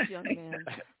 young man.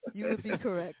 You would be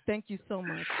correct. Thank you so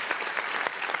much.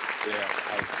 Yeah,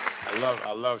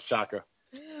 I love Shaka.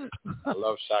 I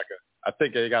love Shaka. I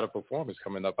think they got a performance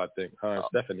coming up. I think her and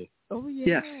Stephanie. Oh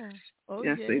yeah. Yes. Oh,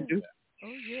 yes, yeah. they do.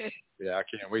 Oh yeah. Yeah, I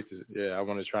can't wait to. Yeah, I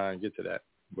want to try and get to that.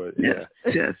 But yes.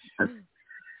 yeah.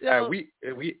 Yes. We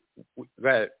go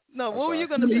ahead. No, what were you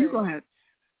gonna say? You go ahead.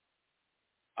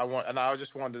 I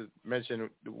just wanted to mention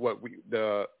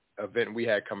the event we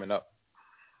had coming up.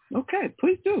 Okay,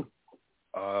 please do.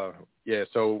 Yeah,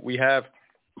 so we have,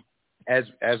 as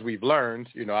we've learned,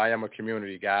 you know, I am a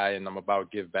community guy and I'm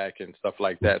about give back and stuff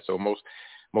like that. So most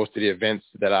of the events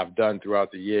that I've done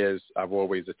throughout the years, I've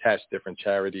always attached different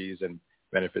charities and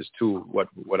benefits to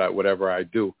whatever I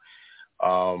do.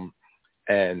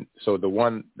 And so the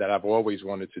one that I've always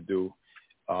wanted to do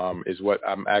is what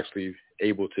I'm actually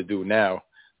able to do now,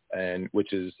 and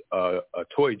which is a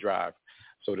toy drive.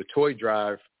 So the toy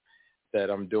drive that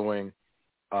I'm doing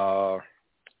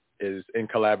is in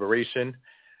collaboration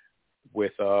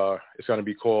with, it's going to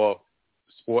be called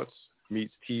Sports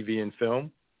Meets TV and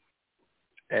Film.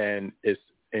 And it's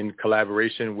in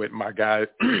collaboration with my guy,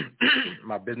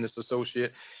 my business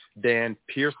associate, Dan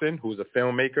Pearson, who's a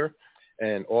filmmaker,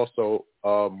 and also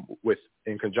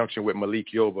in conjunction with Malik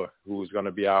Yoba, who's going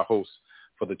to be our host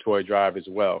for the toy drive as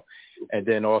well. And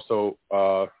then also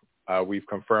we've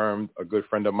confirmed a good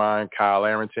friend of mine, Kyle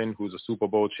Arrington, who's a Super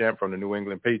Bowl champ from the New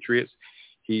England Patriots.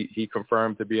 He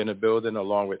confirmed to be in the building,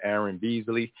 along with Aaron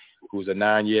Beasley, who's a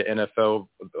 9-year NFL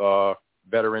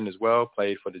veteran as well,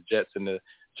 played for the Jets and the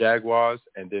Jaguars,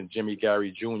 and then Jimmy Gary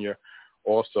Jr.,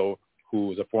 also,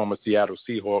 who's a former Seattle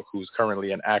Seahawk, who's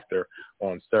currently an actor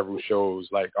on several shows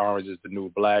like Orange is the New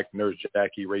Black, Nurse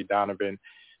Jackie, Ray Donovan,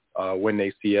 When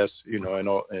They See Us, you know,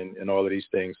 and all of these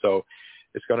things. So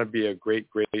it's going to be a great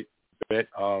event.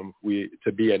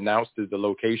 To be announced is the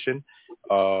location,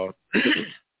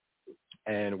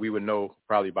 and we would know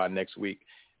probably by next week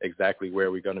exactly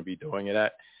where we're going to be doing it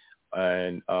at.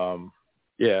 And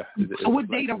yeah. So what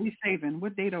date are we saving?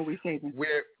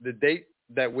 The date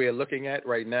that we're looking at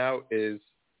right now is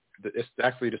it's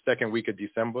actually the second week of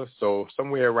December. So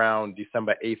somewhere around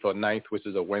December 8th or 9th, which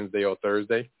is a Wednesday or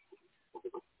Thursday.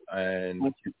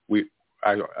 And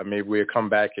maybe we'll come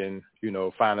back and, you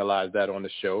know, finalize that on the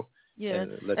show. Yeah,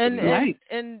 and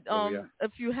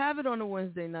if you have it on a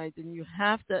Wednesday night, then you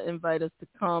have to invite us to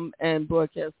come and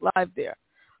broadcast live there.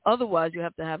 Otherwise, you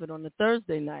have to have it on the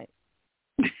Thursday night.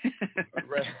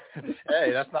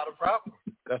 Hey, that's not a problem.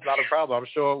 I'm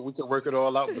sure we can work it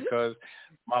all out because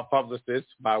my publicist,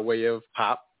 by way of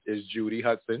Pop, is Judy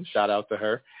Hudson. Shout out to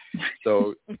her.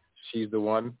 So she's the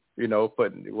one, you know,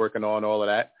 working on all of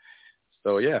that.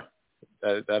 So yeah,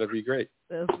 that'll be great.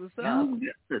 That's what's up. Sounds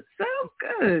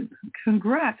good.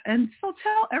 Congrats. And so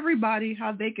tell everybody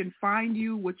how they can find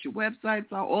you, what your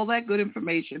websites are, all that good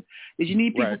information. Because you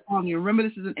need people calling you. Remember,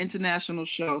 this is an international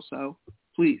show, so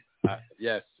please.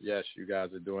 Yes, you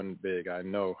guys are doing big. I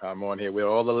know. I'm on here with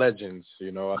all the legends.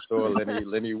 You know, I saw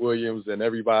Lenny Williams and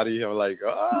everybody. I'm like,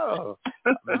 oh,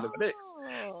 I'm in the mix.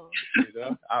 You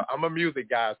know, I'm a music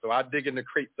guy, so I dig in the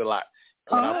crates a lot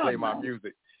when I play my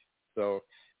music. So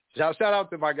shout out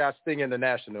to my guy Sting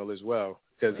International as well,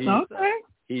 because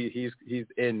he's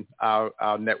in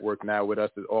our network now with us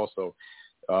also.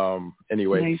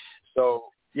 Anyway, nice. So.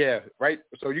 Yeah, right.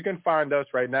 So you can find us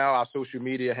right now. Our social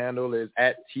media handle is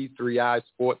at T3I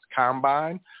Sports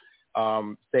Combine.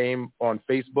 Same on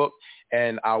Facebook.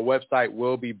 And our website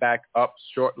will be back up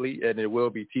shortly, and it will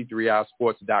be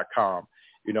T3isports.com.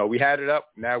 You know, we had it up.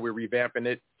 Now we're revamping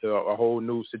it to a whole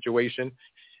new situation.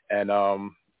 And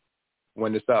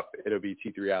when it's up, it'll be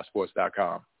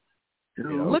T3isports.com. You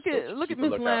know, look at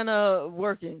Miss Lana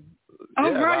working. Oh,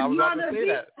 yeah, right. I was about to say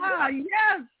that.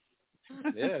 Yes.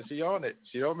 Yeah, she on it.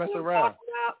 She don't mess around.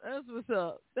 That's what's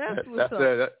up. That's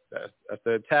the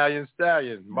Italian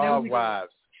stallion, Mob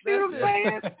Wives.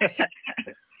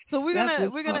 So we're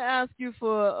gonna ask you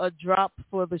for a drop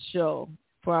for the show,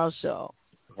 for our show,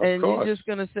 and you're just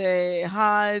gonna say,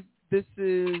 "Hi, this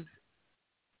is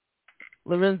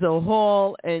Lorenzo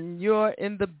Hall, and you're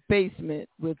in the basement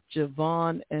with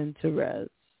JaVonne and Terez."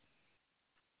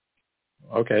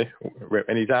 Okay.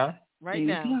 Anytime? Right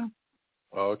now.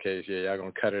 Oh, okay. Yeah, y'all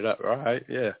gonna cut it up. All right.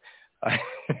 Yeah.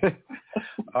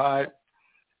 All right.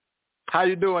 How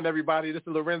you doing, everybody? This is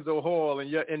Lorenzo Hall, and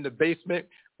you're in the basement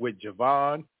with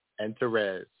JaVonne and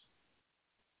Terez.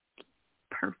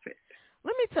 Perfect.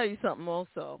 Let me tell you something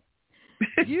also.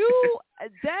 You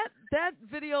that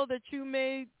video that you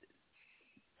made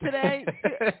today,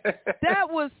 that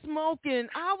was smoking.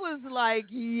 I was like,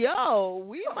 yo,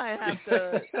 we might have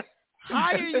to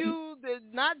hire you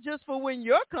not just for when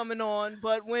you're coming on,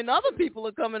 but when other people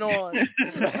are coming on.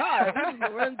 Hi, this is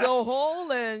Lorenzo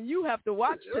Hall, and you have to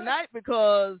watch tonight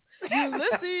because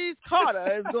Ulysses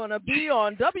Carter is going to be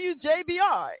on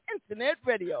WJBR Internet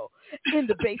Radio in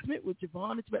the basement with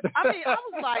JaVonne. I mean, I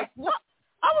was like, what?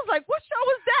 What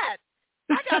show is that?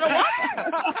 I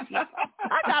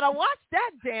gotta watch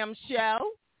that damn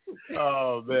show.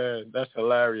 Oh man, that's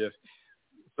hilarious.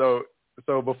 So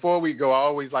before we go, I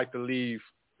always like to leave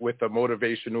with a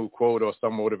motivational quote or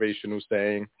some motivational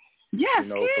saying. Yes,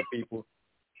 for people.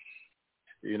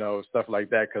 Stuff like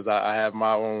that, because I have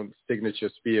my own signature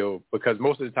spiel. Because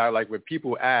most of the time, like when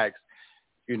people ask,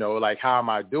 like how am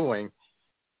I doing,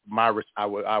 I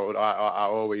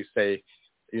always say,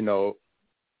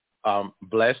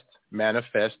 blessed,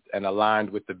 manifest, and aligned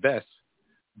with the best,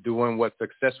 doing what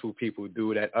successful people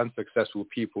do that unsuccessful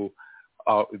people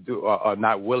are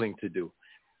not willing to do.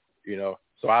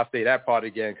 So I'll say that part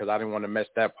again because I didn't want to mess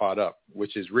that part up,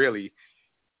 which is really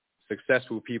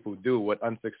successful people do what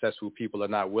unsuccessful people are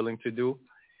not willing to do.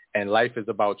 And life is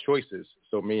about choices.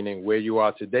 So meaning where you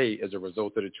are today is a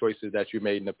result of the choices that you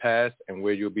made in the past, and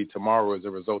where you'll be tomorrow is a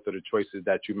result of the choices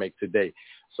that you make today.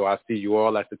 So I see you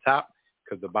all at the top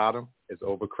because the bottom is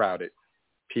overcrowded.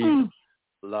 Peace,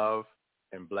 love,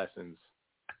 and blessings.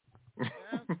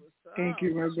 Thank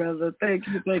you, my brother. Thank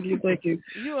you.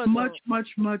 Much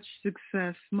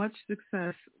success. Much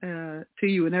success to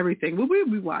you and everything. We'll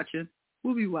be watching.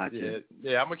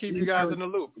 Yeah, I'm gonna keep you guys in the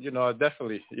loop.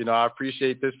 Definitely. I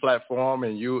appreciate this platform,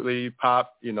 and you, Lee,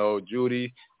 Pop,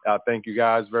 Judy. Thank you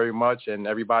guys very much, and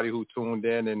everybody who tuned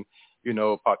in and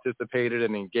participated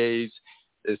and engaged.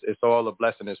 It's all a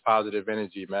blessing. It's positive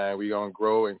energy, man. We're gonna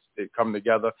grow and come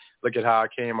together. Look at how I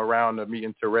came around to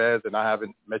meeting Terez, and I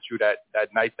haven't met you that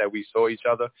night that we saw each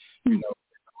other. I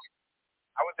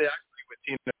was there actually with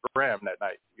Tina Graham that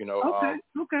night.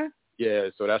 Okay. Yeah,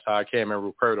 so that's how I came in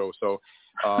Ruperto. So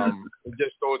it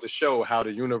just goes to show how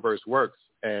the universe works,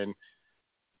 and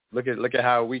look at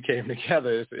how we came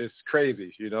together. It's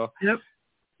crazy, Yep.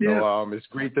 So it's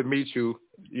great to meet you,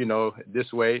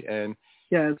 this way, and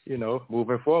yes,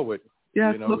 moving forward.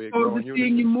 Yes, look forward to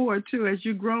seeing you more too as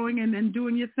you're growing and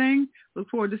doing your thing. Look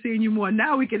forward to seeing you more.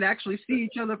 Now we can actually see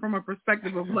each other from a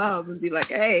perspective of love and be like,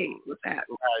 hey, what's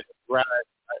happening? Right.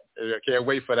 I can't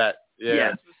wait for that. Yeah.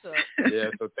 Yes. Yeah.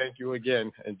 So thank you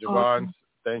again, and JaVonne,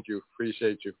 Thank you.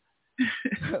 Appreciate you.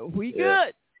 We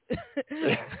good.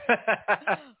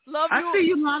 Love you. I see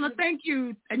you, Lana. Thank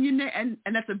you. And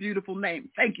and that's a beautiful name.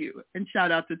 Thank you. And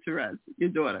shout out to Terez, your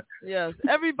daughter. Yes.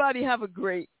 Everybody have a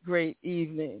great, great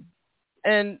evening.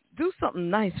 And do something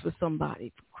nice for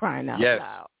somebody, for crying out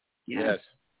loud. Yes.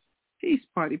 Peace,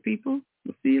 party people.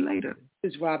 We'll see you later.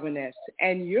 This is Robinette,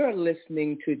 and you're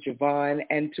listening to JaVonne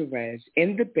and Terez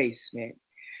in the basement.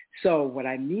 So what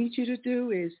I need you to do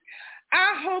is,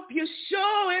 I hope you're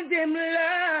showing them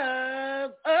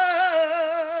love.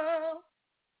 Oh.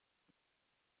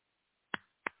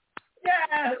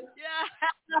 Yes. Yeah.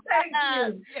 Thank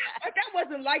you. But that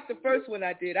wasn't like the first one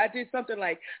I did. I did something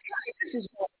like, hi, this is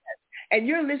Robinette, and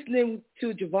you're listening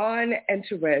to JaVonne and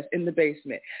Terez in the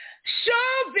basement.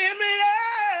 Show them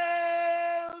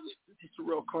love. This is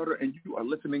Terrell Carter, and you are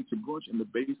listening to Brunch in the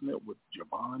Basement with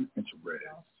JaVonne and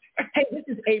Terez. Hey, this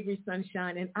is Avery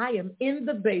Sunshine, and I am in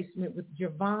the basement with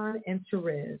JaVonne and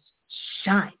Terez.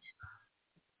 Shine.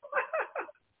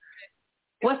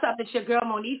 What's up? It's your girl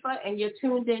Monifa, and you're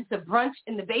tuned in to Brunch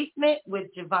in the Basement with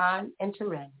JaVonne and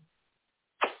Terez.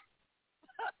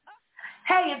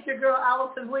 Hey, it's your girl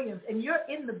Allison Williams, and you're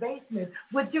in the basement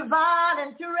with JaVonne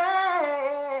and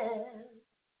Terez.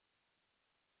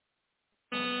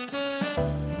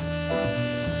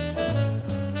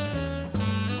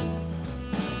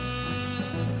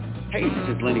 Hey, this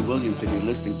is Lenny Williams, and you're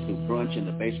listening to Brunch in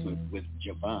the Basement with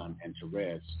JaVonne and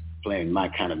Terez, playing my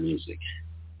kind of music.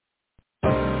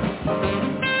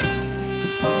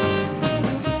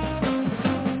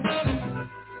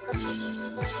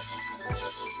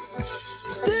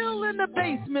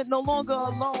 longer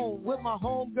alone with my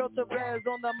homegirl Terez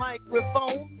on the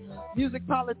microphone. Music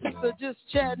politics are just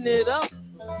chatting it up.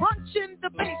 Brunch in the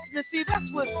basement, see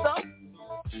that's what's up.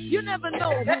 You never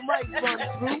know who might run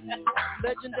through.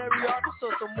 Legendary artist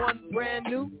or someone brand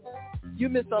new. You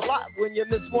miss a lot when you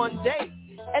miss one day.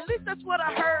 At least that's what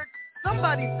I heard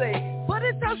somebody say. But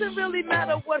it doesn't really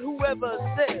matter what whoever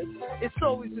says. It's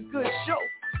always a good show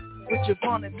with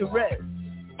JaVonne and Terez.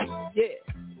 Yeah.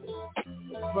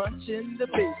 Brunch in the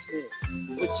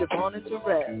basement with JaVonne and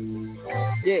Terez.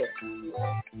 Yeah.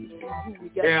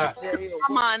 Yeah.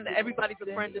 Come on, everybody's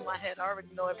a friend in my head. I already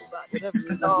know everybody.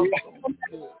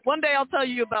 One day I'll tell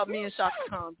you about me and Shaka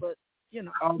Khan, but you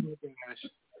know. Oh my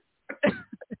gosh.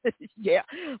 Yeah,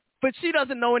 but she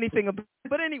doesn't know anything about.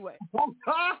 But anyway.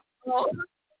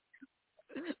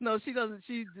 No, she doesn't.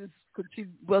 She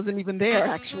wasn't even there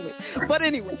actually. But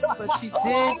anyway, but she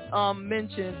did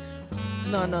mention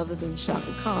none other than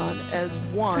Shaka Khan as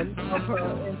one of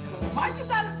her. Why you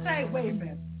gotta say? Wait a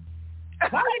minute.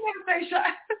 Why you never say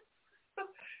Shaka?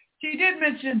 She did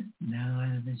mention no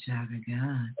other than Shaka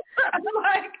Khan. I'm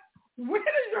like, where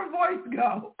does your voice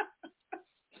go?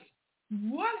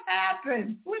 What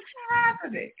happened? What's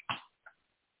happening?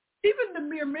 Even the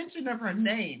mere mention of her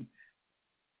name.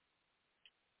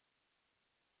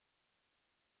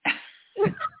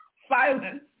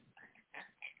 Silence.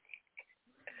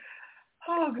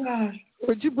 Oh, gosh.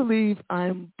 Would you believe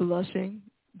I'm blushing?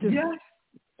 Yes.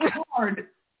 Hard.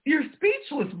 You're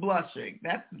speechless blushing.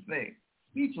 That's the thing.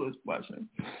 Speechless blushing.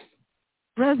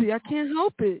 Rezzy, I can't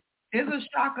help it. There's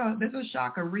a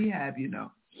Shaka rehab, you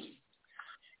know.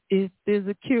 If there's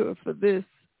a cure for this,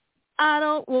 I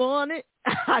don't want it.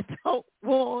 I don't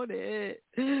want it.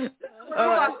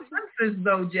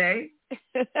 Though, Jay.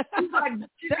 She's like,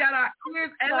 she got our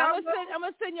ears. And I'm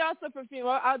gonna send y'all some perfume.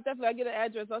 I'll definitely get an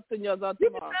address. I'll send y'all out tomorrow. You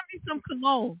can send me some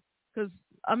cologne, because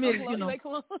I mean, you know.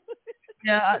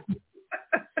 Yeah.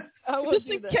 Just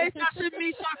in case I should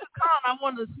meet Shaka Khan, I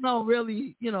want to smell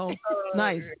really, you know,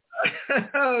 nice.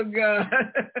 Oh God.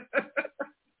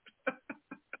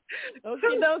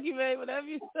 Okie dokie, man. Whatever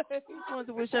you say. I just want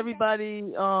to wish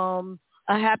everybody a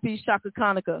happy Shaka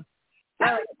Hanukkah.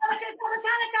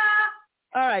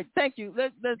 All right, thank you.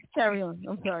 Let's carry on.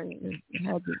 I'm sorry.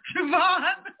 JaVonne,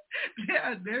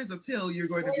 yeah, there's a pill you're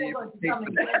going to be able to take.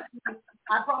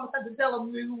 I promise not to tell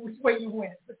them which way you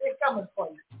went, but they're coming for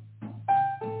you.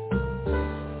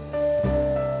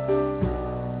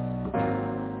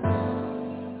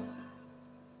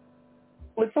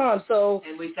 Time, so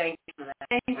and we thank you for that.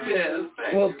 Thank you.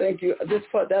 Well, thank you. This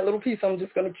part, that little piece, I'm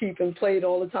just going to keep and play it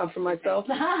all the time for myself.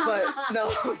 But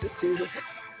no, just teasing.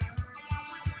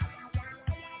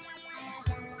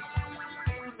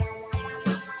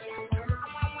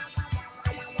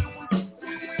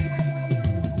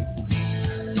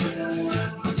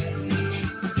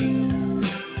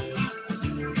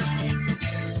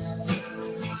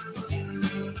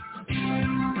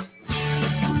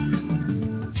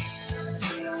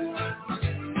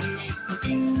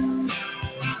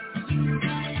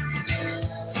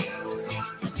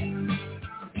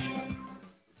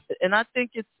 And I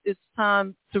think it's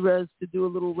time, Terez, to do a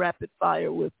little rapid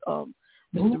fire with Mr.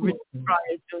 Richard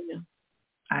Pryor Jr.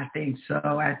 I think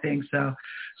so.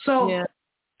 So, yeah.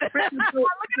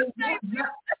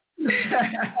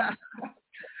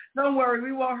 Don't worry,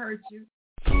 we won't hurt you.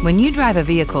 When you drive a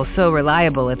vehicle so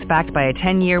reliable it's backed by a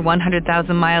 10-year,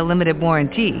 100,000-mile limited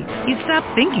warranty, you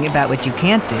stop thinking about what you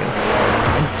can't do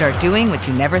and start doing what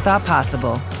you never thought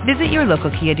possible. Visit your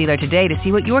local Kia dealer today to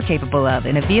see what you're capable of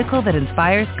in a vehicle that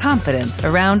inspires confidence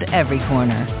around every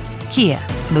corner. Kia,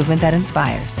 movement that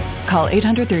inspires. Call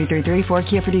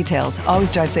 800-3334-KIA for details.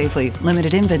 Always drive safely.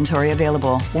 Limited inventory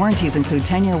available. Warranties include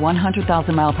 10-year,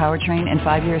 100,000-mile powertrain and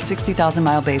 5-year,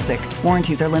 60,000-mile basic.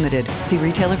 Warranties are limited. See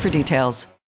retailer for details.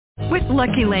 With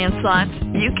Lucky Land Slots,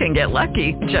 you can get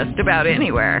lucky just about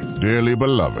anywhere. Dearly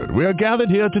beloved, we are gathered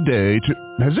here today to...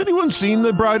 Has anyone seen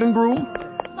the bride and groom?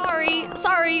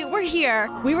 Sorry, we're here.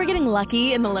 We were getting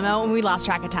lucky in the limo and we lost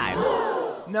track of time.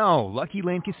 No, Lucky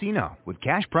Land Casino, with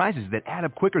cash prizes that add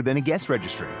up quicker than a guest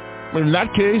registry. In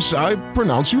that case, I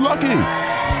pronounce you lucky.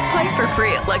 Play for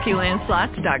free at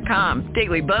LuckyLandSlots.com.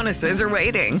 Daily bonuses are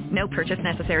waiting. No purchase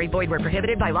necessary. Void where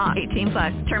prohibited by law.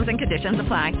 18+. Terms and conditions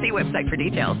apply. See website for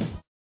details.